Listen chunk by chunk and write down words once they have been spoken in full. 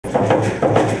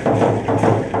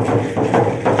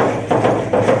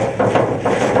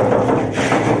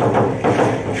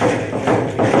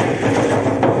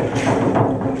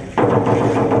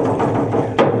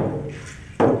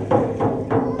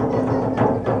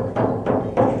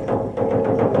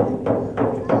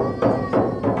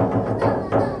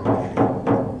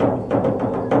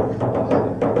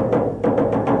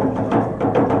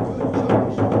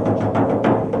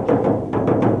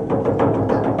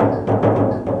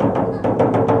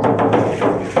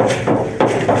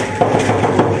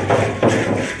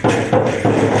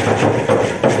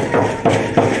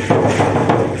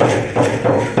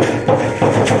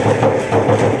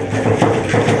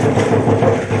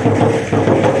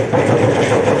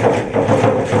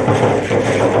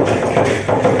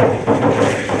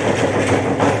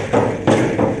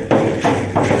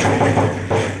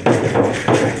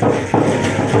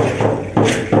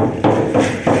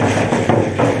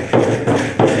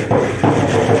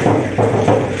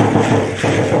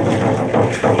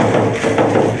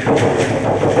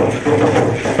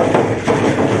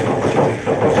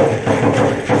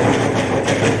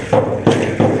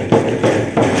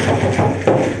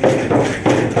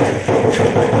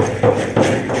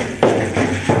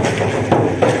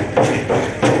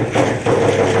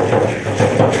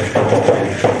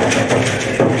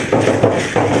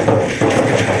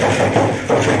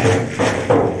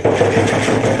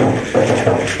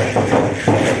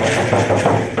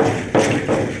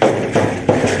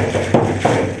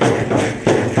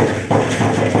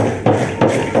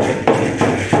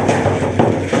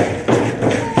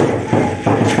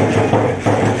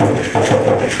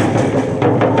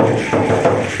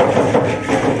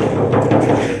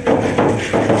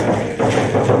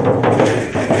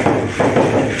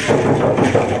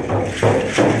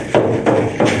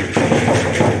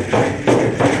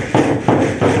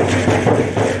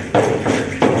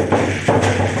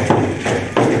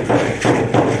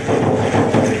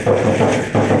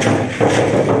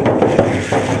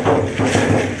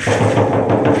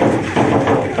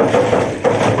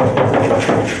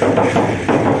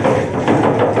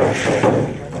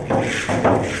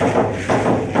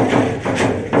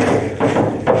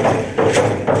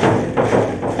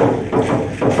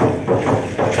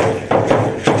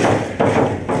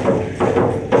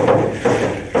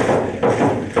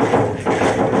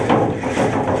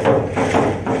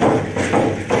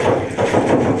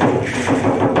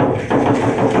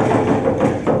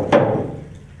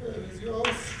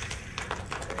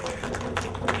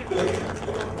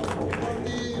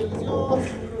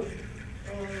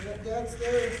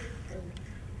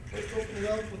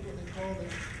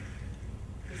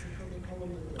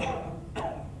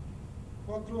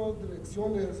Cuatro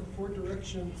direcciones, 4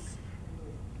 directions.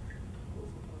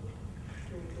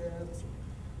 Dance,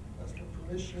 ask for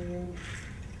permission.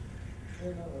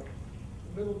 And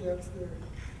the middle dance there is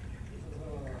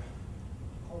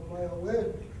called Maya Wed.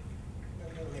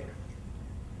 And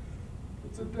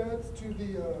it's a dance to the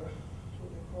what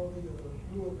they call the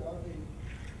blue agave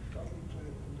plant, and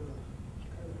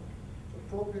kind of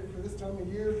appropriate for this time of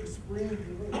year, for spring. You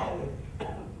know, call it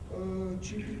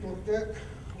Chipitotec,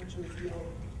 which is the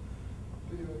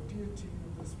deity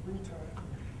of the springtime.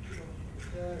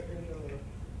 That, and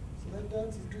so that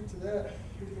dance is due to that.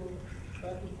 People go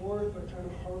back and forth, like kind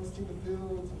of harvesting the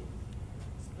fields, and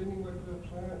spinning like the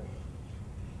plant,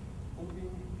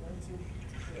 moving, dancing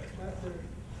to that plant there.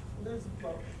 And there's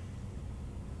about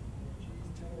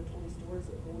 10 or 20 stories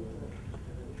that go with that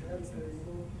dance there, you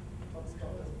know. Talks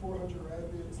about like 400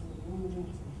 rabbits and the moons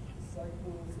and the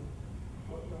cycles and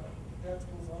whatnot. The dance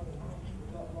goes on and on for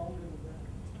a lot longer than that.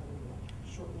 It's kind of a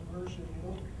shortened version, you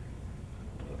know.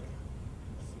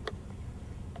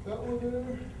 That one there,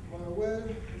 my wed,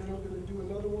 and then I'm going to do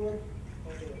another one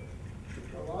called the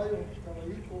Caballo,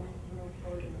 Caballito. I'm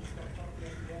probably going to stop talking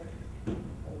after that.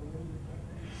 I remember that.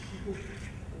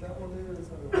 And that one there is,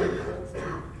 that's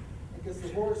I guess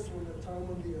the horse, when the time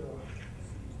when the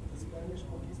Spanish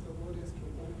conquistadores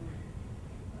came over,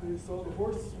 they saw the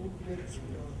horse movements,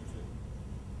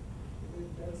 they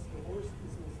danced the horse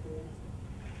business there,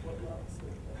 whatnot. So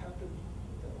that happened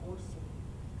with that horse.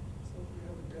 So we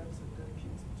have a dance that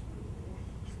dedicates it to it.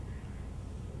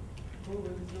 So,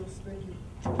 ready to go. Thank you.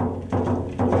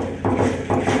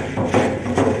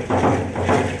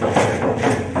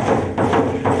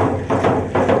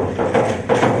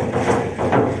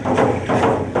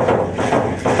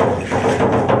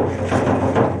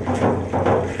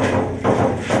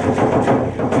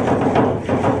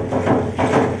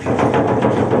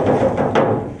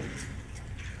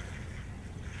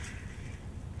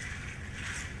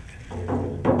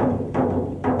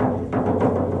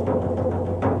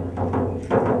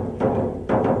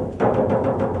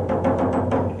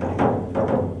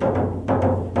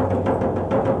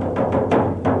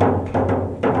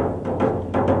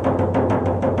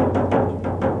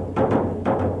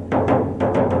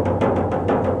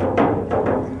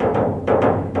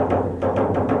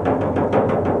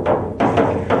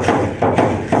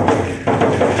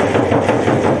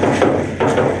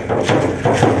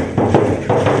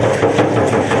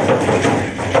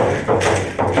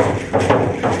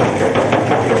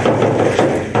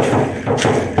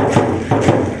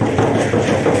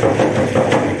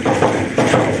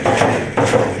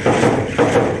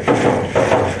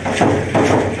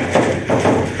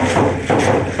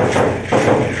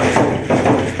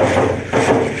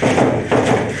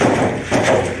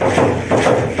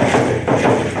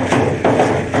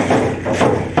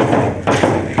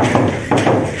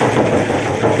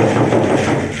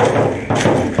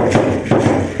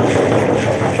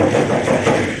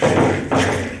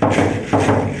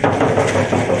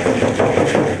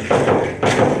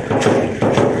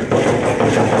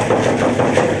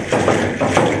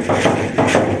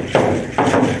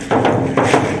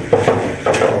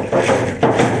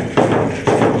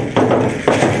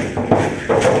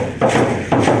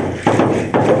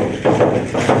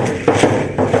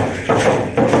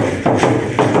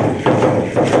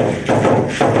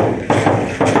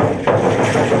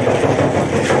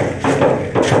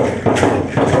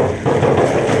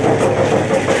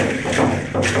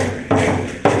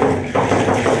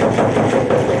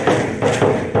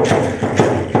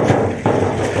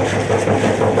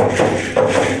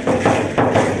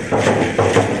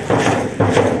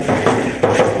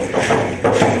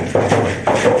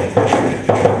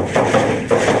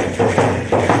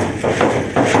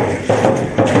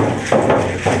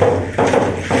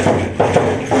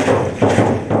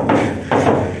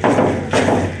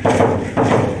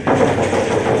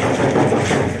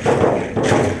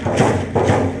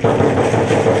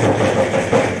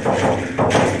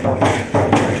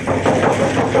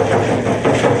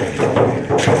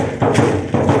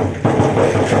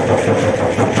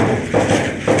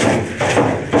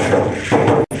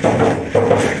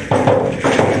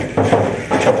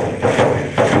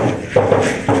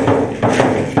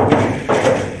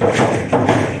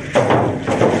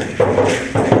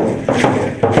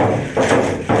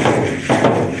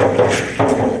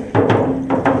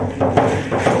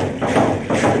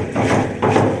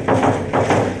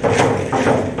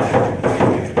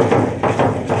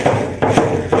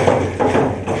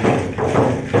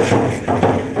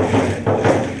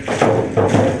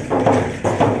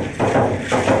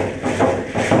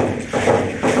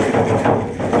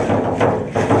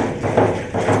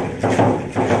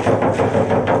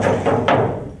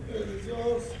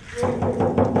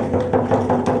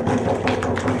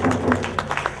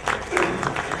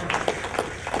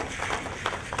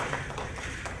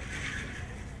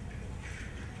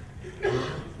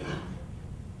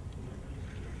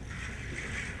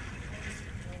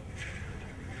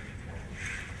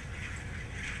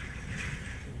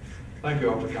 Thank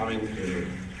you all for coming to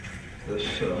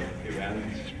this event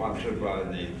sponsored by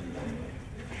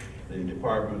the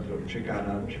Department of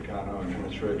Chicano and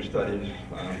Hemispheric Studies.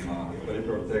 I'm Felipe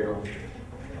Ortega,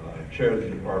 chair of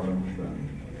the department, and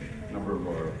a number of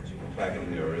our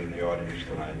faculty are in the audience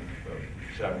tonight,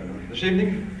 this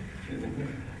evening.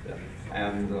 Yeah.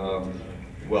 And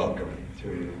welcome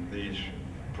to these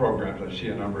programs. I see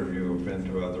a number of you have been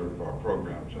to other of our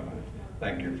programs, and I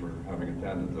thank you for having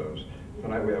attended those.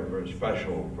 Tonight we have a very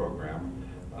special program,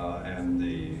 and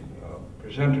the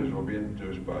presenters will be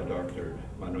introduced by Dr.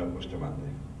 Manuel Bustamante.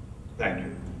 Thank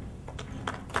you.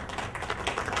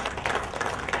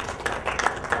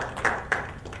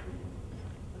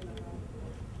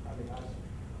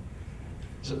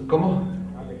 ¿Cómo?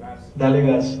 Dale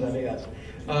gas, dale gas.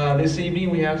 This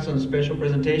evening we have some special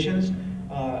presentations.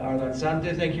 Our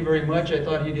danzante, thank you very much. I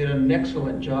thought he did an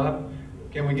excellent job.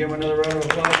 Can we give him another round of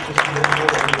applause? Just to let him know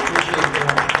that we appreciate that.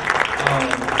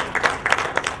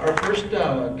 Our first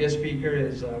guest speaker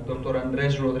is Dr.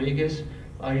 Andres Rodriguez.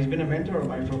 He's been a mentor of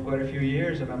mine for quite a few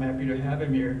years, and I'm happy to have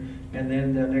him here. And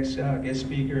then the next guest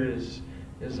speaker is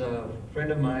a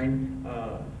friend of mine,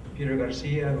 Peter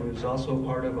Garcia, who is also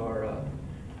part of our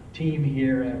team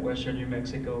here at Western New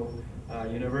Mexico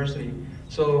University.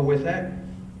 So with that,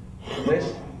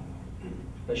 Andres,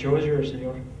 the show is yours,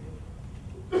 senor.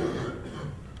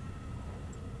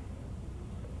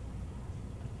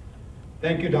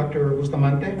 Thank you, Dr.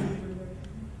 Bustamante.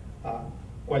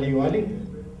 Kwaliwali.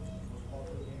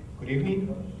 Good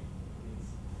evening.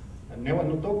 Newa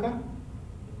Nutoka.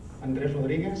 Andres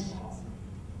Rodriguez.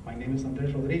 My name is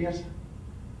Andres Rodriguez.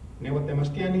 Newa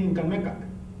Temastiani in Calmecac.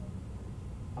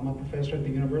 I'm a professor at the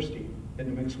University in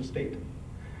New Mexico State.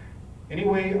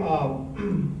 Anyway,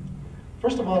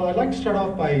 first of all, I'd like to start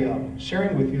off by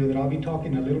sharing with you that I'll be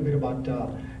talking a little bit about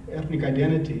ethnic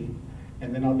identity.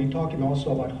 And then I'll be talking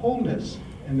also about wholeness,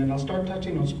 and then I'll start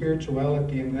touching on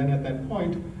spirituality, and then at that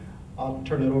point, I'll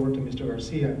turn it over to Mr.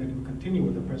 Garcia, and then we'll continue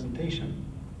with the presentation.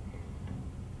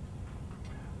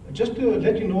 Just to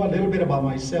let you know a little bit about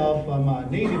myself, I'm a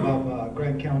native of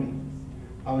Grant County.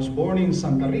 I was born in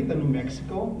Santa Rita, New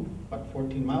Mexico, about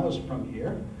 14 miles from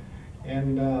here,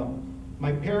 and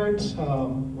my parents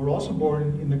were also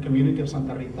born in the community of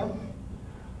Santa Rita.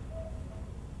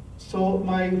 So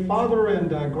my father and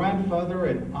grandfather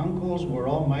and uncles were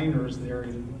all miners there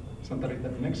in Santa Rita,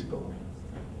 New Mexico.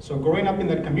 So growing up in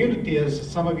that community, as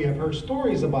some of you have heard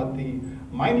stories about the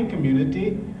mining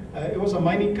community, it was a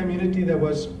mining community that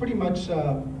was pretty much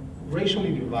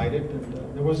racially divided.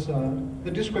 And, there was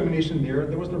the discrimination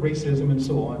there was the racism and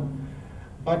so on.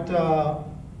 But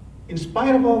in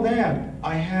spite of all that,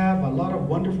 I have a lot of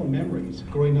wonderful memories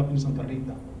growing up in Santa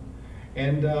Rita.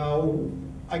 And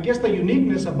I guess the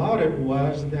uniqueness about it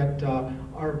was that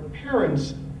our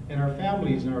parents and our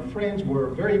families and our friends were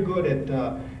very good at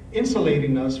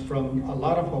insulating us from a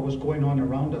lot of what was going on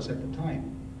around us at the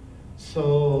time.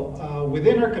 So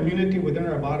within our community, within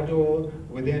our barrio,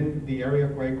 within the area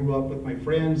where I grew up with my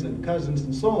friends and cousins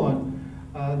and so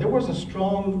on, there was a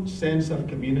strong sense of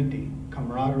community,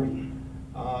 camaraderie.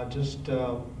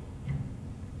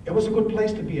 It was a good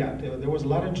place to be at. There was a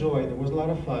lot of joy, there was a lot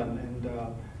of fun,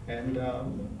 and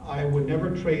I would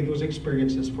never trade those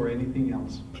experiences for anything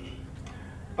else.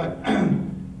 But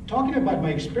talking about my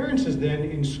experiences then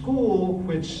in school,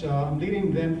 which I'm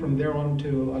leading then from there on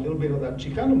to a little bit of that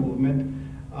Chicano movement,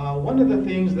 one of the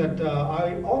things that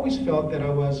I always felt that I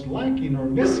was lacking or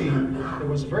missing that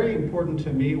was very important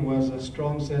to me was a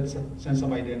strong sense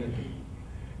of identity.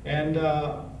 And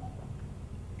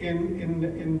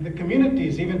in the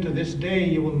communities, even to this day,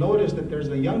 you will notice that there's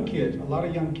a lot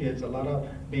of young kids, a lot of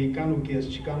Mexicano kids,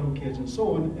 Chicano kids, and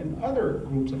so on, and other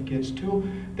groups of kids too,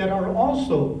 that are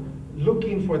also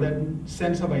looking for that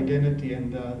sense of identity,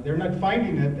 and they're not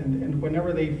finding it, and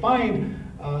whenever they find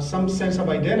some sense of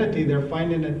identity, they're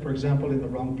finding it, for example, in the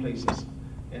wrong places,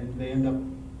 and they end up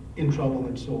in trouble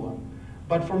and so on.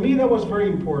 But for me, that was very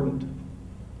important,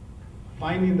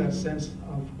 finding that sense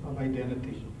of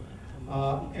identity.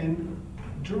 And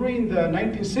during the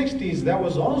 1960s, that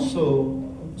was also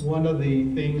one of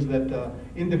the things that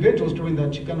individuals during the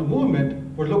Chicano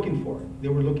movement were looking for. They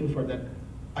were looking for that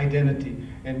identity.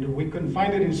 And we couldn't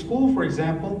find it in school, for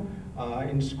example.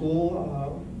 In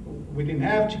school, we didn't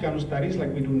have Chicano studies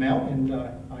like we do now, and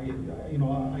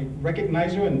I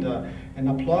recognize you and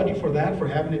applaud you for that, for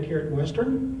having it here at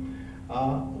Western.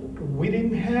 We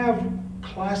didn't have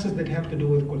classes that have to do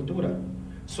with cultura.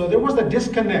 So there was a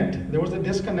disconnect. There was a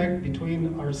disconnect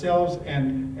between ourselves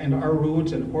and our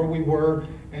roots and where we were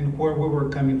and where we were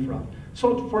coming from.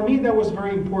 So for me, that was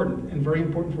very important, and very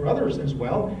important for others as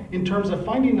well, in terms of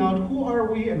finding out who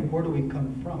are we and where do we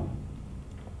come from.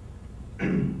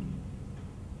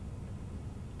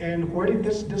 And where did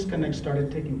this disconnect started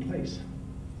taking place?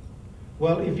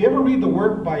 Well, if you ever read the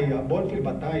work by Bonfil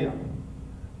Batalla,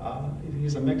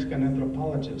 he's a Mexican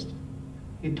anthropologist,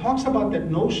 he talks about that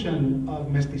notion of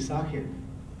mestizaje.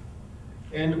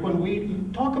 And when we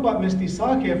talk about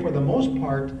mestizaje, for the most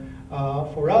part,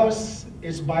 for us,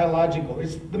 it's biological.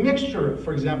 It's the mixture,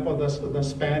 for example, the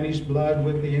Spanish blood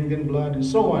with the Indian blood and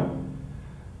so on.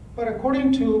 But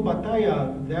according to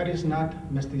Batalla, that is not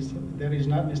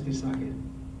mestizaje.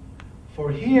 For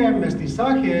him,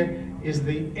 mestizaje is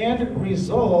the end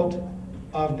result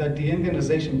of the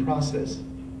de-Indianization process.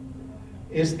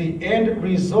 It's the end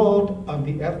result of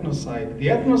the ethnocide. The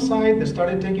ethnocide that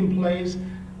started taking place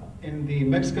in the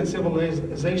Mexican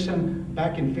civilization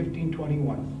back in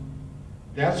 1521.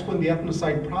 That's when the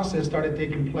ethnocide process started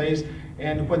taking place,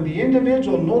 and when the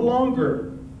individual no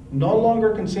longer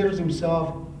considers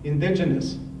himself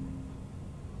indigenous.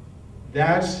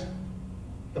 That's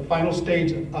the final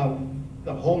stage of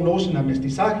the whole notion of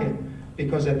mestizaje,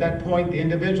 because at that point the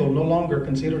individual no longer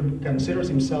considers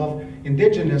himself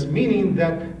indigenous, meaning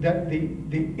that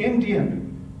the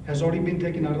Indian has already been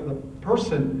taken out of the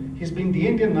person. He's been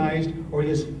de-Indianized, or he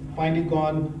has finally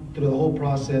gone through the whole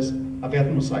process of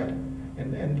ethnocide.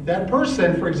 And that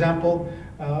person, for example,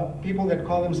 people that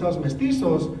call themselves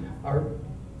mestizos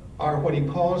are what he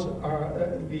calls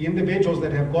the individuals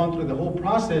that have gone through the whole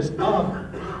process of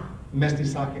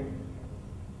mestizaje,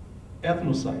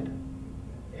 ethnocide,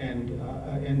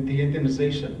 and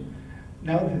de-Indianization.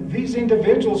 Now, these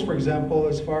individuals, for example,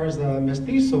 as far as the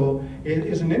mestizo,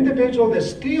 is an individual that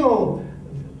still,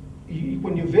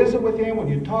 when you visit with him, when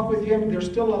you talk with him, there's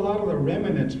still a lot of the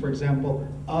remnants, for example,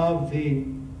 of the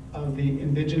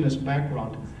indigenous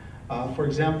background. For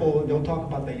example, they'll talk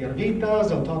about the yerbitas,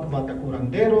 they'll talk about the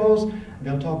curanderos,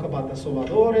 they'll talk about the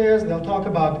sobadores, they'll talk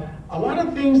about a lot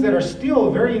of things that are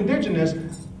still very indigenous,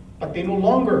 but they no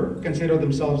longer consider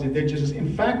themselves indigenous.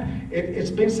 In fact,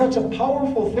 it's been such a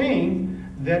powerful thing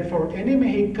that for any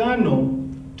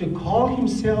Mexicano to call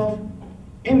himself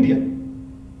Indian,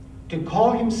 to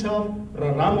call himself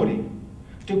Raramuri,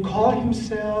 to call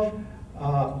himself,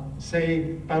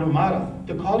 say, Tarahumara,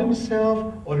 to call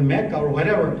himself Olmeca or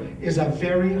whatever, is a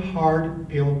very hard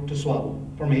pill to swallow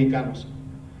for Mexicanos.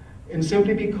 And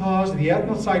simply because the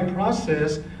ethnocide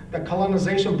process, the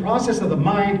colonization process of the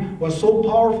mind was so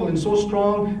powerful and so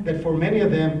strong that for many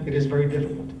of them it is very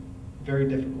difficult, very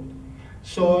difficult.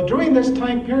 So during this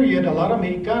time period, a lot of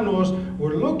Mexicanos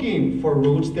were looking for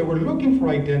roots, they were looking for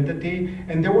identity,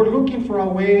 and they were looking for a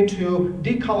way to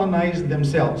decolonize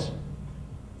themselves.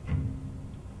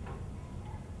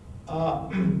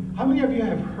 How many of you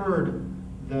have heard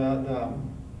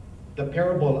the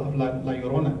parable of La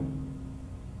Llorona?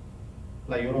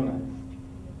 La Llorona.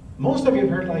 Most of you have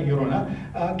heard La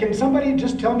Llorona. Can somebody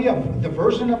just tell me the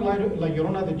version of La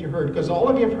Llorona that you heard? Because all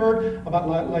of you have heard about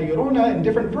La Llorona in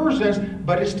different versions,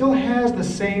 but it still has the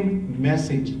same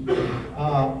message.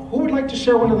 Who would like to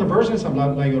share one of the versions of La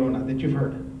Llorona that you've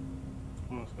heard?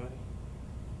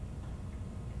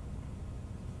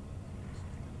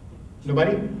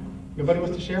 Nobody? Nobody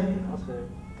wants to share? I'll share.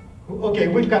 Okay,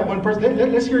 we've got one person.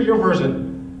 Let's hear your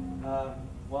version.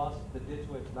 Well, the ditch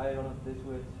witch, La Llorona's ditch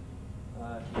witch,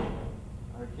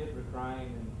 her kids were crying,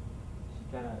 and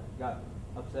she kind of got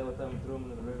upset with them and threw them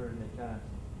into the river, and they kind of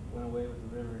went away with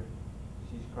the river.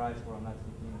 She cries for them. That's the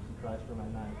thing. She cries for them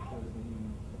at night. It was the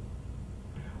evening.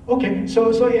 Okay,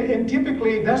 so and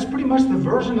typically that's pretty much the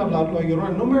version of La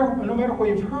Llorona. No matter where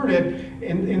you've heard it,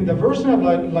 in the version of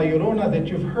La Llorona that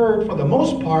you've heard, for the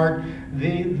most part,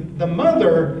 the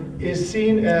mother is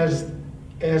seen as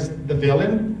the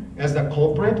villain, as the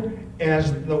culprit,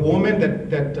 as the woman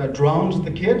that drowns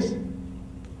the kids.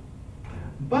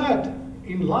 But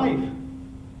in life,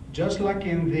 just like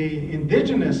in the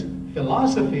indigenous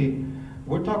philosophy,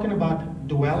 we're talking about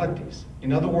dualities.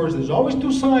 In other words, there's always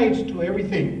two sides to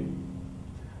everything.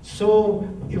 So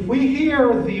if we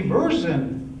hear the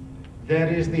version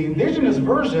that is the indigenous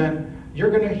version,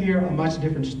 you're going to hear a much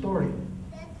different story.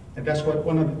 And that's what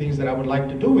one of the things that I would like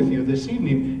to do with you this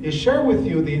evening is share with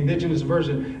you the indigenous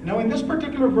version. Now, in this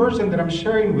particular version that I'm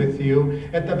sharing with you,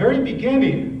 at the very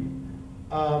beginning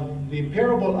of the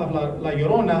parable of La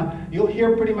Llorona, you'll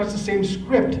hear pretty much the same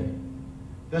script.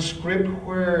 The script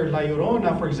where La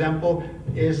Llorona, for example,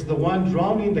 is the one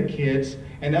drowning the kids,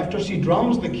 and after she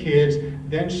drowns the kids,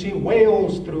 then she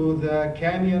wails through the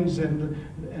canyons and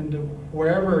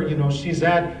wherever, you know, she's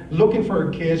at, looking for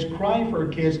her kids, crying for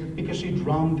her kids because she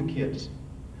drowned the kids.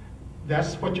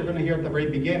 That's what you're going to hear at the very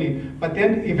beginning. But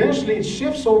then eventually it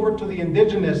shifts over to the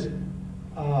indigenous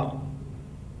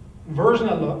version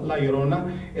of La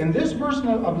Llorona. In this version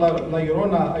of La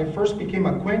Llorona, I first became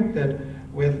acquainted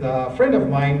with a friend of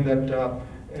mine that,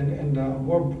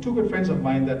 or two good friends of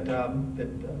mine that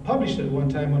published it one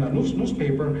time on a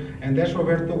newspaper, and that's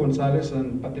Roberto Gonzalez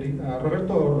and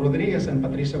Roberto Rodriguez and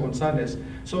Patricia Gonzalez.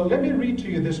 So let me read to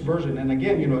you this version. And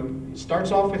again, you know, it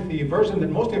starts off with the version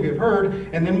that most of you have heard,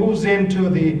 and then moves into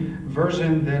the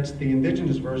version that's the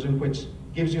indigenous version, which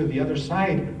gives you the other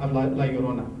side of La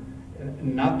Llorona.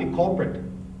 Not the culprit,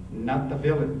 not the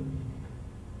villain.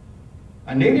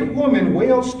 A native woman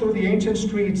wails through the ancient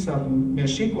streets of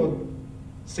Mexico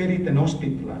City,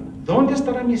 Tenochtitlan. ¿Dónde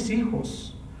estarán mis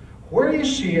hijos? Where is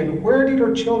she and where did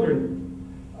her children?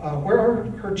 Where are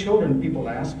her children, people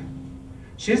ask.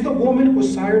 She's the woman who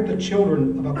sired the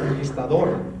children of a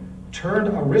conquistador, turned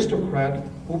aristocrat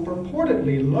who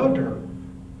purportedly loved her.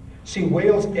 She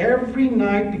wails every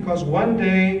night because one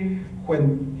day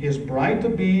when his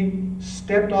bride-to-be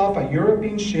stepped off a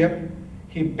European ship,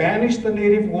 he banished the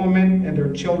native woman and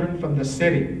their children from the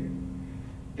city.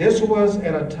 This was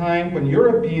at a time when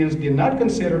Europeans did not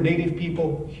consider native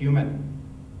people human.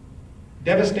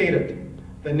 Devastated,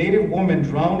 the native woman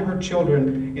drowned her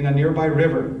children in a nearby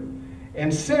river.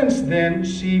 And since then,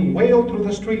 she wailed through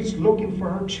the streets looking for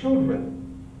her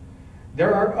children.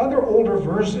 There are other older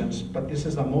versions, but this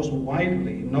is the most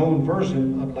widely known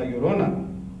version of La Llorona,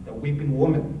 the weeping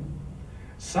woman.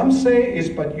 Some say it's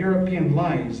but European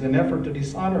lies, an effort to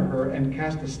dishonor her and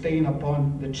cast a stain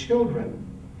upon the children.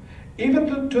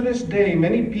 Even to this day,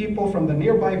 many people from the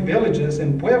nearby villages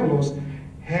and pueblos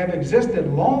have existed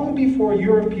long before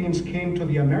Europeans came to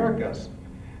the Americas,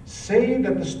 say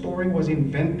that the story was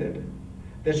invented,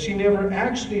 that she never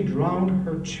actually drowned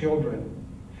her children,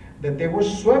 that they were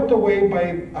swept away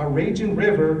by a raging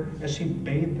river as she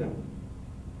bathed them.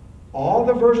 All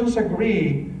the versions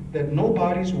agree that no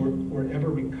bodies were ever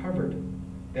recovered.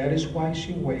 That is why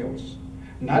she wails.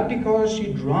 Not because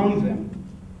she drowned them,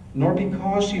 nor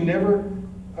because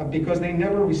because they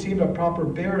never received a proper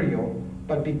burial,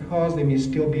 but because they may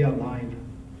still be alive.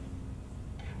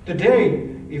 Today,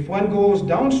 if one goes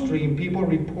downstream, people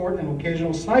report an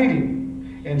occasional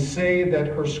sighting and say that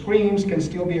her screams can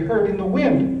still be heard in the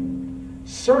wind.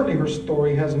 Certainly her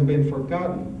story hasn't been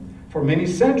forgotten. For many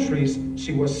centuries,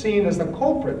 she was seen as the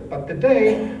culprit, but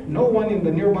today, no one in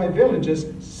the nearby villages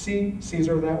sees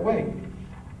her that way.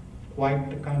 Quite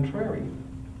the contrary.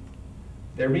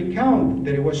 They recount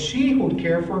that it was she who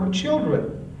cared for her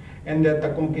children, and that the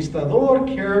conquistador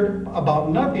cared about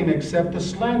nothing except to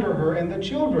slander her and the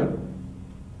children.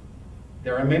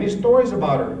 There are many stories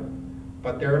about her,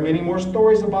 but there are many more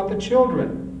stories about the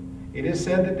children. It is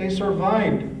said that they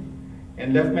survived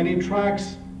and left many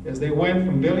tracks as they went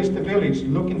from village to village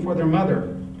looking for their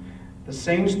mother. The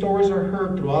same stories are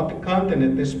heard throughout the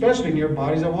continent, especially near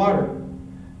bodies of water.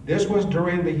 This was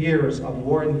during the years of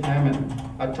war and famine,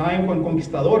 a time when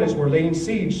conquistadores were laying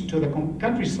siege to the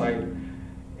countryside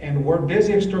and were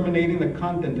busy exterminating the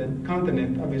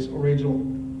continent of its original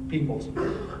peoples.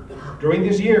 During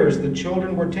these years, the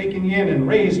children were taken in and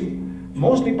raised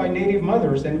mostly by native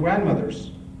mothers and grandmothers.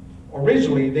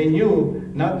 Originally, they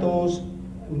knew not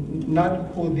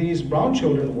who these brown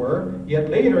children were, yet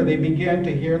later they began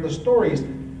to hear the stories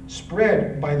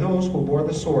spread by those who bore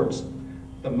the swords.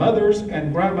 The mothers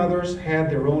and grandmothers had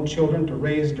their own children to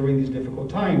raise during these difficult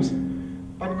times,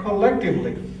 but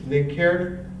collectively they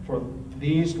cared for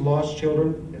these lost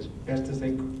children as best as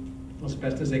they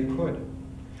could.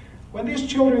 When these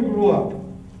children grew up,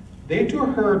 they too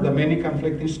heard the many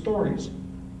conflicting stories.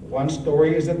 One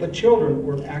story is that the children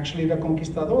were actually the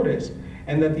conquistadores,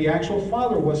 and that the actual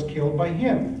father was killed by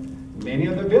him. Many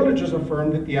of the villagers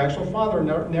affirmed that the actual father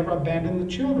never abandoned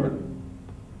the children.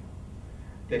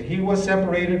 that he was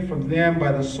separated from them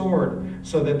by the sword,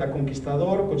 so that the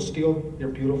conquistador could steal their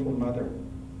beautiful mother.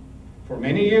 For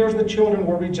many years, the children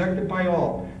were rejected by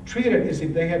all, treated as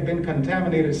if they had been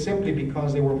contaminated simply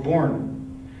because they were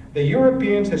born. The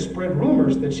Europeans had spread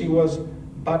rumors that she was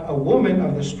but a woman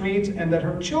of the streets and that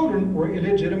her children were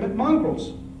illegitimate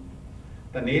mongrels.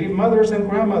 The native mothers and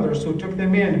grandmothers who took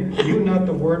them in knew not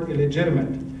the word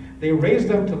illegitimate. They raised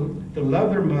them to love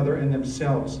their mother and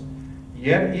themselves.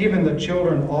 Yet even the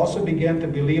children also began to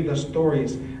believe the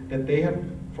stories that they had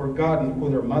forgotten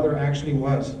who their mother actually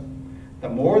was. The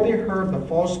more they heard the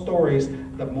false stories,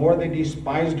 the more they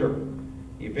despised her.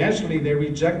 Eventually, they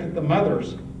rejected the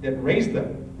mothers that raised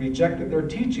them, rejected their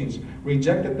teachings,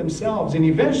 rejected themselves, and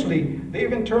eventually, they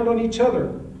even turned on each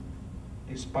other.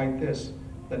 Despite this,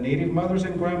 the native mothers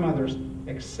and grandmothers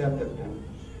accepted them,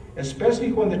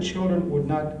 especially when the children would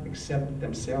not accept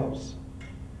themselves.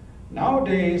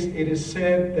 Nowadays, it is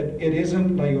said that it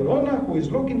isn't La Llorona who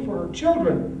is looking for her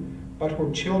children, but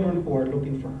her children who are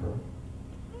looking for her.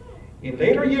 In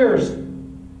later years,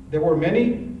 there were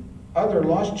many other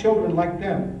lost children like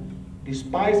them,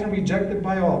 despised and rejected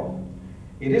by all.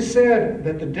 It is said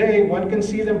that today one can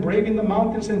see them braving the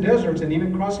mountains and deserts and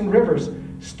even crossing rivers,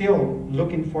 still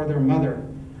looking for their mother,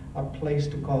 a place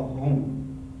to call home.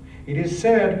 It is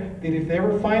said that if they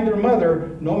ever find their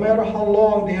mother, no matter how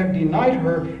long they have denied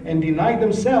her and denied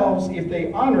themselves, if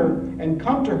they honor and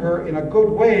come to her in a good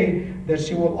way, that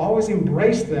she will always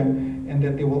embrace them and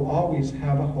that they will always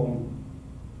have a home.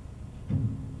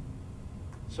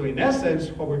 So in essence,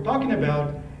 what we're talking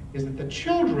about is that the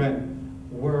children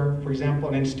were, for example,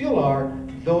 and still are,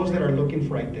 those that are looking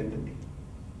for identity,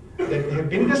 that have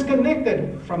been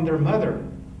disconnected from their mother,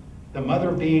 the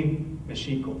mother being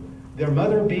Mexico, their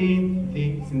mother being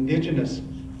the indigenous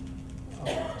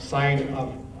side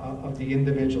of the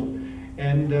individual.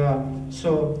 And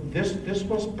so this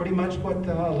was pretty much what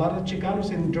a lot of Chicanos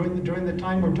during the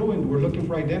time were doing. We're looking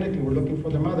for identity, we're looking for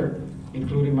their mother,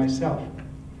 including myself.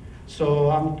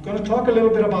 So I'm going to talk a little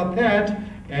bit about that,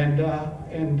 and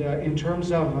in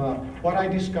terms of what I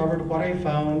discovered, what I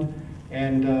found,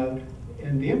 and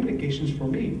the implications for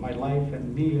me, my life,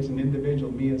 and me as an individual,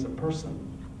 me as a person.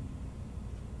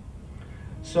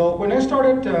 So when I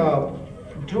started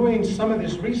doing some of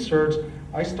this research,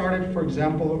 I started, for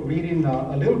example, reading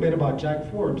a little bit about Jack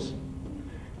Forbes.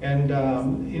 And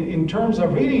in terms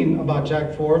of reading about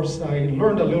Jack Forbes, I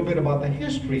learned a little bit about the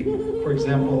history, for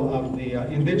example, of the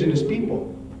indigenous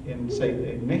people in, say,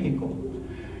 in Mexico.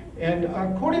 And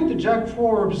according to Jack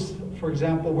Forbes, for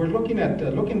example, we're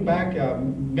looking back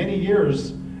many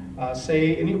years,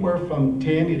 say anywhere from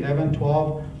 10, 11,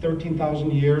 12,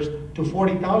 13,000 years to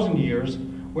 40,000 years.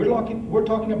 We're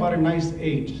talking about an ice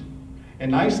age.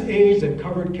 An ice age that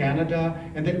covered Canada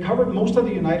and that covered most of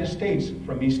the United States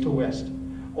from east to west.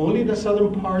 Only the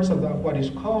southern parts of what is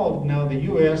called now the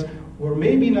U.S. were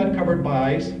maybe not covered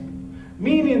by ice,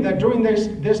 meaning that during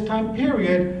this time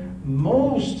period,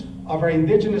 most of our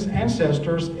indigenous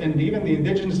ancestors and even the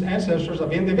indigenous ancestors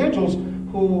of individuals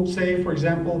who, say, for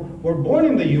example, were born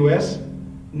in the U.S.,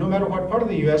 no matter what part of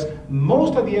the U.S.,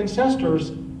 most of the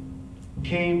ancestors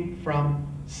came from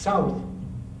south.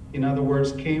 In other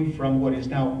words, came from what is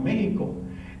now Mexico.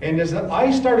 And as the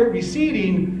ice started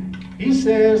receding, he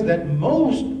says that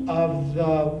most of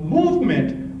the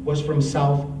movement was from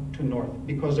south to north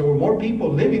because there were more people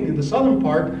living in the southern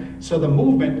part, so the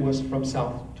movement was from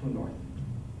south to north.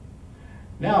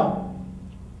 Now,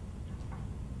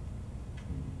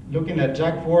 looking at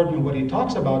Jack Forbes and what he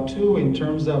talks about too in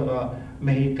terms of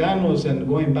Mexicanos, and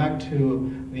going back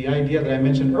to the idea that I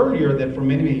mentioned earlier that for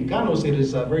many Mexicanos it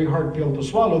is a very hard pill to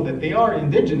swallow that they are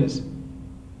indigenous,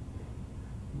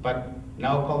 but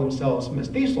now call themselves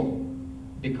mestizo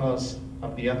because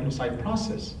of the ethnocide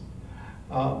process.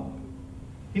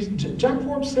 Jack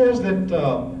Forbes says that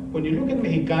when you look at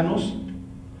Mexicanos,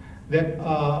 that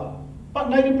about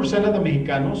 90% of the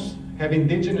Mexicanos have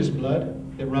indigenous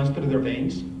blood that runs through their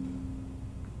veins.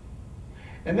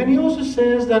 And then he also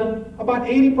says that about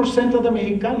 80% of the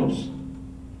Mexicanos,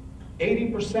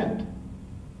 80%,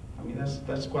 I mean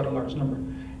that's quite a large number.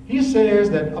 He says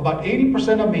that about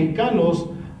 80% of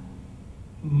Mexicanos,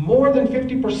 more than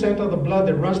 50% of the blood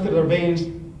that runs through their veins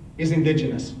is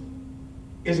indigenous.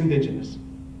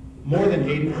 More than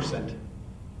 80%.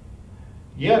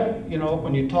 Yet, you know,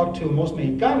 when you talk to most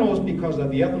Mexicanos, because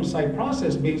of the ethnocide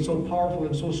process being so powerful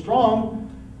and so strong,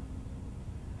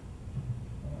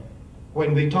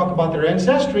 when they talk about their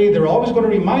ancestry, they're always going to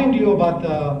remind you about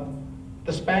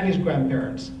the Spanish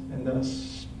grandparents and the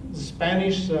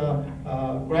Spanish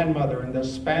grandmother and the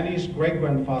Spanish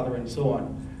great-grandfather and so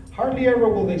on. Hardly ever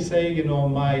will they say, you know,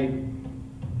 my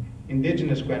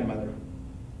indigenous grandmother,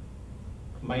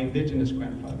 my indigenous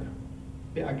grandfather.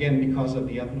 Again, because of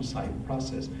the ethnocide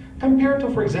process. Compared to,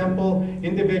 for example,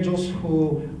 individuals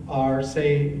who are,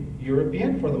 say,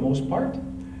 European for the most part,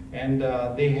 and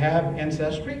they have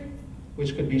ancestry,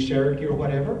 which could be Cherokee or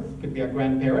whatever, could be a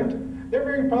grandparent. They're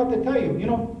very proud to tell you, you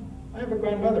know, I have a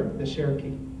grandmother that's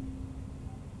Cherokee.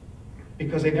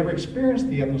 Because they never experienced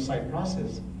the ethnocide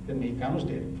process that Mexicanos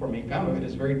did. For Mexicano, it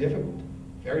is very difficult,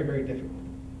 very, very difficult.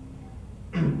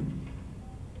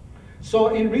 So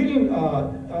in reading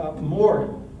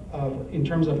more in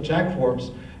terms of Jack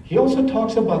Forbes, he also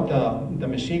talks about the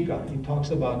Mexica. He talks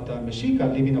about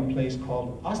Mexica leaving a place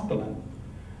called Aztlan.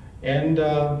 And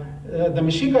the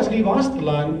Mexicas leave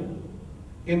Aztlan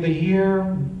in the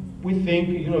year, we think,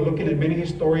 you know, looking at many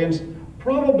historians,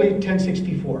 probably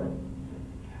 1064.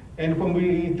 And when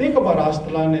we think about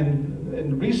Aztlan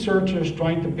and researchers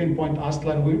trying to pinpoint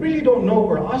Aztlan, we really don't know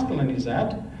where Aztlan is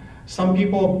at. Some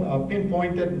people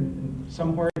pinpoint it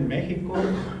somewhere in Mexico.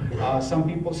 Some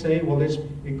people say, well, it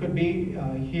could be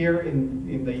here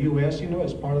in the U.S., you know,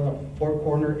 as part of the Four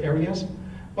Corner areas.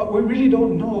 But we really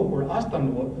don't know where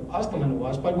Aztlan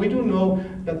was, but we do know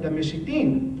that the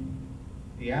Mexitin,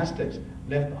 the Aztecs,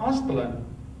 left Aztlan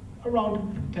around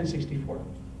 1064.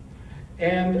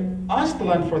 And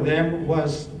Aztlan for them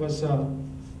was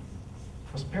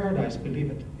paradise, believe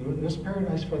it. It was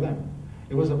paradise for them.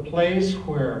 It was a place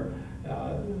where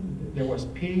there was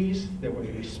peace, there was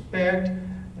respect,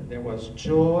 there was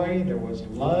joy, there was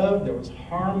love, there was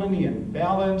harmony and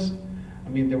balance. I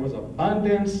mean, there was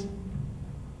abundance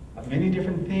of many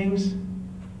different things.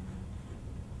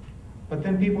 But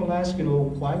then people ask, you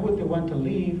know, why would they want to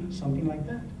leave something like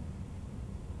that?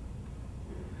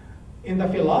 In the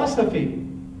philosophy,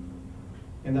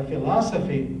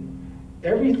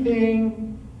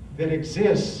 everything that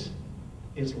exists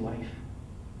is life.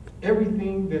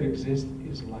 Everything that exists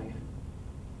is life.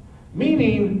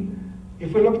 Meaning,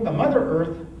 if we look at the Mother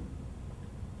Earth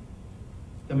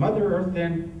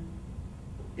then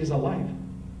is alive.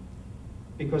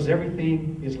 Because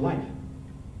everything is life.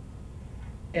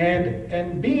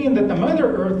 And being that the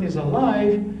Mother Earth is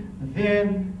alive,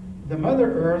 then the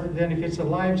Mother Earth, then if it's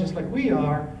alive just like we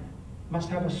are, must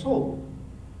have a soul.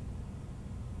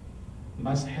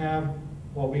 Must have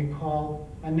what we call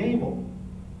a navel.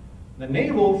 The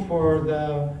navel for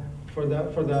the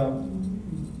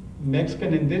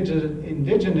Mexican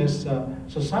indigenous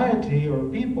society or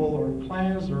people or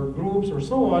clans or groups or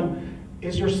so on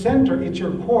is your center, it's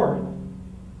your core.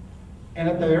 And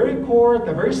at the very core, at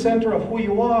the very center of who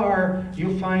you are,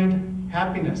 you find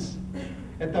happiness.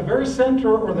 At the very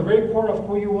center or the very core of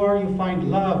who you are, you find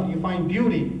love, you find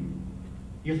beauty,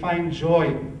 you find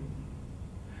joy.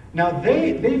 Now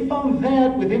they found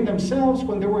that within themselves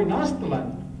when they were in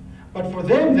Aztlan. But for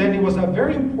them then, it was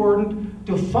very important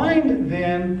to find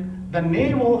then the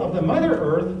navel of the Mother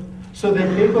Earth so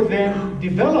that they could then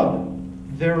develop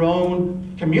their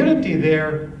own community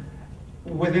there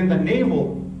within the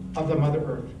navel of the Mother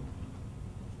Earth.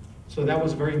 So that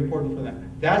was very important for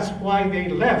them. That's why they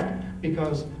left,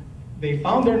 because they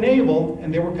found their navel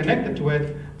and they were connected to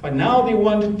it, but now they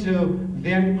wanted to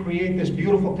then create this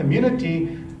beautiful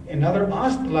community, another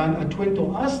Aztlan, a twin to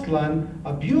Aztlan,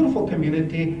 a beautiful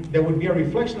community that would be a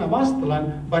reflection of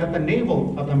Aztlan, but at the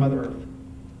navel of the Mother Earth.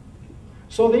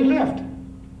 So they left.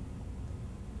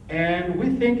 And we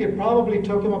think it probably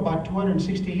took them about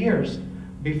 260 years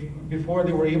before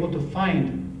they were able to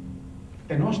find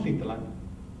Tenochtitlan,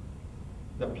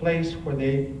 the place where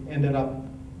they ended up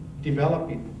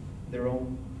developing their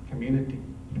own community.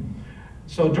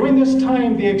 So during this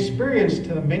time, they experienced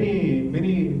many,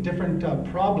 many different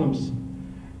problems,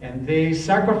 and they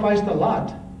sacrificed a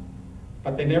lot,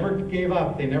 but they never gave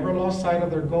up. They never lost sight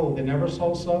of their goal. They never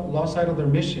lost sight of their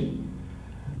mission.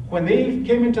 When they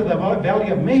came into the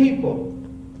Valley of Mexico,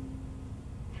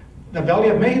 the Valley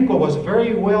of Mexico was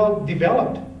very well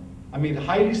developed. I mean,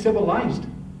 highly civilized.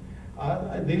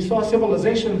 They saw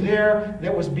civilization there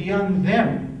that was beyond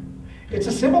them. It's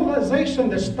a civilization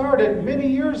that started many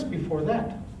years before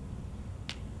that.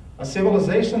 A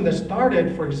civilization that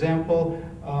started, for example,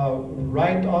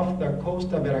 right off the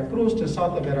coast of Veracruz to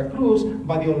south of Veracruz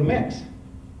by the Olmecs.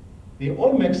 The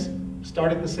Olmecs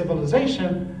started the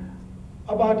civilization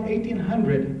about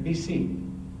 1800 BC.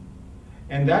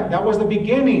 And that was the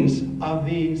beginnings of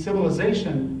the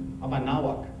civilization of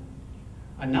Anahuac.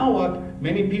 Anahuac,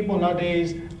 many people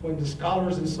nowadays, when the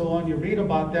scholars and so on, you read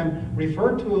about them,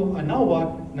 refer to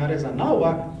Anahuac not as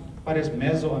Anahuac, but as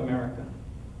Mesoamerica.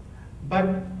 But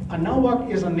Anahuac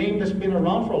is a name that's been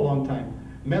around for a long time.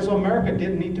 Mesoamerica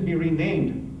didn't need to be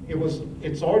renamed.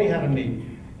 It's already had a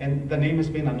name. and the name has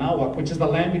been Anahuac, which is the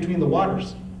land between the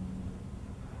waters.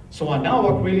 So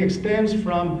Anahuac really extends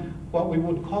from what we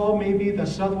would call maybe the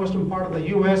southwestern part of the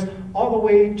U.S. all the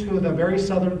way to the very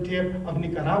southern tip of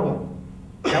Nicaragua.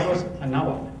 That was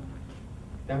Anahuac.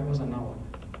 That was Anahuac.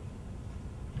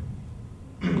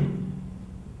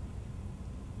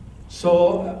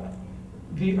 So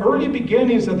the early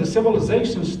beginnings of the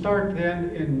civilization start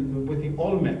then with the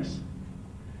Olmecs.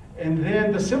 And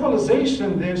then the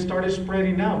civilization then started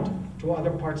spreading out to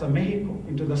other parts of Mexico,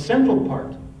 into the central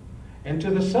part, and to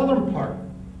the southern part,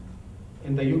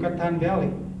 in the Yucatan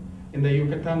Valley, in the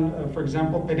Yucatan, for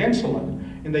example, Peninsula.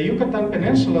 In the Yucatan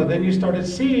Peninsula, then you started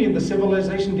seeing the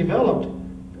civilization developed,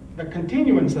 the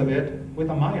continuance of it with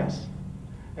the Mayas.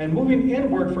 And moving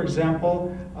inward, for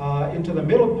example, into the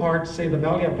middle part, say the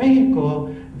Valley of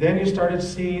Mexico, then you started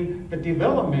seeing the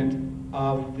development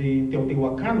of the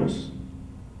Teotihuacanos.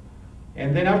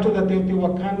 And then after the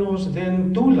Teotihuacanos,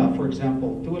 then Tula, for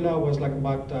example. Tula was like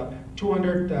about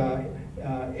 200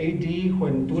 AD,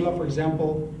 when Tula, for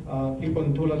example, people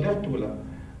in Tula left Tula.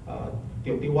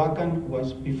 Teotihuacan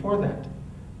was before that.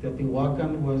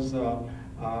 Teotihuacan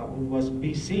was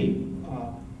BC.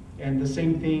 And the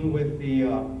same thing with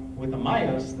the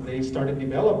Mayas. They started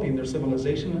developing their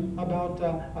civilization about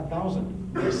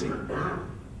 1000 BC.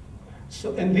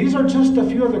 So, and these are just a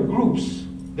few other groups.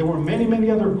 There were many,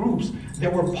 many other groups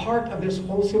that were part of this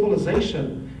whole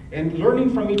civilization and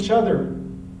learning from each other,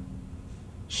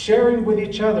 sharing with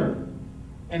each other,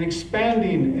 and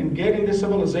expanding and getting the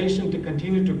civilization to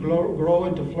continue to grow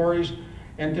and to flourish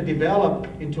and to develop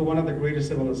into one of the greatest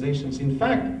civilizations. In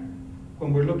fact,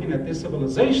 when we're looking at this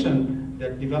civilization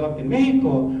that developed in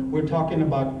Mexico, we're talking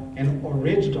about an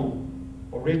original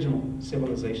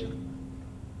civilization.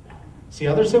 See,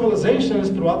 other civilizations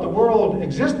throughout the world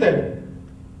existed,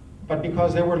 but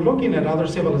because they were looking at other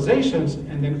civilizations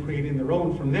and then creating their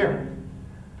own from there.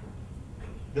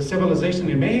 The civilization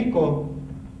in Mexico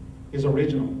is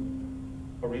original.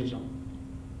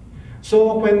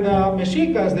 So when the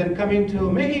Mexicas then come into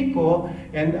Mexico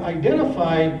and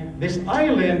identify this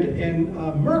island, in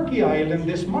murky island,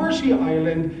 this marshy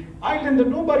island that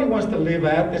nobody wants to live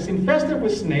at, that's infested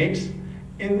with snakes,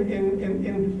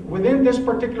 within this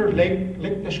particular lake,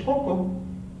 Lake Texcoco.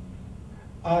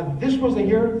 This was the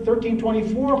year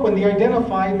 1324 when they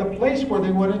identified the place where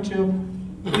they wanted to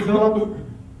develop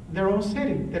their own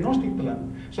city,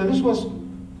 Tenochtitlan. So this was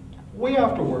way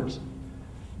afterwards.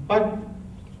 But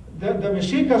the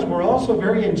Mexicas were also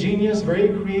very ingenious, very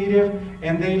creative,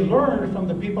 and they learned from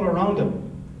the people around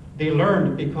them. They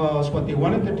learned because what they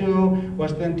wanted to do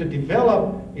was then to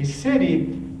develop a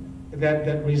city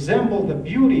that resembled the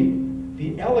beauty,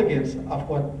 the elegance of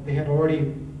what they had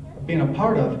already been a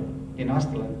part of in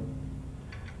Aztlan.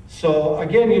 So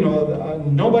again, you know,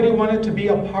 nobody wanted to be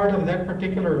a part of that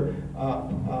particular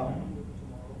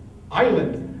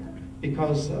island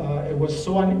because it was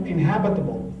so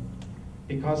uninhabitable.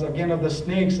 Because again of the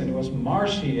snakes, and it was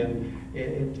marshy, and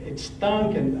it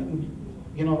stunk, and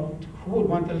you know, who would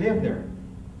want to live there?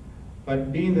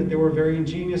 But being that they were very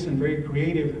ingenious and very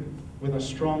creative with a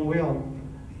strong will,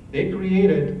 they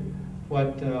created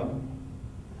what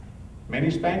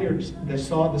many Spaniards that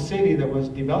saw the city that was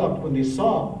developed, when they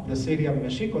saw the city of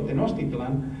Mexico,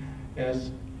 Tenochtitlan,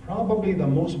 as probably the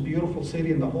most beautiful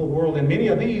city in the whole world. And many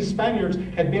of these Spaniards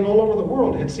had been all over the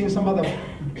world, had seen some of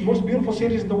the most beautiful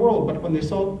cities in the world, but when they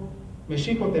saw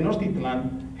Mexico,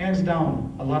 Tenochtitlan, hands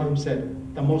down, a lot of them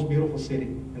said, the most beautiful city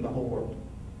in the whole world.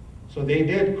 So they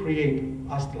did create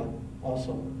Aztlan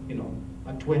also, you know,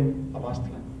 a twin of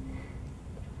Aztlan.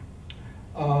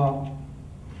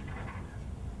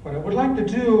 What I would like to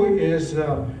do is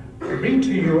read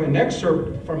to you an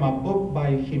excerpt from a book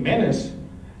by Jimenez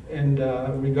and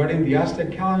regarding the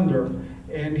Aztec calendar.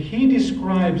 And he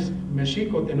describes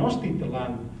Mexico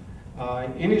Tenochtitlan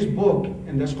in his book,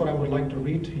 and that's what I would like to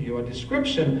read to you, a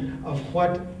description of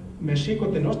what Mexico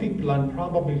Tenochtitlan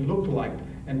probably looked like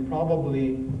and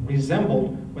probably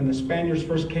resembled when the Spaniards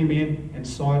first came in and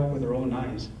saw it with their own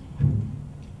eyes.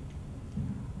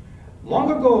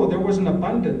 Long ago, there was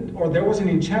an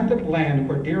enchanted land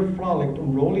where deer frolicked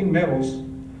on rolling meadows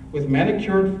with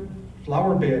manicured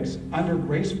flower beds under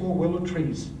graceful willow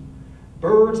trees.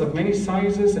 Birds of many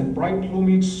sizes and bright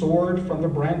plumage soared from the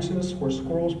branches where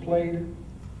squirrels played.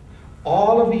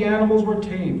 All of the animals were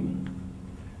tame.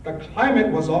 The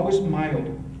climate was always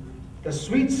mild. The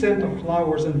sweet scent of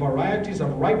flowers and varieties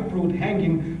of ripe fruit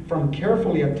hanging from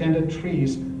carefully attended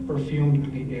trees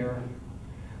perfumed the air.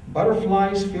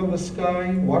 Butterflies filled the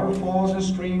sky, waterfalls and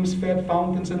streams fed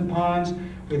fountains and ponds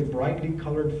with brightly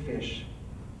colored fish.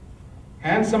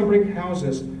 Handsome brick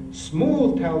houses,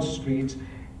 smooth tiled streets,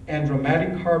 and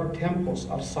dramatic carved temples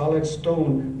of solid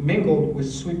stone mingled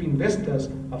with sweeping vistas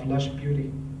of lush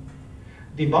beauty.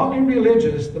 Devoutly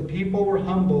religious, the people were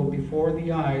humbled before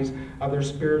the eyes of their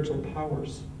spiritual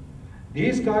powers.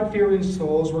 These God-fearing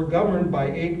souls were governed by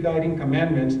 8 guiding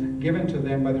commandments given to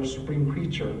them by their supreme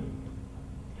creature.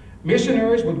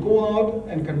 Missionaries would go out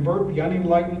and convert the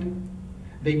unenlightened.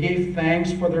 They gave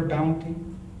thanks for their bounty.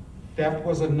 Theft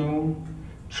was unknown.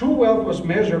 True wealth was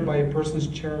measured by a person's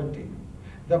charity.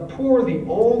 The poor, the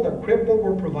old, the crippled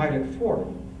were provided for.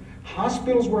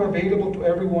 Hospitals were available to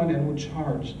everyone and would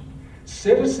charge.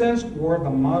 Citizens were the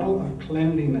model of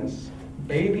cleanliness,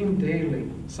 bathing daily,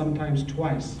 sometimes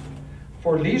twice.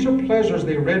 For leisure pleasures,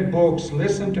 they read books,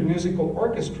 listened to musical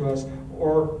orchestras,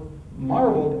 or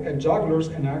marveled at jugglers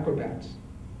and acrobats.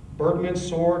 Birdmen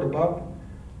soared above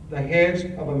the heads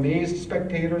of amazed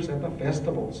spectators at the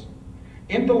festivals.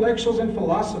 Intellectuals and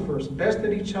philosophers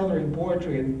bested each other in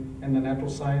poetry and the natural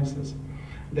sciences.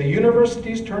 The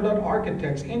universities turned out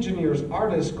architects, engineers,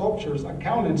 artists, sculptors,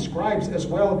 accountants, scribes, as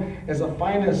well as the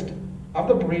finest of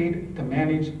the breed to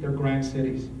manage their grand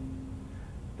cities.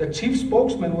 The chief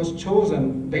spokesman was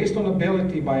chosen based on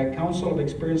ability by a council of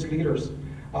experienced leaders.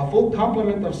 A full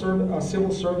complement of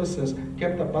civil services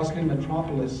kept the bustling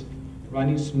metropolis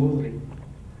running smoothly.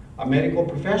 A medical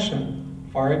profession,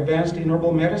 far advanced in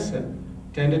herbal medicine,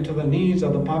 tended to the needs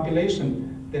of the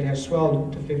population that has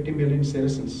swelled to 50 million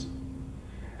citizens.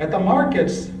 At the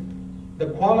markets, the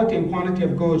quality and quantity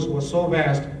of goods was so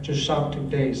vast, just shop took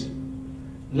days.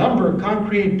 Lumber,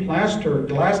 concrete, plaster,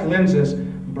 glass lenses,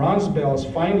 bronze bells,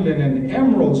 fine linen,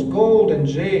 emeralds, gold, and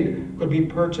jade could be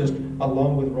purchased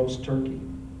along with roast turkey.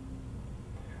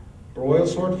 Broiled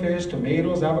swordfish,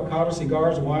 tomatoes, avocados,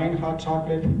 cigars, wine, hot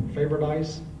chocolate, favorite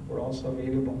ice were also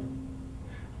available.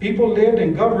 People lived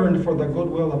and governed for the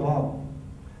goodwill of all.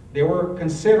 They were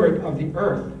considerate of the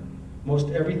earth. Most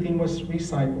everything was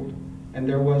recycled, and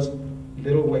there was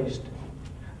little waste.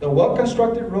 The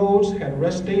well-constructed roads had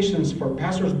rest stations for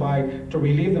passers-by to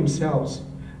relieve themselves.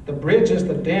 The bridges,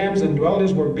 the dams, and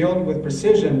dwellings were built with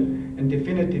precision and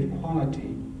definitive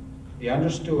quality. They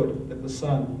understood that the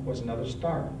sun was another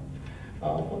star.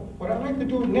 What I'd like to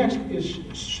do next is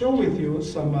show with you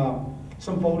some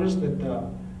photos that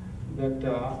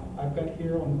I've got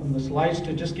here on the slides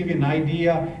to just give you an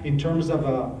idea in terms of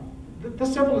the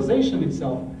civilization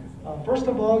itself. First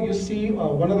of all, you see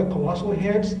one of the colossal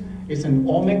heads. It's an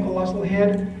Olmec colossal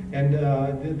head,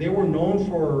 and they were known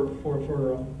for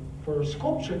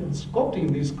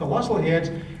sculpting these colossal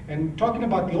heads. And talking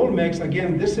about the Olmecs,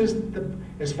 again, this is,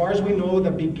 as far as we know,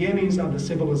 the beginnings of the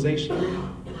civilization.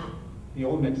 The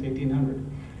Olmecs, 1800.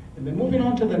 And then moving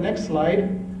on to the next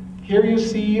slide, here you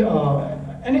see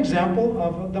an example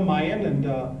of the Mayan,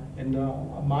 and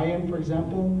Mayan, for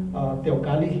example,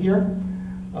 Teocalli here.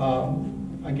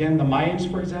 Again, the Mayans,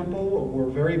 for example, were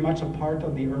very much a part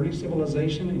of the early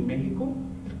civilization in Mexico.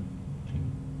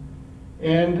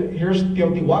 And here's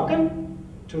Teotihuacan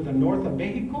to the north of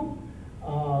Mexico.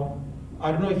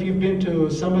 I don't know if you've been to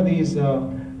some of these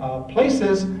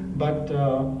places, but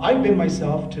I've been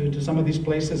myself to some of these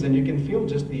places, and you can feel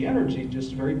just the energy,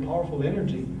 just very powerful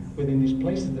energy within these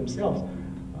places themselves.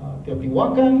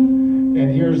 Teotihuacan,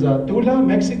 and here's Tula,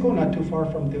 Mexico, not too far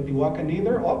from Teotihuacan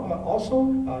either, also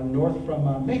north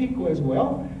from Mexico as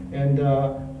well. And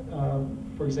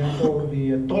for example,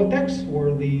 the Toltecs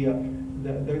were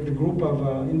the group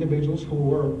of individuals who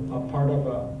were a part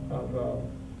of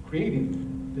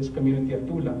creating this community of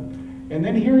Tula. And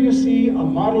then here you see a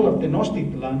model of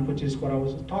Tenochtitlan, which is what I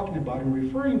was talking about and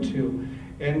referring to.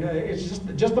 And it's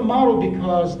just a model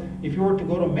because if you were to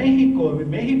go to Mexico, in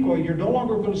Mexico, you're no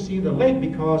longer going to see the lake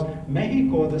because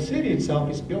Mexico, the city itself,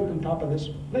 is built on top of this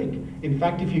lake. In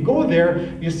fact, if you go there,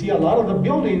 you see a lot of the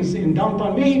buildings in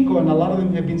downtown Mexico, and a lot of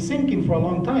them have been sinking for a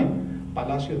long time.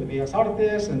 Palacio de Bellas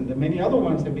Artes and the many other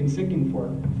ones have been sinking for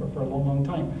a long, long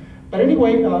time. But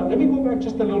anyway, let me go back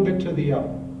just a little bit to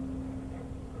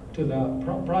the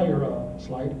prior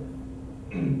slide.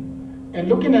 And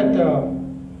looking at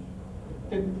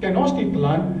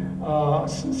Tenochtitlan,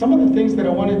 some of the things that I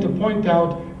wanted to point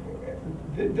out,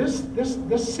 this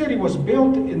city was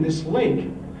built in this lake.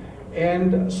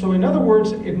 And so in other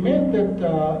words, it meant that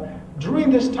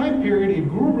during this time period, it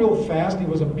grew real fast. It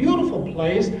was a beautiful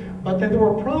place, but then there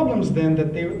were problems then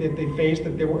that they faced,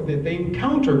 that they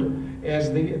encountered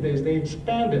as they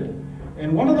expanded.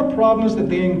 And one of the problems that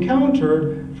they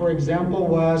encountered, for example,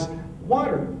 was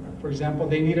water. For example,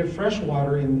 they needed fresh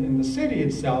water in the city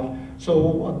itself.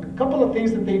 So a couple of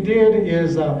things that they did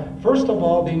is, first of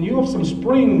all, they knew of some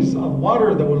springs of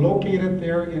water that were located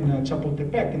there in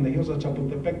Chapultepec, in the hills of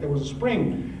Chapultepec. There was a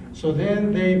spring. So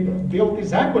then they built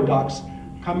these aqueducts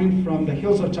coming from the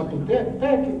hills of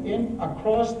Chapultepec in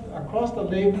across the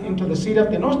lake into the city of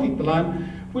Tenochtitlan,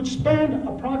 which spanned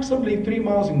approximately 3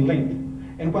 miles in length.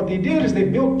 And what they did is they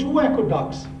built 2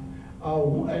 aqueducts,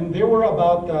 and they were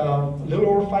about a little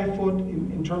over 5 foot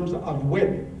in terms of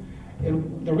width.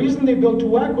 And the reason they built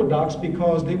 2 aqueducts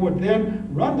because they would then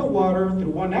run the water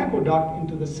through one aqueduct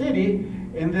into the city,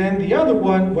 and then the other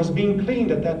one was being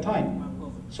cleaned at that time.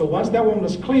 So once that one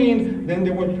was cleaned, then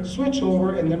they would switch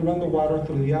over and then run the water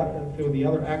through the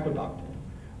other aqueduct.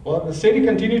 Well, the city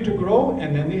continued to grow,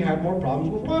 and then they had more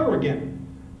problems with water again.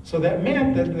 So that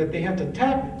meant that they had to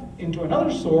tap into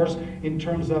another source in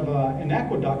terms of an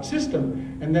aqueduct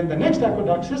system. And then the next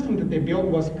aqueduct system that they built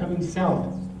was coming south.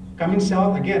 Coming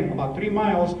south, again, about 3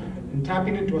 miles, and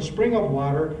tapping into a spring of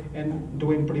water and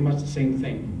doing pretty much the same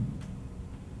thing.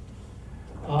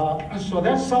 So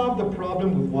that solved the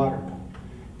problem with water.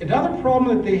 Another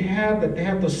problem that they had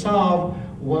to solve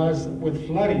was with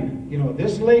flooding. You know,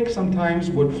 this lake sometimes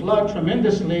would flood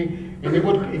tremendously, and it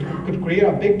could create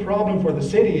a big problem for the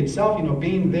city itself, you know,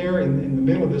 being there in the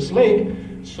middle of this lake.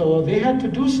 So they had to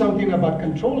do something about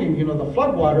controlling, you know, the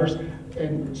floodwaters,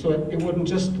 and so it wouldn't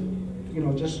just, you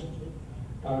know,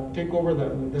 take over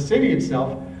the city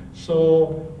itself.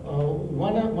 So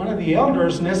one of the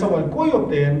elders,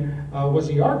 Nezahualcóyotl, was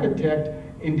the architect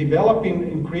in developing,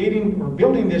 in creating or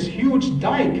building this huge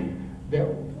dike that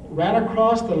ran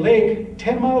across the lake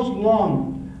 10 miles long.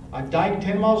 A dike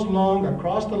 10 miles long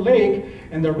across the lake,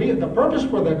 and the purpose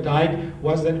for that dike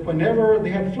was that whenever they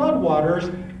had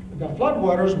floodwaters, the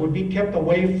floodwaters would be kept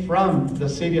away from the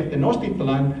city of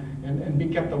Tenochtitlan and be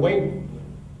kept away.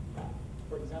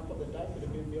 For example, the dike would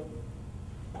have been built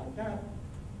like that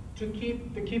to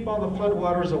keep all the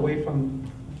floodwaters away from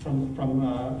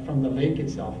the lake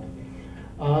itself.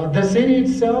 The city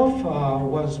itself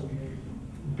was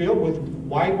built with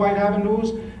wide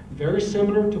avenues, very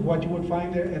similar to what you would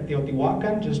find at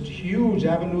Teotihuacan, just huge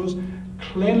avenues,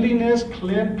 cleanliness,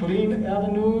 clean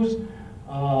avenues.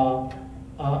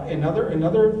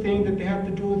 Another thing that they had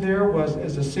to do there was,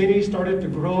 as the city started to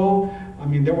grow, I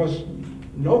mean, there was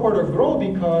nowhere to grow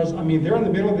because, I mean, they're in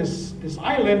the middle of this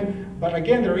island, but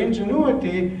again, their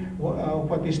ingenuity,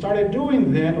 what they started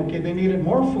doing then, okay, they needed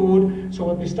more food, so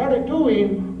what they started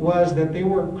doing was that they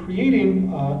were creating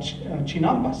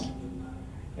chinampas.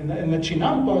 And the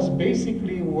chinampas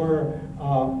basically were,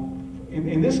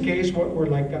 in this case, were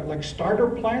like starter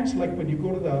plants, like when you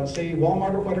go to the, say,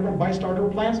 Walmart or whatever and buy starter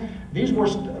plants. These were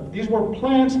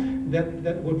plants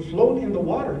that would float in the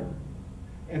water.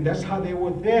 And that's how they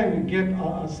would then get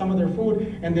some of their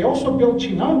food. And they also built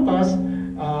chinampas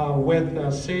with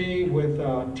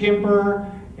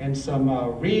timber and some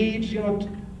reeds, you know,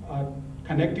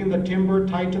 connecting the timber,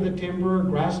 tied to the timber,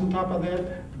 grass on top of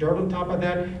that, dirt on top of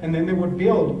that, and then they would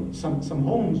build some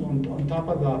homes on top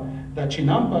of the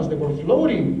chinampas that were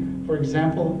floating, for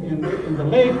example, in the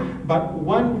lake. But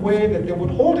one way that they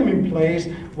would hold them in place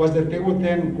was that they would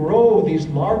then grow these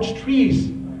large trees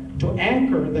to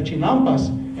anchor the chinampas,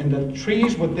 and the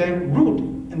trees would then root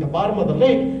in the bottom of the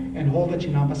lake and hold the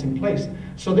chinampas in place.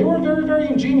 So they were very, very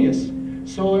ingenious.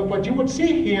 So what you would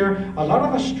see here, a lot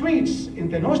of the streets in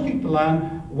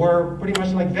Tenochtitlan were pretty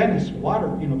much like Venice, water,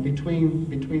 you know, between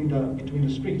the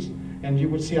streets, and you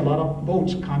would see a lot of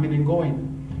boats coming and going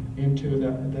into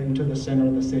the center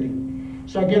of the city.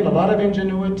 So again, a lot of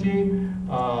ingenuity,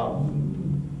 a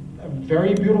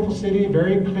very beautiful city,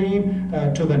 very clean.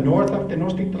 To the north of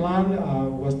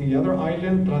Tenochtitlan was the other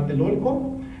island,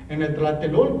 Tlatelolco. And at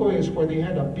Tlatelolco is where they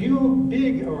had a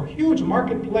big or huge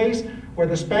marketplace, where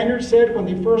the Spaniards said when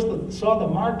they first saw the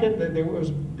market that it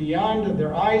was beyond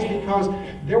their eyes, because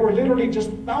there were literally just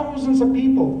thousands of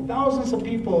people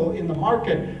in the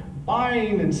market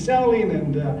buying and selling,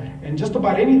 and just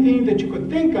about anything that you could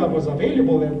think of was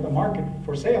available at the market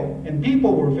for sale. And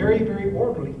people were very, very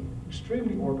orderly,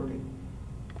 extremely orderly.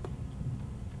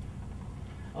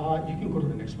 You can go to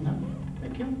the next one now.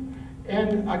 Thank you.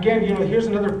 And again, you know, here's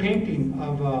another painting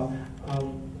of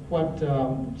what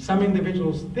some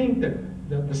individuals think that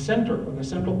the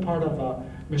central part of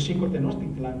Mexico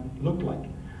Tenochtitlan looked like.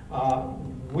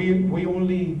 We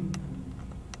only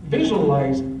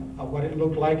visualize what it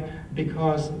looked like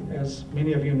because, as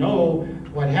many of you know,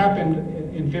 what happened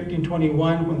in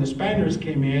 1521 when the Spaniards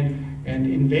came in and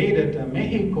invaded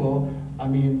Mexico. I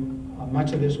mean,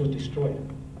 much of this was destroyed.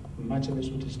 Much of this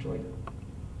was destroyed.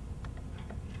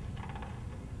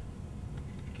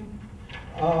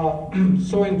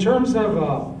 So in terms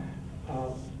of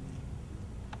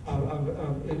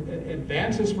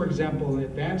advances, for example,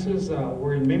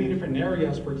 were in many different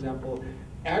areas. For example,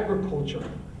 agriculture.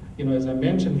 You know, as I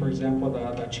mentioned, for example, the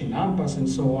chinampas and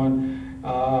so on.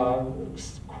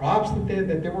 Crops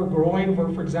that they were growing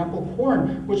were, for example,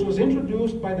 corn, which was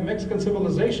introduced by the Mexican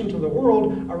civilization to the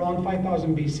world around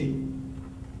 5000 BC.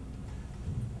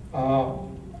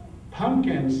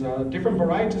 Pumpkins, different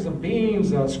varieties of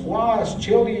beans, squash,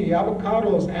 chili,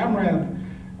 avocados, amaranth,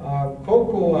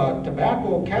 cocoa,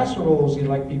 tobacco, casseroles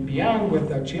like pipián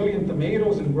with chili and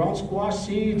tomatoes and ground squash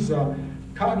seeds,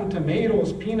 cotton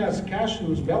tomatoes, peanuts,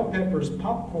 cashews, bell peppers,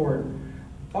 popcorn,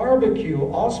 barbecue,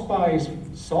 allspice,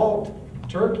 salt,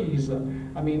 turkeys.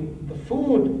 I mean, the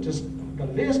food, the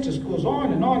list just goes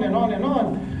on and on and on and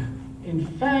on. In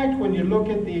fact, when you look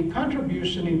at the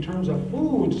contribution in terms of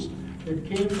foods, it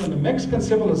came from the Mexican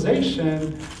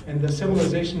civilization and the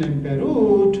civilization in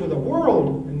Peru to the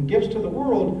world, and gives to the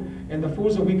world, and the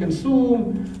foods that we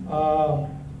consume,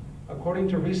 according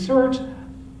to research,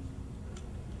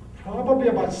 probably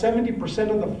about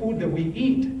 70% of the food that we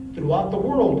eat throughout the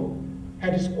world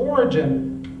had its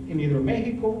origin in either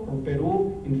Mexico or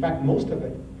Peru. In fact, most of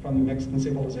it from the Mexican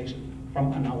civilization,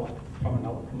 from Anahuac,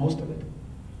 most of it.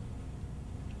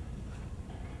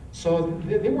 So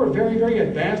they were very, very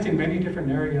advanced in many different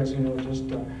areas, just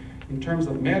in terms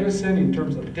of medicine, in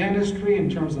terms of dentistry, in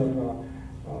terms of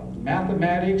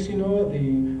mathematics,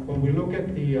 when we look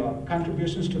at the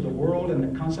contributions to the world and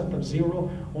the concept of zero,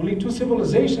 only 2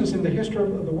 civilizations in the history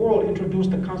of the world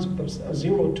introduced the concept of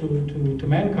zero to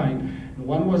mankind. And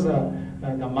one was the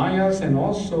Mayas, and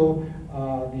also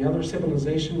the other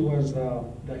civilization was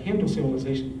the Hindu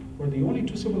civilization, were the only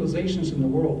 2 civilizations in the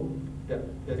world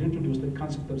that introduced the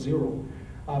concept of zero.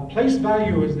 Place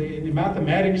value in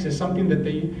mathematics is something that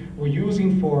they were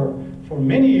using for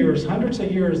many years, hundreds of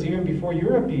years, even before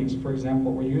Europeans, for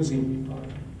example, were using,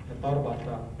 thought about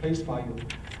place value.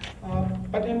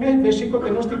 But in Mexico,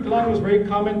 Tenochtitlan was very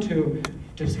common to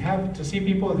see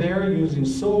people there using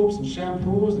soaps and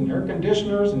shampoos and air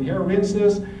conditioners and hair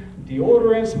rinses,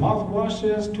 deodorants,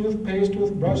 mouthwashes, toothpaste,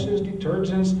 toothbrushes,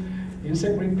 detergents,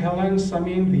 insect repellents. I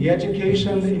mean, the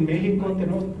education in Mexico,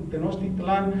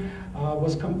 Tenochtitlan,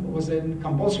 was in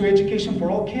compulsory education for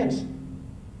all kids.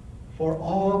 For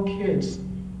all kids.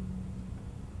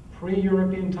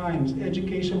 Pre-European times,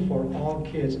 education for all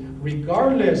kids,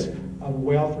 regardless of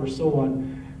wealth or so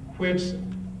on. Which,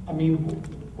 I mean,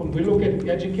 when we look at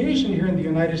education here in the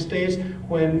United States,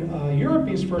 when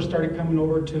Europeans first started coming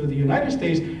over to the United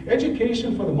States,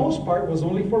 education for the most part was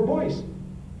only for boys,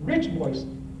 rich boys,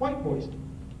 white boys.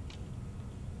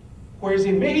 Whereas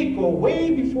in Mexico,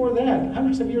 way before that,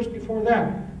 hundreds of years before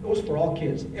that, it was for all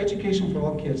kids, education for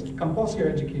all kids,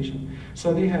 compulsory education.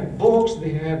 So they had books,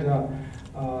 they had a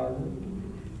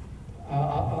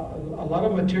lot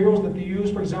of materials that they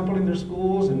used, for example, in their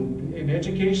schools and in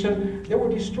education. They were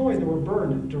destroyed, they were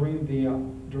burned during the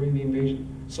invasion.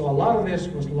 So a lot of this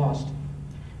was lost.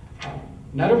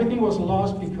 Not everything was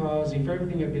lost, because if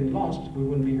everything had been lost, we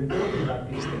wouldn't be here talking about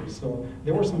these things. So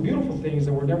there were some beautiful things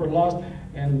that were never lost,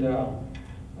 and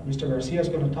Mr. Garcia is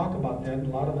going to talk about that. A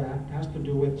lot of that has to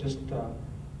do with just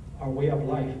our way of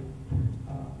life,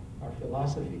 our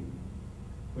philosophy,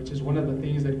 which is one of the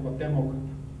things that Cuauhtemoc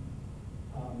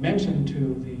mentioned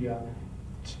to the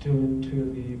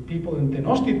people in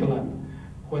Tenochtitlan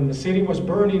when the city was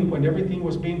burning, when everything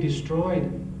was being destroyed.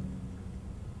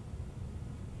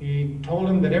 He told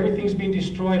him that everything's being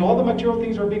destroyed, all the material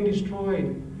things are being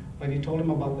destroyed. But he told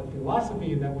him about the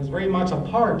philosophy that was very much a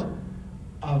part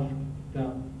of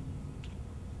the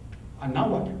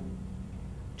Anahuac,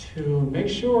 to make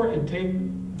sure and take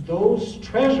those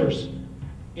treasures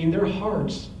in their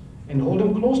hearts and hold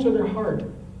them close to their heart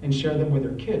and share them with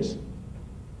their kids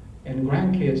and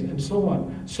grandkids and so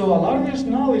on. So a lot of this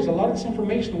knowledge, a lot of this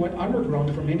information went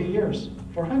underground for many years,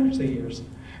 for hundreds of years.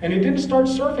 And it didn't start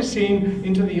surfacing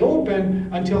into the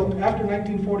open until after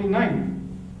 1949.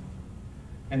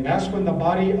 And that's when the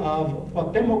body of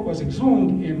Cuauhtemoc was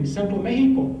exhumed in central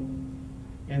Mexico.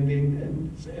 And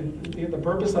the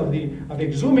purpose of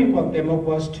exhuming Cuauhtemoc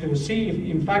was to see if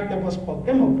in fact that was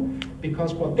Cuauhtemoc,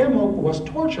 because Cuauhtemoc was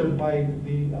tortured by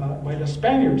the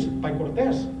Spaniards, by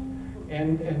Cortés,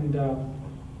 and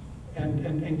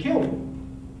killed.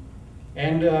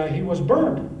 And he was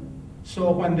burned.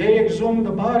 So when they exhumed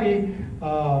the body,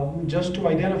 just to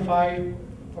identify,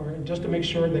 or just to make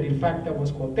sure that in fact that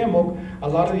was Cuauhtemoc, a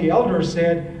lot of the elders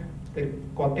said that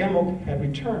Cuauhtemoc had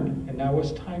returned, and now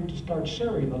it's time to start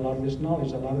sharing a lot of this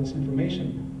knowledge, a lot of this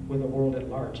information with the world at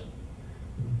large.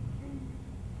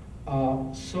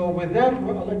 So with that, I'd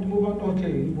like to move on.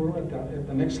 Okay, we're at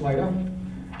the next slide.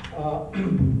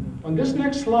 On this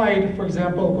next slide, for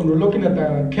example, when we're looking at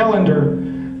the calendar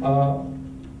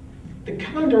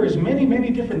is many, many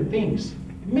different things.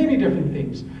 Many different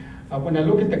things. When I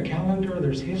look at the calendar,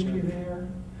 there's history there.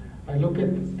 I look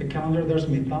at the calendar, there's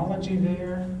mythology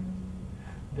there,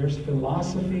 there's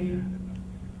philosophy,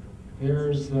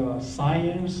 there's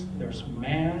science, there's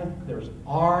math, there's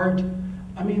art.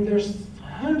 I mean, there's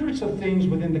hundreds of things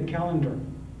within the calendar.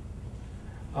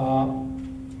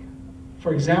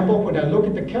 For example, when I look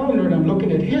at the calendar and I'm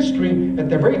looking at history, at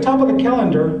the very top of the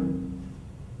calendar,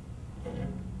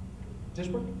 this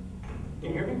one? Can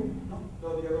you hear me? No?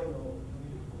 No, the other one, no.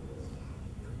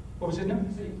 What was it now?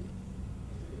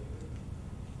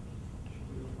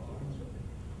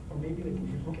 Or maybe they can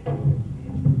hear. Okay.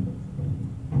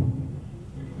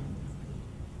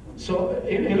 So,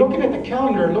 in looking at the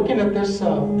calendar, looking at this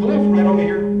glyph right over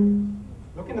here,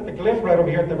 looking at the glyph right over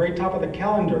here at the very top of the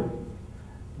calendar,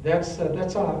 that's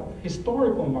a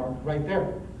historical mark right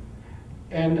there.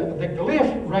 And the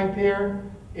glyph right there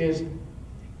is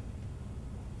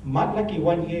Matlaki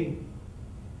Wanye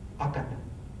Akata.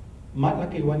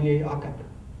 Matlaki Wanye Akata.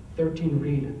 13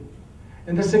 reed.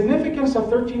 And the significance of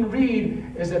 13 reed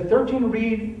is that 13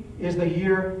 reed is the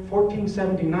year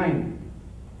 1479.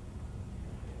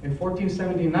 And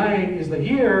 1479 is the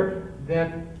year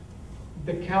that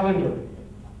the calendar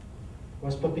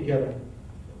was put together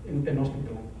in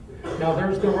Tenochtitlan. Now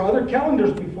there were other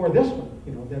calendars before this one,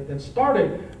 that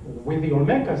started with the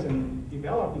Olmecas and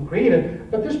developed and created,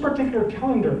 but this particular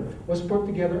calendar was put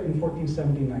together in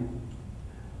 1479.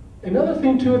 Another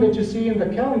thing too that you see in the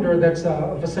calendar that's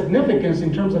of a significance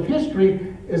in terms of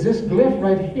history is this glyph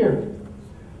right here.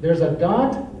 There's a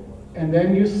dot, and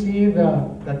then you see the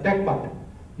tekpat.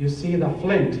 You see the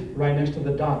flint right next to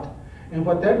the dot. And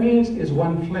what that means is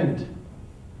one flint.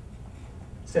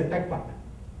 Setekpat.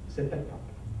 Setekpat.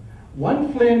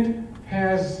 One flint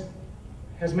has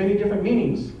many different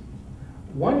meanings.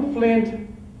 One flint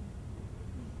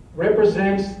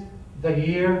represents the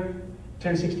year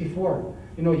 1064.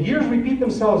 Years repeat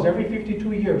themselves every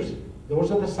 52 years. Those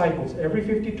are the cycles. Every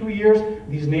 52 years,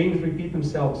 these names repeat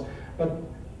themselves. But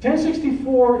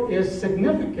 1064 is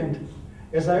significant.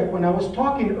 When I was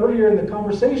talking earlier in the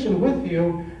conversation with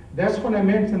you, that's when I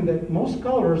mentioned that most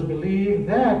scholars believe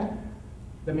that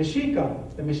the Mexica,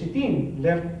 the Mexitin,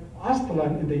 left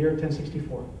Aztlan in the year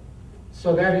 1064.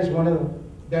 So that is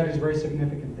very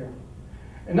significant there.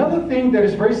 Another thing that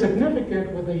is very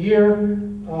significant with the year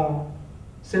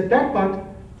Setekpat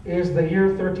is the year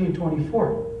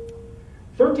 1324.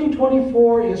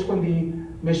 1324 is when the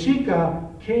Mexica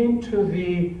came to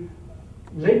the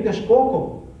Lake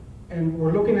Texcoco and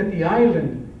were looking at the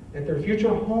island, at their future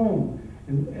home.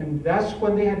 And that's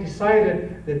when they had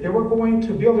decided that they were going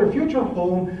to build their future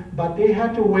home, but they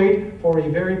had to wait for a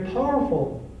very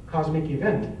powerful cosmic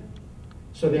event.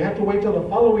 So they had to wait till the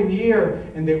following year,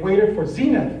 and they waited for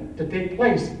Zenith to take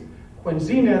place. When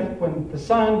the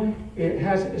sun, it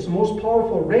has its most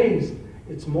powerful rays,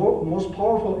 its most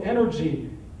powerful energy,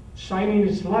 shining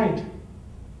its light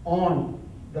on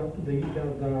the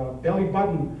belly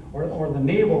button or the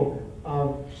navel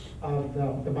of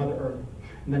the Mother Earth.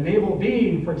 And the navel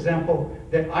being, for example,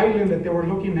 that island that they were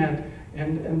looking at,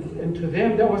 and to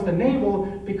them that was the navel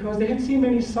because they had seen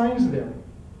many signs there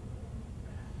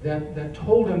that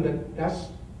told them that that's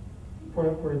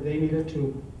where they needed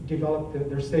to develop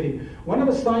their city. One of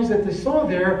the signs that they saw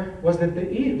there was that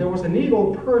there was an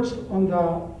eagle perched on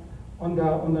the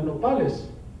nopales,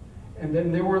 and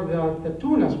then there were the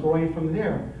tunas growing from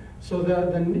there. So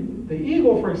the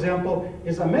eagle, for example,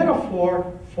 is a metaphor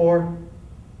for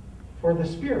the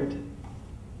spirit,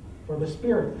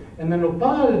 and the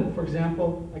nopal, for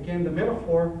example, again the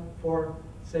metaphor for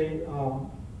say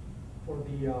for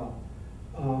the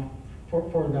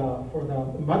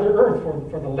Mother Earth,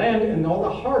 for the land, and all the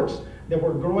hearts that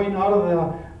were growing out of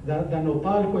the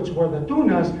nopal, which were the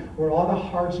tunas, were all the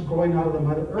hearts growing out of the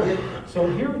Mother Earth. So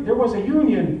here there was a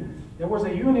union. There was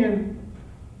a union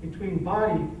between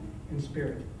body and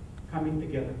spirit coming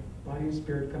together. Body and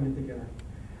spirit coming together.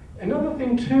 Another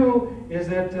thing too is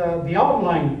that the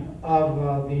outline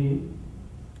of the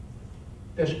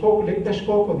Lake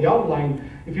Texcoco, the outline,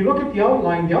 if you look at the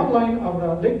outline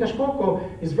of Lake Texcoco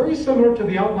is very similar to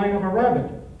the outline of a rabbit,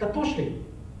 the Toshli,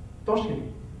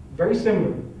 very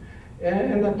similar.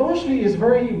 And the Toshli is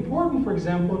very important, for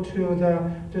example, to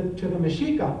the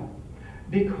Mexica,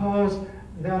 because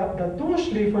the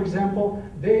Toshli, for example,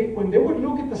 when they would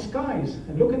look at the skies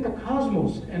and look at the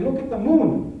cosmos and look at the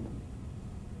moon,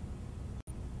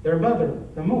 their mother,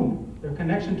 the moon, their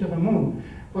connection to the moon,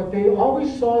 but they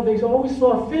always saw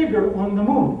a figure on the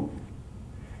moon.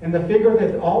 And the figure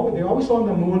that they always saw on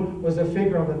the moon was the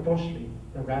figure of the Toshli,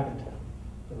 the rabbit.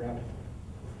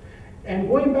 And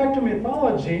going back to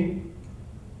mythology,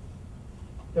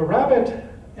 the rabbit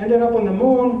ended up on the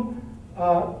moon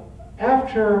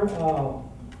after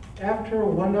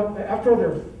after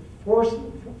their four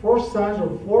sons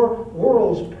or 4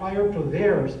 worlds prior to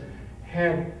theirs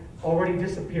had already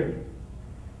disappeared.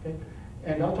 Okay?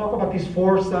 And I'll talk about these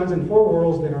 4 sons and 4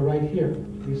 worlds that are right here.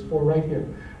 These 4 right here.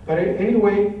 But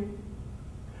anyway,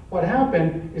 what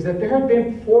happened is that there had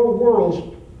been 4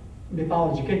 worlds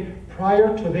mythology, okay,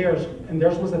 prior to theirs, and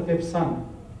theirs was the 5th son.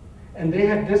 And they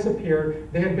had disappeared,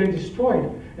 they had been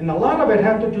destroyed. And a lot of it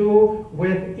had to do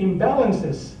with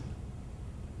imbalances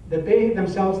that they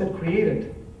themselves had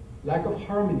created. Lack of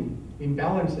harmony,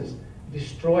 imbalances,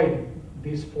 destroyed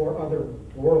these 4 other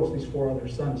worlds, these 4 other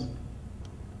sons.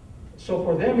 So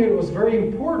for them it was very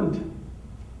important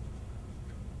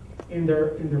in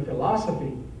their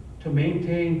philosophy to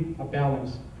maintain a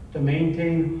balance, to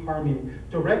maintain harmony,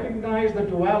 to recognize the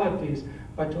dualities,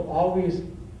 but to always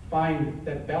find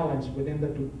that balance within the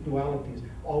dualities,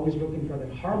 always looking for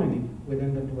that harmony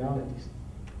within the dualities.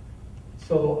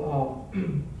 So,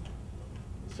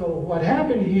 so what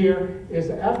happened here is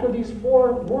after these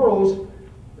 4 worlds,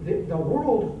 the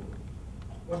world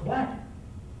was black,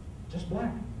 just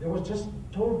black. There was just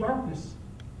total darkness,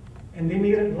 and they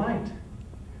needed light.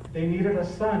 They needed a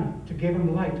sun to give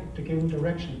them light, to give them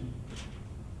direction,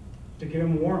 to give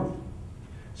them warmth.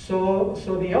 So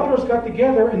the elders got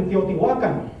together in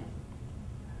Teotihuacan.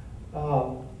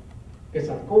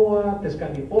 Quetzalcoatl,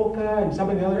 Tezcatlipoca, and some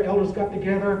of the other elders got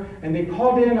together, and they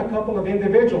called in a couple of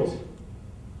individuals.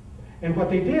 And what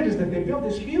they did is that they built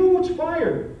this huge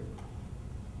fire.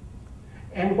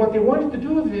 And what they wanted to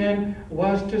do then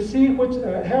was to see which,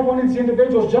 have one of these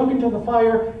individuals jump into the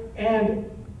fire and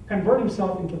convert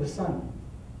himself into the sun.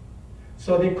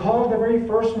 So they called the very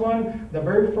first one.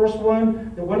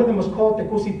 One of them was called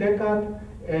Tecusitecat,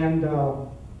 and I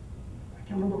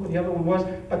can't remember what the other one was,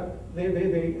 but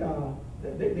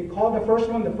they called the first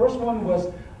one. The first one was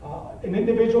an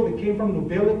individual that came from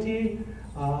nobility,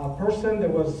 a person that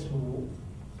was a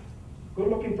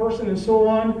good-looking person and so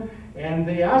on. And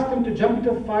they asked him to jump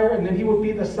into the fire, and then he would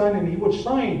be the sun, and he would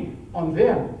shine on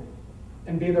them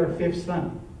and be their 5th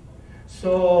son.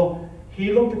 So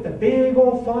he looked at the big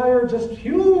old fire, just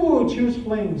huge, huge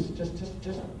flames, just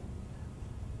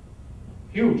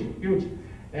huge.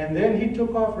 And then he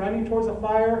took off running towards the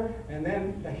fire, and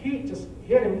then the heat just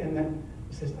hit him, and then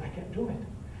he says, I can't do it.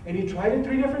 And he tried it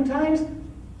 3 different times. He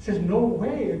says, no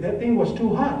way, that thing was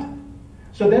too hot.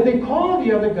 So then they called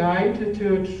the other guy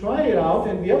to try it out,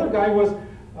 and the other guy was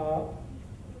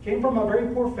came from a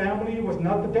very poor family, was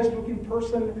not the best looking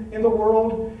person in the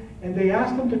world, and they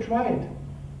asked him to try it.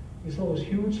 He saw those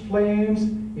huge flames,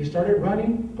 he started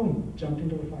running, boom, jumped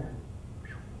into the fire,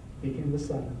 became the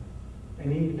sun,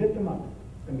 and he lit them up,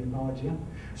 the mythology. Huh?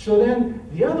 So then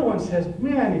the other one says,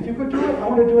 man, if you could do it, I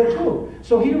want to do it too.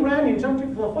 So he ran, he jumped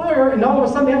into the fire, and all of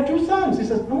a sudden they have 2 sons. He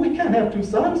says, no, we can't have 2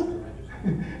 sons.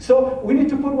 So we need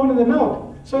to put one of them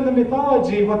out. So in the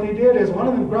mythology, what they did is one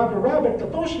of them grabbed a rabbit, the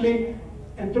toshli,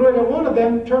 and threw it at one of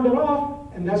them, turned it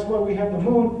off, and that's why we have the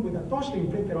moon with the toshli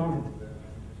printed on it.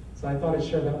 So I thought I'd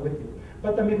share that with you.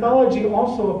 But the mythology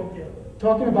also,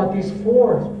 talking about these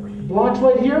 4 blocks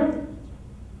right here,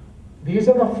 these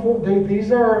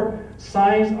are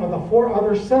signs of the 4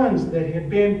 other sons that had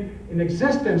been in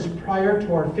existence prior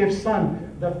to our 5th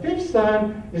son. The 5th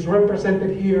son is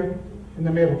represented here in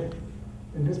the middle.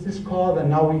 And this is called the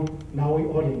Nawi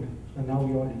Olin. The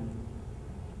Nawi Olin.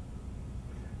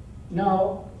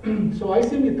 Now, so I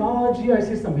see mythology, I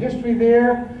see some history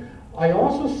there. I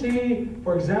also see,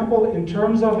 for example, in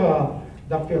terms of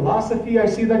the philosophy, I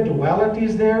see the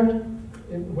dualities there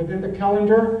within the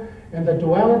calendar. And the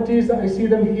dualities, I see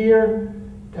them here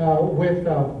with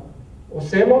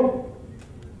Ocelot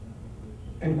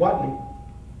and Cuatli.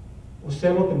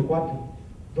 Ocelot and Cuatli.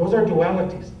 Those are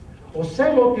dualities.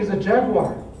 Ocelot is a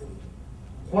jaguar.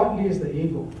 Cuatli is the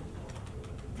eagle.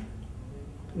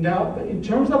 Now, in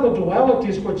terms of the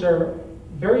dualities, which are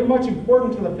very much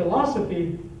important to the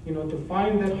philosophy, you know, to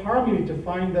find that harmony, to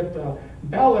find that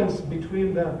balance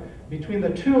between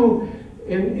the two,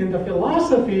 in the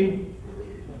philosophy,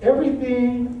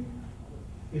 everything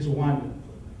is one.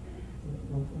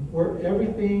 Where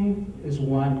everything is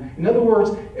one. In other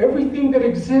words, everything that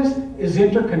exists is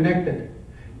interconnected.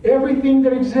 Everything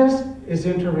that exists is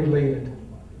interrelated.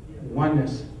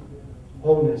 Oneness,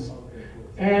 wholeness.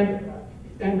 And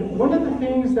one of the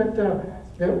things that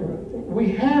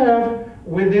we have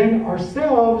within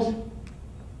ourselves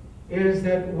is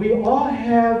that we all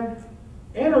have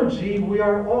energy. We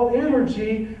are all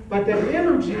energy, but that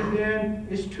energy then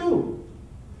is 2.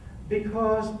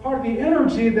 Because part of the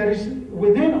energy that is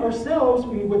within ourselves,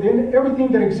 within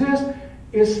everything that exists,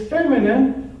 is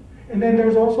feminine, and then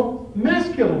there's also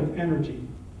masculine energy.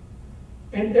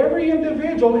 And every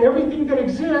individual, everything that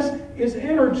exists is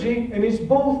energy, and it's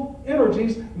both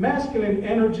energies, masculine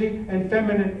energy and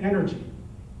feminine energy.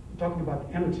 I'm talking about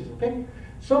energies, okay?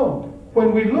 So,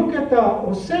 when we look at the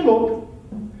ocelot,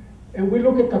 and we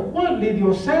look at the Cuatli, the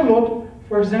ocelot,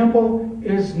 for example,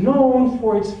 is known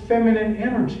for its feminine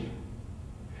energy.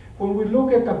 When we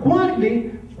look at the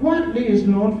Cuatli, Cuatli is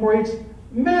known for its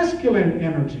masculine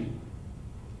energy.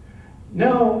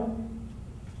 Now,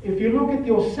 if you look at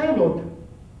the ocelot,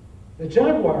 the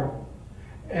jaguar,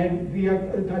 and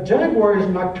the jaguar is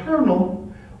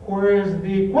nocturnal, whereas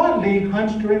the Cuatli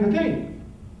hunts during the day.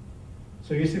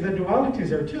 So you see the dualities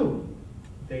there too,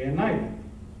 day and night.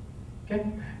 Okay?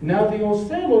 Now the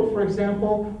ocelot, for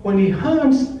example, when he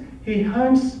hunts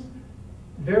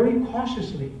very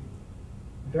cautiously,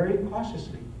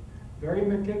 very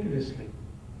meticulously.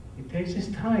 He takes his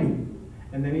time,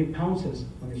 and then he pounces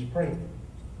on his prey.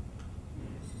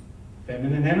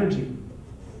 Feminine energy.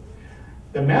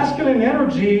 The masculine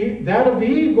energy, that of the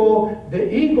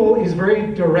eagle is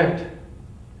very direct.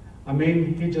 I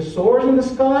mean, he just soars in the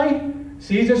sky,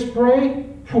 sees his prey,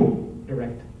 boom,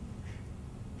 direct.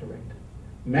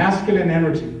 Masculine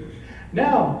energy.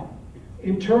 Now,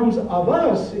 in terms of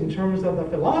us, in terms of the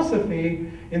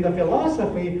philosophy, in the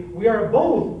philosophy, we are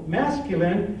both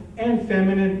masculine and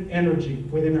feminine energy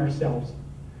within ourselves.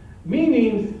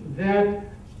 Meaning that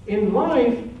in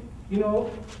life,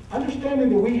 understanding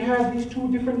that we have these two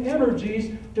different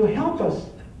energies to help us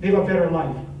live a better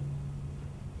life.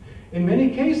 In many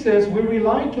cases, we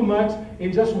rely too much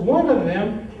in just one of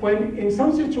them, when in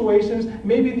some situations,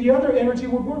 maybe the other energy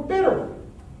would work better.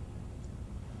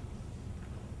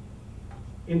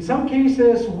 In some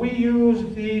cases, we use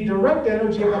the direct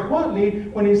energy of the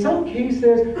Cuatli, when in some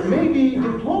cases, maybe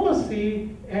diplomacy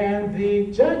and the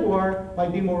jaguar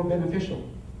might be more beneficial.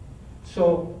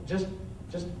 So just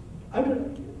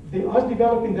us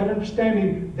developing that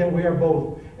understanding that we are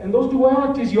both. And those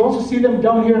dualities, you also see them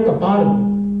down here at the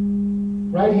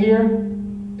bottom. Right here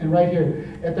and right here.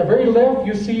 At the very left,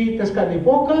 you see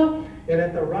Tezcatlipoca, and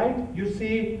at the right, you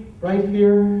see, right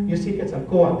here, you see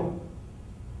Quetzalcoatl.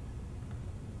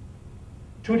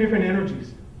 Two different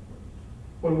energies.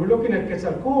 When we're looking at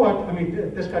Quetzalcoatl,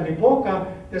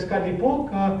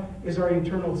 Tezcatlipoca is our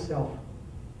internal self.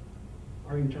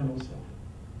 Our internal self.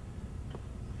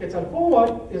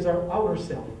 Quetzalcoatl is our outer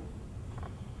self.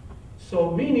 So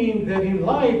meaning that in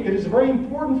life, it is very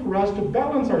important for us to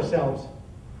balance ourselves.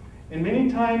 And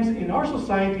many times in our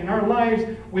society, in our lives,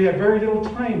 we have very little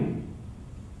time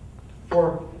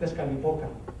for Tezcatlipoca,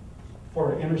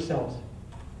 for our inner selves.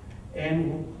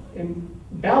 And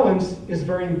balance is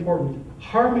very important.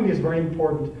 Harmony is very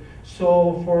important.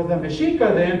 So for the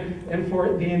Mexica then, and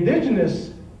for the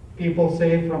indigenous people,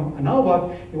 say from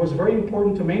Anahuac, it was very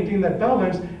important to maintain that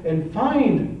balance and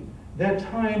find that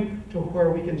time to where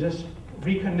we can just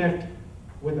reconnect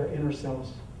with our inner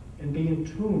selves and be in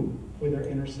tune with our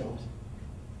inner selves.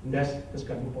 And that's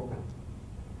Tezcatlipoca.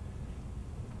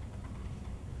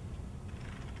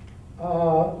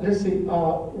 Let's see,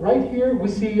 right here we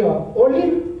see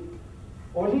Olin.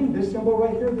 Olin, this symbol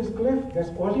right here, this glyph, that's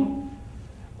Olin.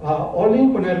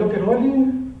 Olin, when I look at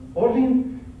Olin,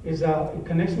 Olin is, it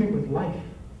connects me with life.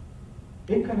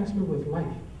 It connects me with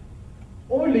life.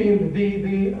 Olin,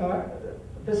 the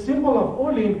symbol of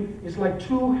Olin is like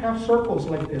two half circles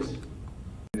like this.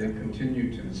 They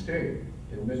continue to this day.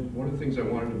 And one of the things I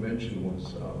wanted to mention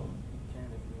was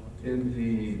in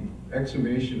the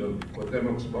exhumation of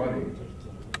Cuauhtémoc's body,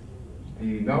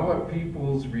 the Nahuatl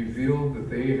peoples revealed that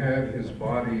they had his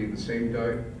body the same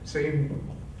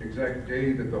exact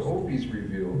day that the Hopis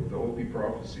revealed the Hopi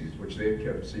prophecies, which they had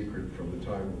kept secret from the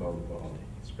time of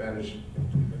Spanish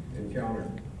encounter.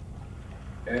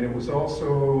 And it was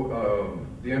also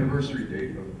the anniversary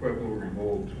date of the Pueblo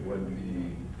Revolt, when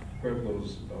the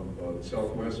Pueblos of the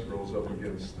Southwest rose up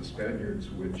against the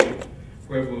Spaniards, which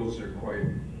Pueblos are quite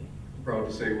proud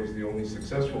to say was the only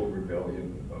successful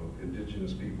rebellion of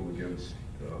indigenous people against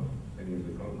any of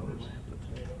the conquerors.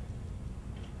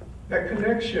 That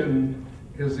connection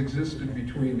has existed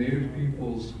between native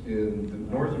peoples in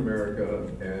North America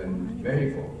and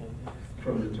Mexico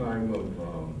from the time of,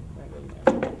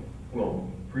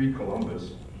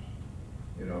 pre-Columbus.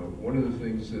 One of the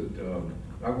things that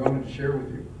I wanted to share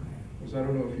with you was, I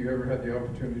don't know if you ever had the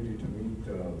opportunity to meet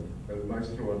El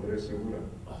Maestro Andrés Segura.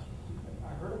 I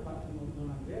heard about Don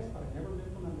Andrés, but I never met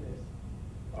Don Andrés.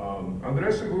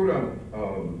 Andrés Segura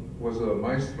was a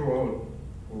maestro,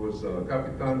 was a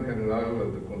Capitán General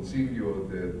of the Concilio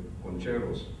de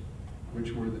Concheros,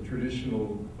 which were the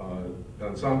traditional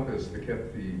danzantes that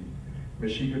kept the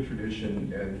Mexica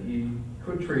tradition, and he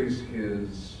could trace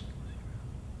his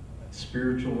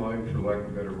spiritual line, for lack of a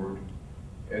better word,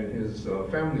 and his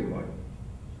family line,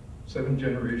 7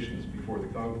 generations before the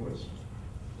conquest.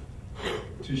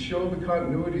 To show the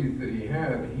continuity that he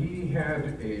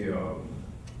had a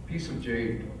piece of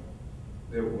jade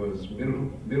that was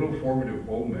middle formative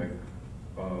Olmec,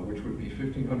 which would be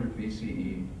 1500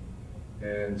 BCE,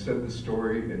 and said the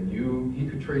story and knew he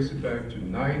could trace it back to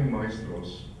 9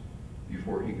 maestros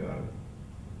before he got it.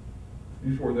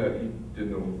 Before that, he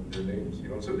didn't know their names, you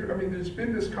know. So there, I mean, there's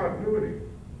been this continuity.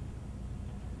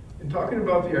 In talking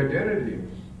about the identity,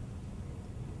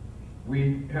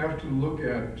 we have to look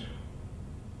at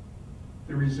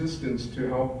the resistance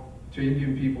to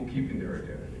Indian people keeping their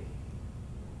identity.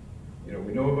 You know,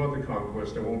 we know about the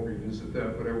conquest. I won't revisit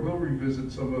that, but I will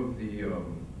revisit some of the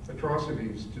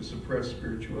atrocities to suppress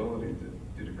spirituality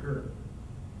that did occur.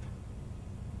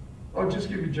 I'll just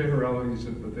give you generalities,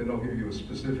 but then I'll give you a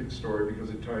specific story because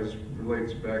it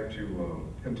relates back to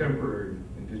contemporary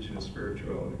indigenous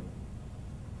spirituality.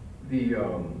 The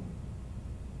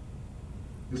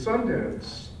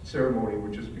Sundance ceremony,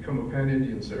 which has become a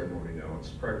pan-Indian ceremony now, it's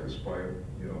practiced by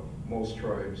most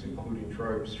tribes, including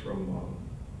tribes from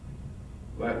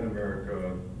Latin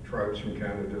America, tribes from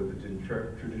Canada that didn't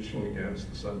traditionally dance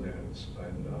the Sundance,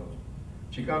 and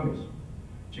Chicanos.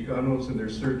 Chicanos, in their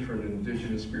search for an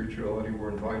indigenous spirituality, were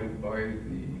invited by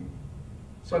the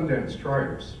Sundance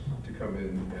tribes to come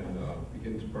in and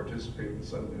begin to participate in the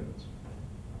Sundance.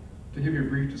 To give you a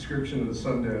brief description of the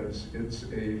Sundance, it's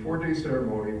a 4-day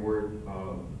ceremony where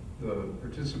the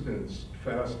participants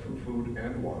fast from food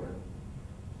and water,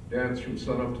 dance from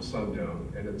sunup to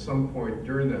sundown, and at some point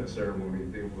during that ceremony,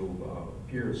 they will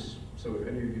pierce. So if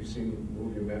any of you have seen the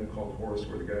movie A Man Called Horse,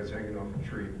 where the guy's hanging off a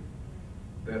tree,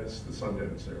 that's the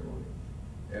Sundance ceremony.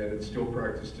 And it's still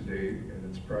practiced today, and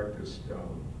it's practiced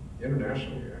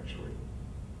internationally, actually.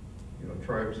 You know,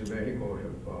 tribes in Mexico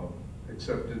have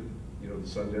accepted, the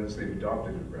Sundance. They've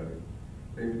adopted it, rather.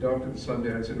 They've adopted the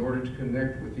Sundance in order to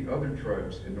connect with the other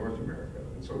tribes in North America.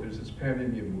 And so there's this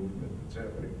pan-Indian movement that's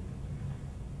happening.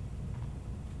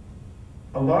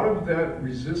 A lot of that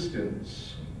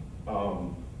resistance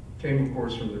came, of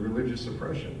course, from the religious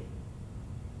oppression.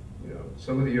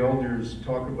 Some of the elders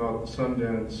talk about the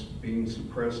Sundance being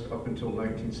suppressed up until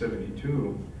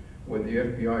 1972, when the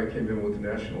FBI came in with the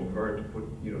National Guard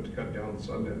to cut down the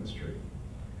Sundance tree.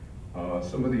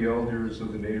 Some of the elders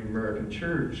of the Native American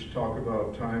Church talk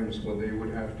about times when they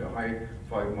would have to hike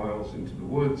 5 miles into the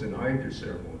woods and hide their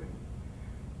ceremony.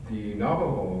 The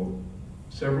Navajo,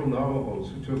 several Navajos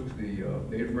who took the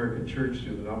Native American Church to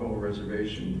the Navajo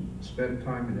Reservation spent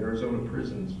time in Arizona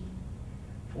prisons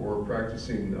for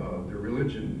practicing their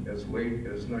religion as late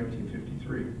as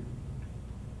 1953.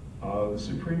 The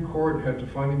Supreme Court had to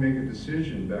finally make a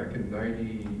decision back in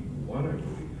 91, I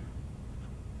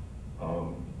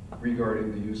believe,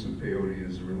 regarding the use of peyote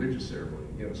as a religious ceremony.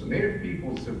 So Native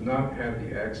peoples have not had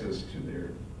the access to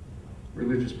their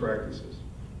religious practices,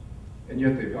 and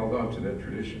yet they've held on to that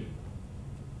tradition.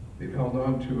 They've held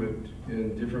on to it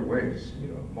in different ways.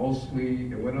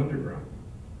 Mostly it went underground.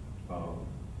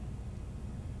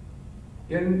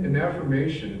 In an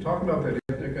affirmation, talking about that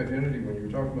ethnic identity, when you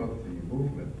were talking about the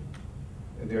movement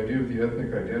and the idea of the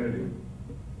ethnic identity,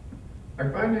 I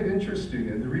find it interesting,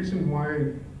 and the reason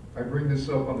why I bring this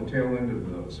up on the tail end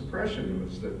of the suppression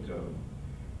was that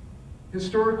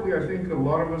historically, I think a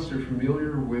lot of us are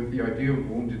familiar with the idea of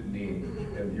Wounded Knee,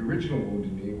 and the original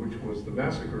Wounded Knee, which was the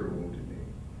massacre of Wounded Knee,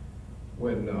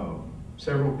 when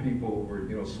several people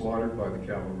were slaughtered by the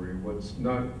cavalry. What's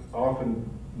not often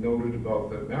noted about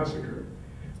that massacre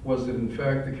was that in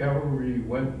fact the cavalry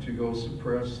went to go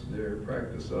suppress their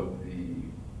practice of the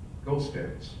ghost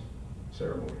dance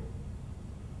ceremony.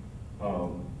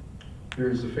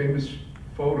 There's a famous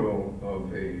photo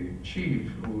of a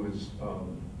chief who was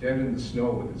dead in the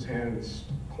snow with his hands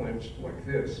clenched like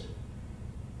this.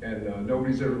 And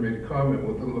nobody's ever made a comment.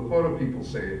 What the Lakota people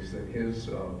say is that his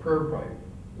prayer pipe,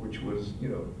 which was,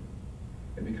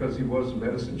 and because he was a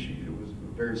medicine chief, it was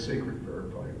a very sacred prayer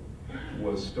pipe,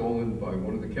 was stolen by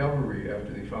one of the cavalry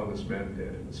after they found this man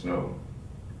dead in the snow.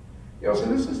 So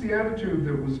this is the attitude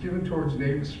that was given towards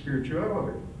Native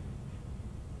spirituality.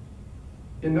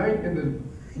 In the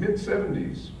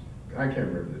mid-70s, I can't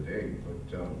remember the date,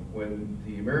 but when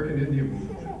the American Indian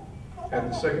movement had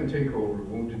the second takeover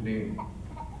of Wounded Knee,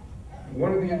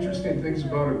 one of the interesting things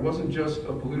about it wasn't just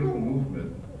a political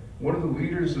movement. One of the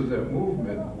leaders of that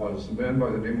movement was a man by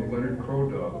the name of Leonard Crow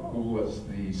Dog, who was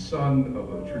the son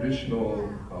of a traditional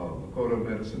Lakota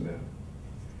medicine man.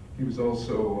 He was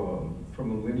also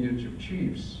from a lineage of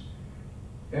chiefs.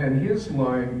 And his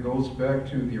line goes back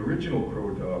to the original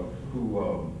Crow Dog,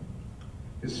 who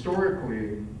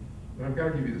historically And I've got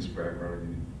to give you this background, I'll give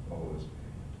you all of this.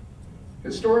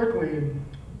 Historically,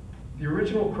 the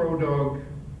original Crow Dog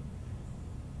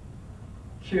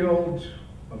killed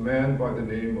a man by the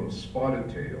name of Spotted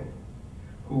Tail,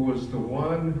 who was the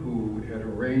one who had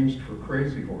arranged for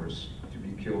Crazy Horse to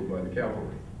be killed by the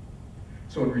cavalry.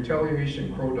 So in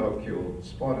retaliation, Crow Dog killed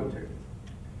Spotted Tail.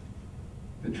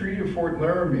 The Treaty of Fort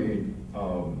Laramie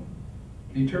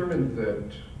determined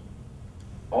that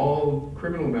all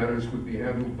criminal matters would be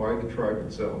handled by the tribe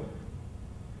itself.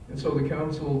 And so the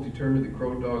council determined that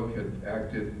Crow Dog had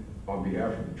acted on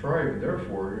behalf of the tribe, and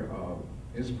therefore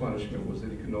his punishment was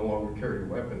that he could no longer carry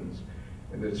weapons,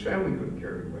 and that his family couldn't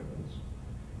carry weapons.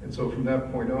 And so from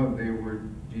that point on, they were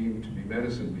deemed to be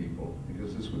medicine people,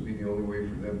 because this would be the only way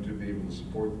for them to be able to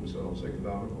support themselves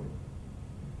economically.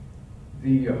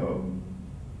 The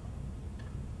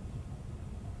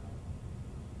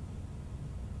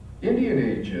Indian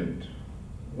agent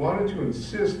wanted to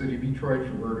insist that he be tried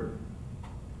for murder.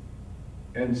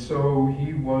 And so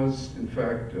he was, in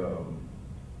fact,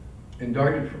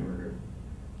 indicted for murder,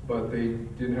 but they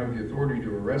didn't have the authority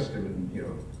to arrest him and,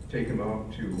 take him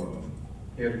out to,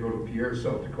 he had to go to Pierre,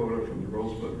 South Dakota from the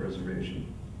Rosebud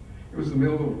Reservation. It was the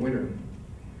middle of winter.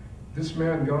 This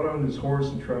man got on his horse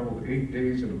and traveled 8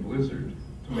 days in a blizzard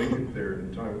to make it there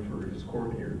in time for his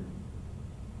court hearing.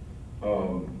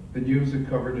 The news had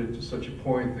covered it to such a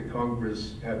point that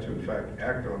Congress had to, in fact,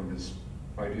 act on this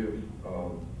idea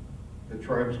of the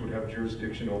tribes would have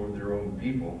jurisdiction over their own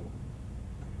people.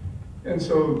 And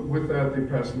so with that, they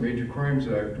passed the Major Crimes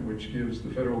Act, which gives the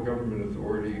federal government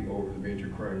authority over the major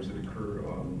crimes that occur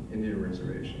on Indian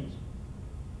reservations.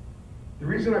 The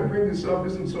reason I bring this up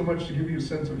isn't so much to give you a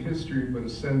sense of history, but a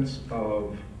sense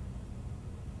of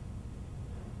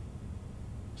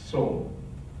soul.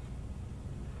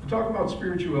 To talk about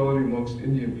spirituality amongst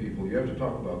Indian people, you have to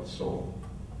talk about the soul.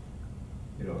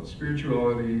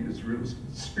 Spirituality is really,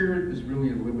 spirit is really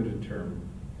a limited term.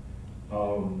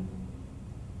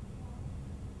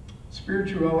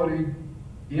 Spirituality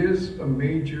is a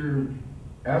major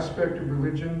aspect of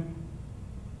religion,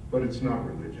 but it's not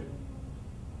religion.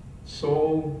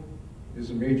 Soul is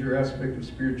a major aspect of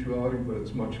spirituality, but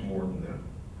it's much more than that.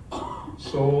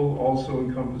 Soul also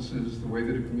encompasses the way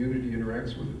that a community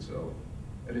interacts with itself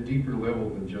at a deeper level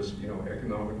than just,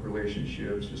 economic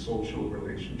relationships or social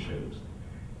relationships.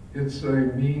 It's a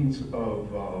means of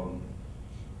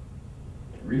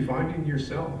refinding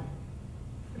yourself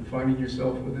and finding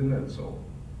yourself within that soul.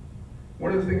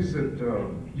 One of the things that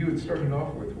you had started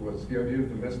off with was the idea of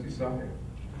the mestizaje.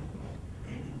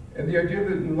 And the idea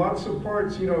that in lots of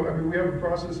parts, we have a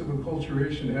process of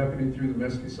acculturation happening through the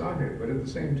mestizaje, but at the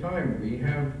same time, we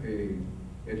have a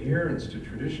adherence to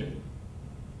tradition.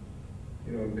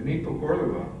 Benito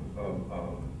Cordova,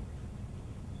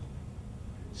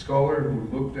 scholar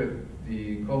who looked at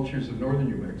the cultures of northern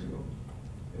New Mexico,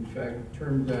 in fact,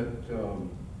 termed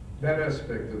that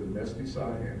aspect of the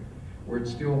mestizaje, where it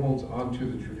still holds on to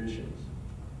the traditions,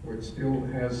 where it still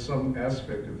has some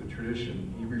aspect of the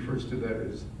tradition. He refers to that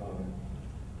as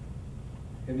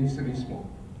Genisserismo.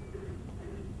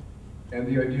 And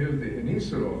the idea of the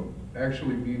Genízaro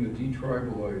actually being a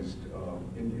detribalized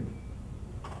Indian.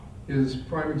 His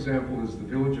prime example is the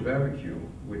village of Abiquiu,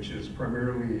 which is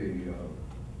primarily a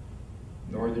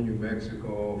northern New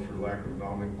Mexico, for lack of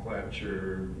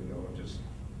nomenclature, just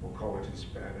we'll call it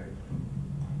Hispanic,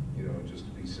 just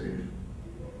to be safe.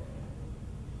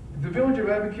 The village of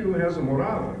Abiquiu has a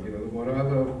morada. The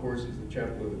morada, of course, is the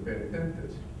chapel of the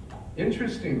penitentes.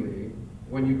 Interestingly,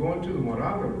 when you go into the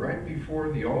morada, right before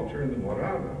the altar in the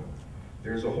morada,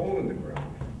 there's a hole in the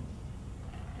ground,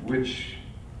 which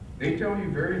they tell you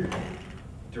very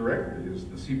directly is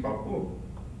the Sipapu,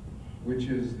 which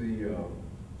is the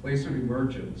place of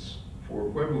emergence for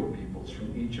Pueblo peoples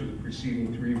from each of the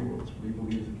preceding 3 worlds. We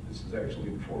believe that this is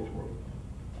actually the 4th world.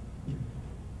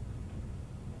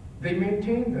 They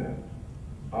maintain that.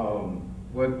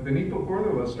 What Benito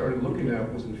Cordova started looking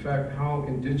at was, in fact, how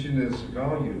indigenous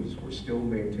values were still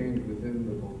maintained within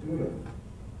the cultura.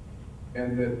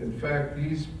 And that, in fact,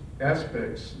 these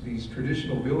aspects, these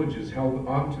traditional villages held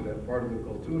onto that part of the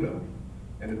cultura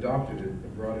and adopted it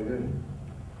and brought it in.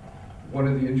 One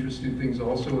of the interesting things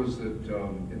also is that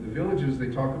in the villages, they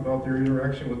talk about their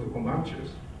interaction with the Comanches.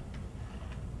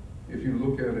 If you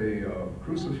look at a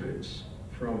crucifix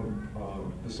from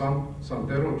the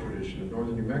Santero tradition in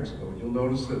northern New Mexico, you'll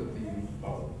notice that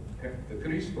the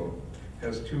Cristo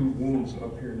has 2 wounds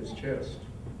up here in his chest,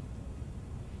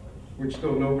 which,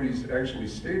 though nobody's actually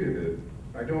stated it,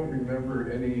 I don't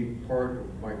remember any part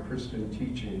of my Christian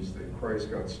teachings that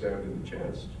Christ got stabbed in the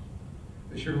chest.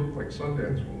 They sure look like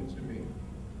Sundance wounds to me.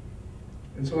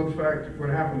 And so in fact, what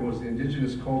happened was the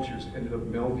indigenous cultures ended up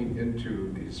melding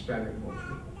into the Hispanic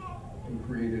culture and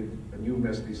created a new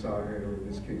mestizaje, or in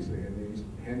this case, a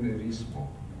generismo.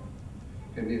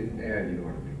 And you know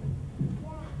what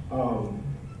I mean.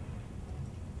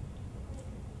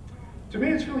 To me,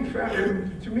 it's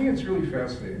really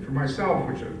fascinating. For myself,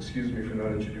 which, excuse me for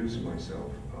not introducing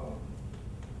myself,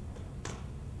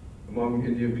 among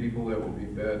Indian people, that would be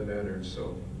bad manners,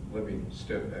 so let me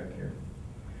step back here.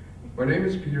 My name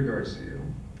is Peter Garcia.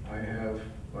 I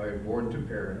am born to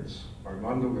parents,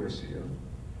 Armando Garcia,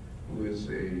 who is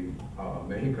a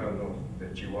Mexicano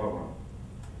de Chihuahua,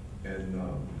 and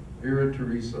Vera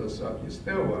Teresa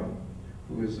Sapiestewa,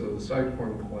 who is of the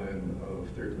Sidecorn clan of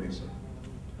Third Mesa.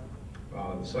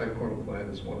 The Sidecorn clan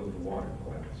is one of the water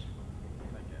clans.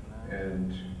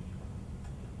 And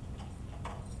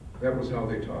that was how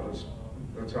they taught us.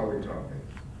 That's how they taught me.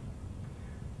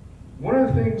 One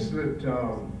of the things that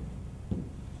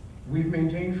we've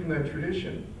maintained from that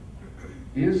tradition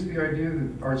is the idea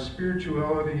that our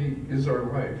spirituality is our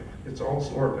life. It's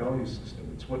also our value system.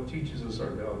 It's what teaches us our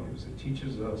values. It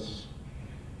teaches us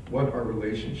what our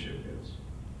relationship is.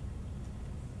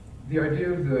 The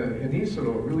idea of the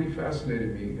Genízaro really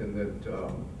fascinated me in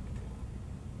that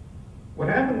what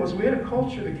happened was we had a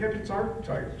culture that kept its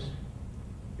archetypes.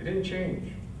 It didn't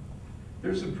change.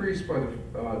 There's a priest by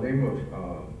the name of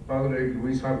Padre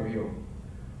Luis Jaramillo,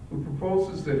 who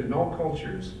proposes that in all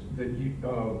cultures, that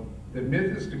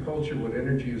myth is to culture what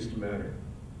energy is to matter.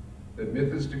 That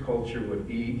myth is to culture what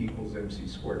E equals MC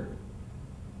squared.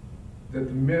 That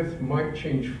the myth might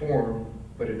change form,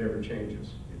 but it never changes.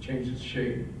 It changes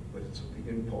shape, but the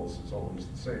impulse is always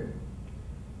the same.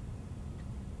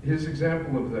 His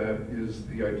example of that is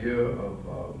the idea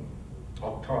of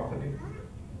autophony,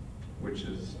 which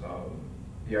is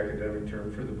the academic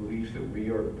term for the belief that we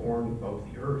are born of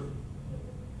the earth.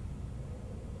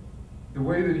 The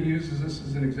way that he uses this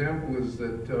as an example is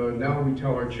that now we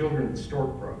tell our children that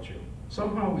stork brought you.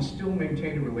 Somehow we still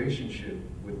maintain a relationship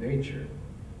with nature,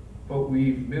 but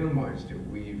we've minimized it.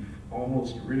 We've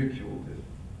almost ridiculed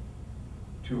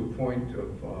it to a point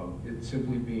of it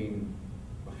simply being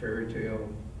a fairy tale,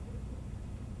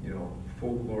 you know,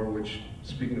 folklore, which,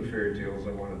 speaking of fairy tales,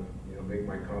 I want to make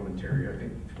my commentary. I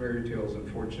think fairy tales,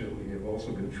 unfortunately, have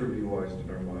also been trivialized in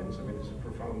our minds. I mean, there's a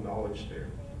profound knowledge there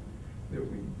that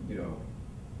we,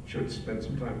 should spend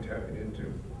some time tapping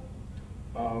into.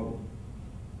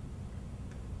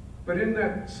 But in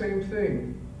that same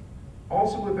thing,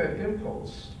 also with that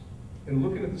impulse, and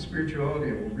looking at the spirituality,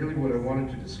 and really what I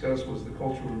wanted to discuss was the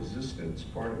cultural resistance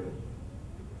part of it.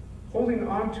 Holding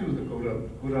on to the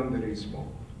curanderismo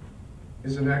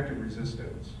is an act of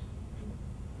resistance.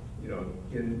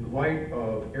 In light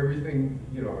of everything,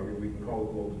 we can call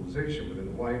it globalization, but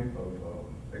in light of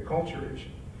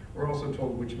acculturation, we're also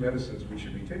told which medicines we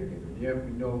should be taking. And yet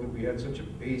we know that we had such a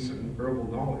base of herbal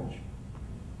knowledge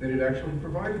that it actually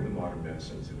provided the modern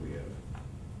medicines that we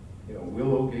have.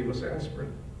 Willow gave us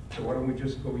aspirin, so why don't we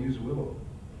just go use willow?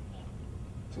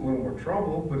 It's a little more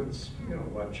trouble, but it's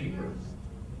a lot cheaper.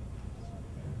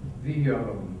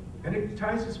 And it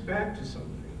ties us back to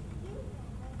something.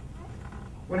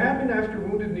 What happened after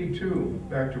Wounded Knee 2,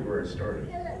 back to where I started.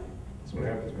 That's what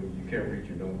happens when you can't read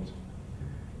your notes.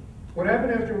 What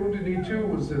happened after Wounded Knee 2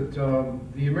 was that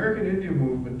the American Indian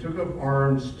movement took up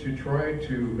arms to try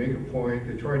to make a point.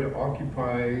 They tried to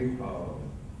occupy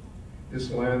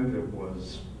this land that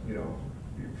was,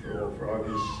 for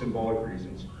obvious symbolic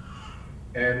reasons.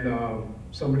 And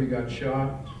somebody got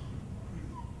shot,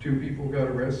 2 people got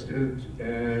arrested,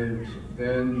 and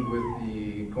then with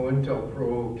the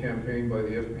COINTELPRO campaign by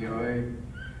the FBI,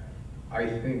 I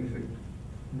think the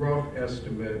rough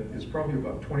estimate is probably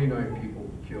about 29 people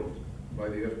killed by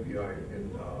the FBI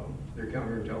in their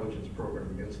counterintelligence program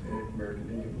against the American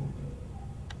Indian movement.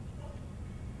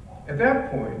 At that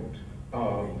point,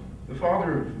 the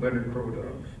father of Leonard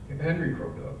Crawdad, Henry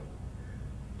Crawdad,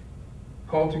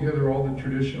 called together all the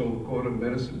traditional Lakota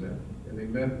medicine men, and they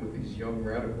met with these young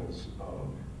radicals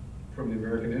from the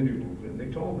American Indian movement, and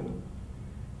they told them,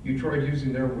 you tried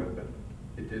using their weapon,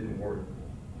 it didn't work,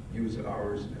 use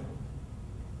ours now.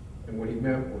 And what he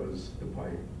meant was the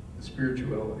pipe, the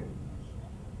spirituality.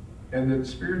 And that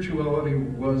spirituality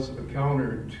was a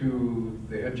counter to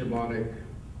the hegemonic,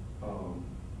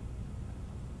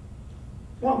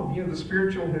 the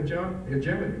spiritual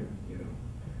hegemony,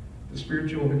 the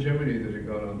spiritual hegemony that had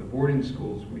gone on. The boarding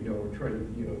schools, we know, tried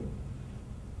to,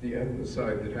 the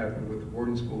ethnocide that happened with the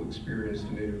boarding school experience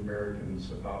to Native Americans,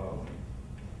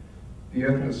 the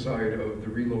ethnocide of the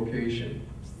relocation,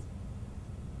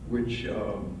 which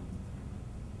on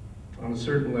a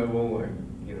certain level,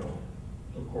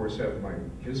 of course, have my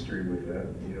history with that,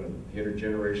 you know, the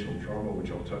intergenerational trauma,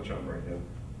 which I'll touch on right now.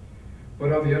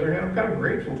 But on the other hand, I'm kind of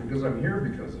grateful because I'm here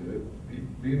because of it.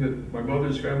 Being that my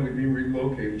mother's family being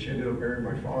relocated, she ended up marrying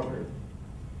my father.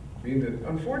 Being that,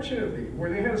 unfortunately,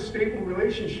 where they had a stable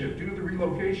relationship due to the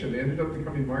relocation, they ended up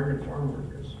becoming migrant farm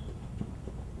workers.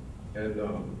 And,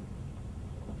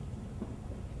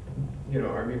 you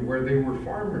know, I mean, where they were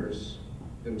farmers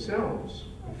themselves,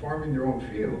 farming their own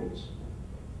fields,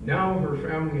 now her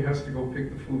family has to go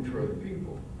pick the food for other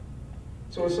people.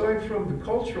 So aside from the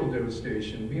cultural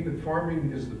devastation, being that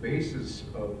farming is the basis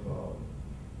of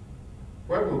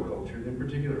Pueblo culture, in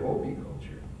particular Hopi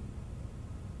culture,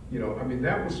 you know, I mean,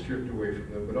 that was stripped away from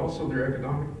them, but also their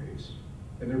economic base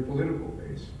and their political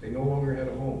base. They no longer had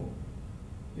a home.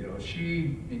 You know, she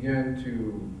began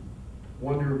to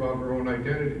wonder about her own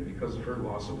identity because of her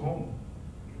loss of home.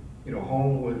 You know,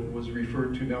 home was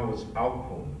referred to now as out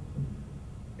home.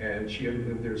 And she hadn't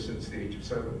lived there since the age of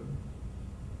 7.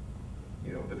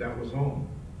 You know, but that was home.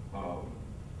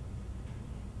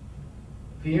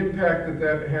 The impact that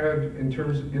that had in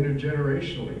terms of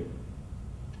intergenerationally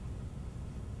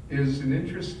is an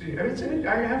interesting, and it's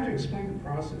I have to explain the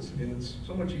process. I mean, it's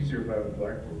so much easier if I have a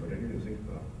blackboard, but I need to think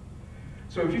about it.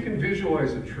 So if you can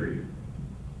visualize a tree,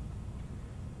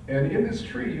 and in this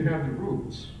tree you have the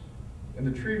roots, and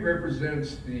the tree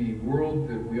represents the world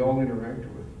that we all interact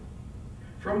with.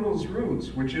 From those roots,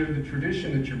 which are the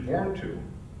tradition that you're born to,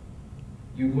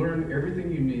 you learn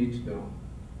everything you need to know.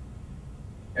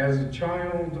 As a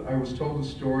child, I was told a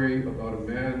story about a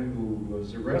man who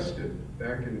was arrested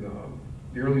back in the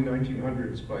early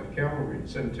 1900s by the cavalry and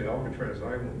sent to Alcatraz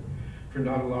Island for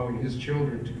not allowing his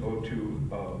children to go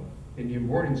to Indian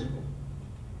boarding school.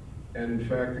 And in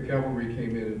fact, the cavalry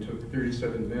came in and took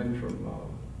 37 men from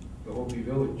the Hopi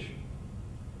village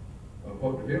of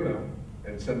Hotevilla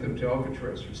and sent them to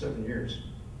Alcatraz for 7 years.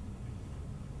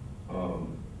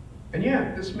 And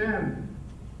yet, this man,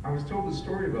 I was told the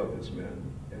story about this man,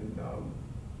 and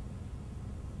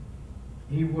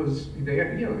he was, they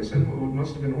said, well, it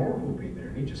must have been horrible being there.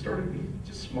 And he just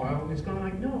just smiled, and he's going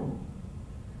like, no,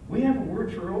 we have a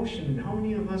word for ocean, and how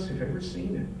many of us have ever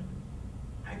seen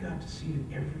it? I got to see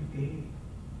it every day.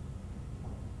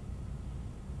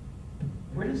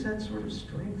 Where does that sort of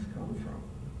strength come from?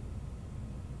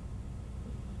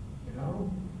 You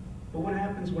know? But what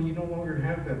happens when you no longer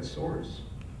have that source?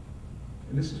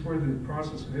 And this is where the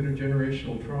process of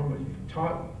intergenerational trauma, you've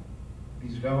taught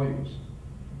these values,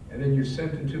 and then you're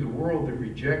sent into the world that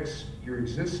rejects your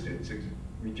existence,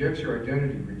 rejects your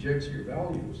identity, rejects your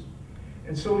values.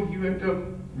 And so you end up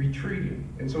retreating.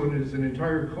 And so it is an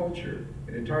entire culture,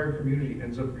 an entire community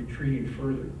ends up retreating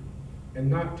further and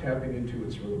not tapping into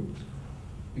its roots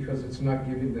because it's not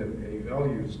giving them any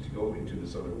values to go into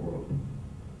this other world.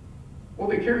 Well,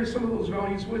 they carry some of those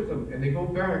values with them, and they go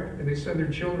back and they send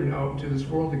their children out into this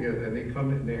world together, and they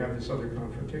come in and they have this other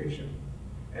confrontation.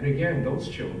 And again, those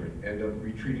children end up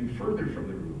retreating further from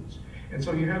the roots. And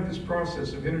so you have this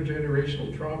process of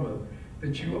intergenerational trauma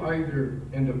that you either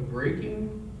end up breaking,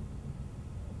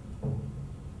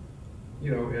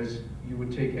 you know, as you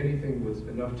would take anything with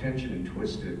enough tension and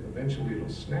twist it, eventually it'll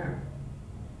snap.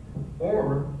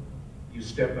 Or you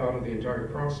step out of the entire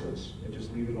process and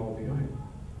just leave it all behind.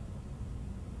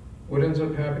 What ends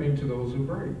up happening to those who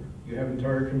break? You have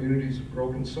entire communities of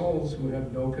broken souls who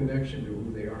have no connection to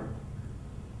who they are.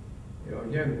 You know,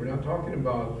 again, we're not talking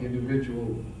about the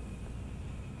individual,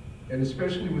 and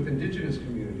especially with indigenous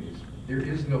communities, there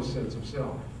is no sense of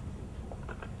self.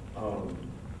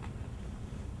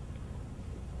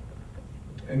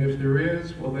 And if there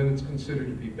is, well, then it's considered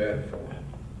to be bad form.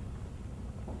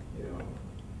 You know,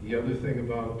 the other thing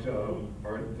about the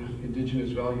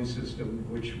indigenous value system,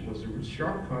 which was a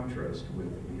sharp contrast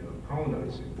with the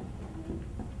colonizing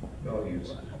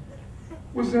values,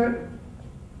 was that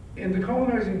in the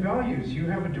colonizing values, you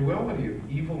have a duality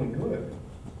of evil and good.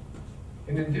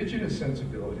 In indigenous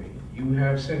sensibility, you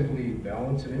have simply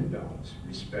balance and imbalance,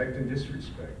 respect and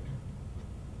disrespect.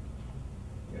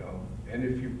 You know, and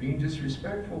if you're being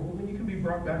disrespectful, well, then you can be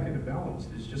brought back into balance.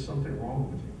 There's just something wrong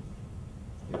with you.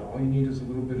 You know, all you need is a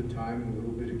little bit of time and a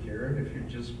little bit of care, and if you're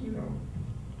just, you know,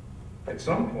 at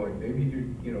some point, maybe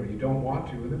you don't want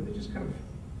to, then they just kind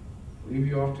of leave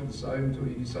you off to the side until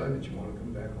you decide that you want to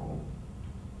come back home.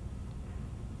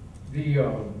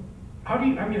 How do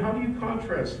you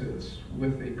contrast this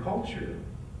with a culture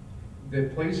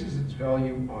that places its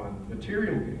value on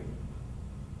material gain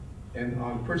and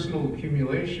on personal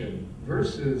accumulation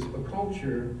versus a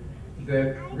culture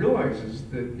that realizes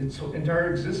that its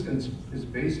entire existence is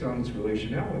based on its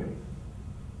relationality?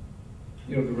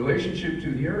 You know, the relationship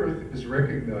to the earth is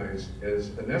recognized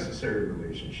as a necessary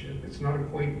relationship. It's not a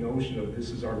quaint notion of this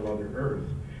is our Mother Earth.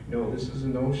 No, this is a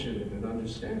notion and an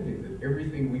understanding that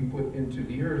everything we put into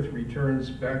the earth returns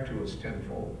back to us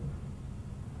tenfold.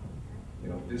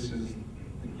 You know, this is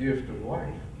the gift of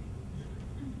life.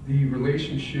 The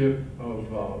relationship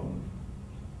of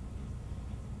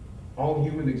all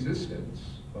human existence,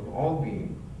 of all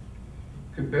being,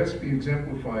 could best be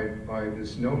exemplified by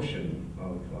this notion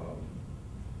of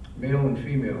male and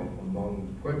female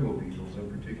among Pueblo peoples in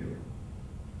particular,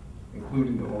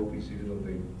 including the Hopis, even though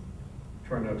they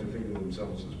try not to think of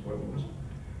themselves as Pueblos.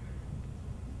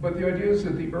 But the idea is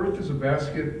that the earth is a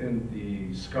basket and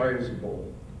the sky is a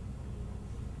bowl.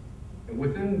 And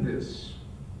within this,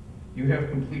 you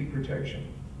have complete protection.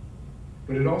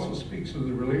 But it also speaks of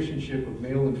the relationship of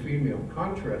male and female,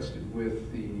 contrasted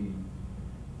with the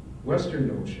Western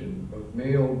notion of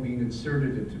male being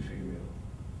inserted into female,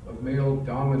 of male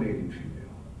dominating female.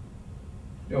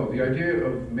 No, the idea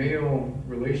of male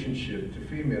relationship to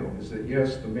female is that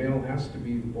yes, the male has to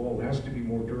be the bowl, has to be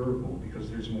more durable because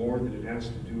there's more that it has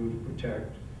to do to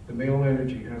protect. The male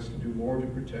energy has to do more to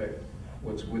protect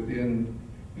what's within,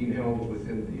 being held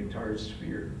within the entire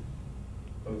sphere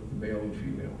of the male and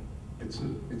female.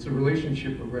 It's a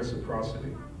relationship of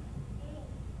reciprocity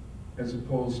as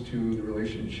opposed to the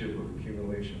relationship of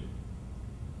accumulation.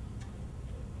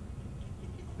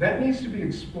 That needs to be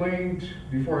explained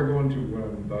before I go into what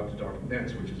I'm about to talk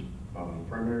next, which is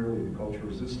primarily the cultural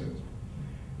resistance.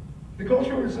 The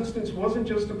cultural resistance wasn't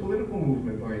just a political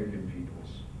movement by Indian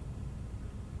peoples.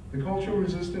 The cultural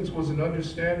resistance was an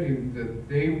understanding that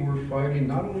they were fighting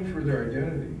not only for their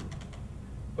identity,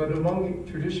 but among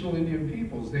traditional Indian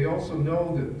peoples, they also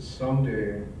know that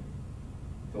someday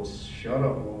they'll shut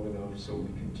up long enough so we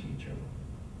can teach them.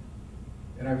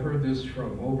 And I've heard this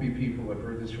from Hopi people, I've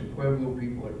heard this from Pueblo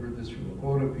people, I've heard this from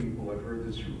Lakota people, I've heard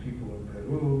this from people in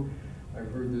Peru,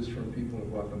 I've heard this from people in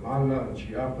Guatemala, and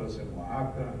Chiapas, and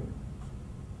Oaxaca,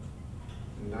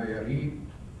 and Nayarit.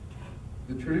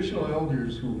 The traditional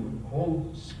elders who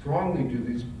hold strongly to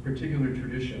these particular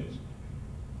traditions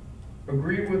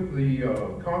agree with the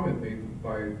comment made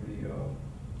by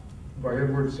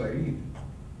Edward Said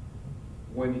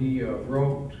when he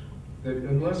wrote that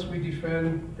unless we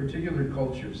defend particular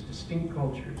cultures, distinct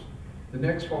cultures, the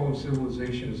next fall of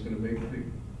civilization is going to make the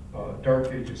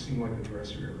Dark Ages seem like a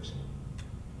dress rehearsal.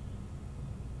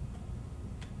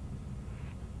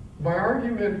 My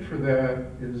argument for that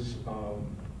is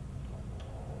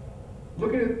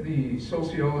looking at the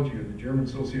sociology of the German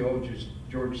sociologist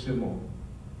George Simmel.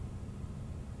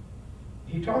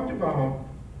 He talked about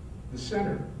the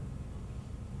center,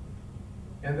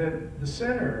 and that the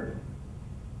center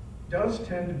does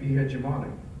tend to be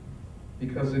hegemonic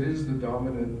because it is the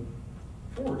dominant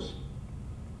force.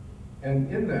 And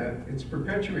in that, it's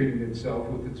perpetuating itself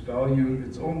with its value,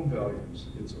 its own values,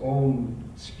 its own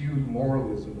skewed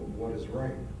moralism of what is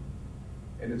right.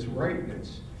 And its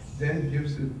rightness then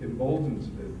gives it, emboldens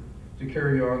it to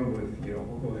carry on with, you know,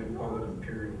 we'll go ahead and call it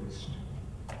imperialist,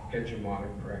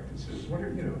 hegemonic practices. What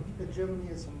are, you know? Hegemony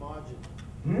is homogenous.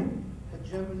 Hmm?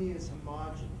 Hegemony is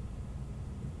homogenous.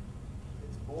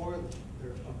 It's boiling.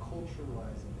 They're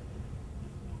acculturalizing it.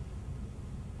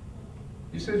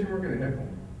 You said you weren't going to heckle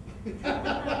me.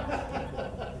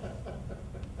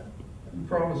 You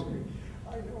promised me.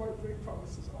 I know I break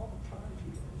promises all the time.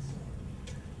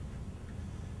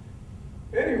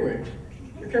 Anyway,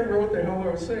 I can't remember what the hell I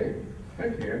was saying.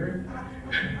 Thank you, Henry.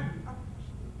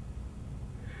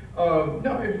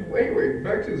 Anyway,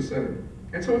 back to the center.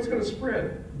 And so it's going to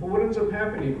spread. But what ends up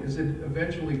happening is it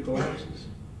eventually collapses.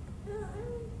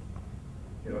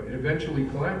 You know, it eventually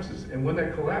collapses. And when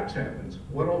that collapse happens,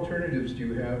 what alternatives do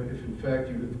you have if in fact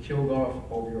you have killed off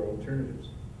all your alternatives?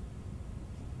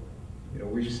 You know,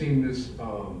 we've seen this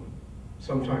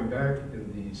some time back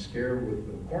in the scare with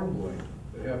the corn blight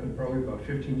that happened probably about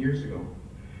 15 years ago.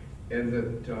 And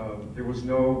that there was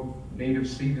no native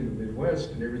seed in the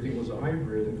Midwest and everything was a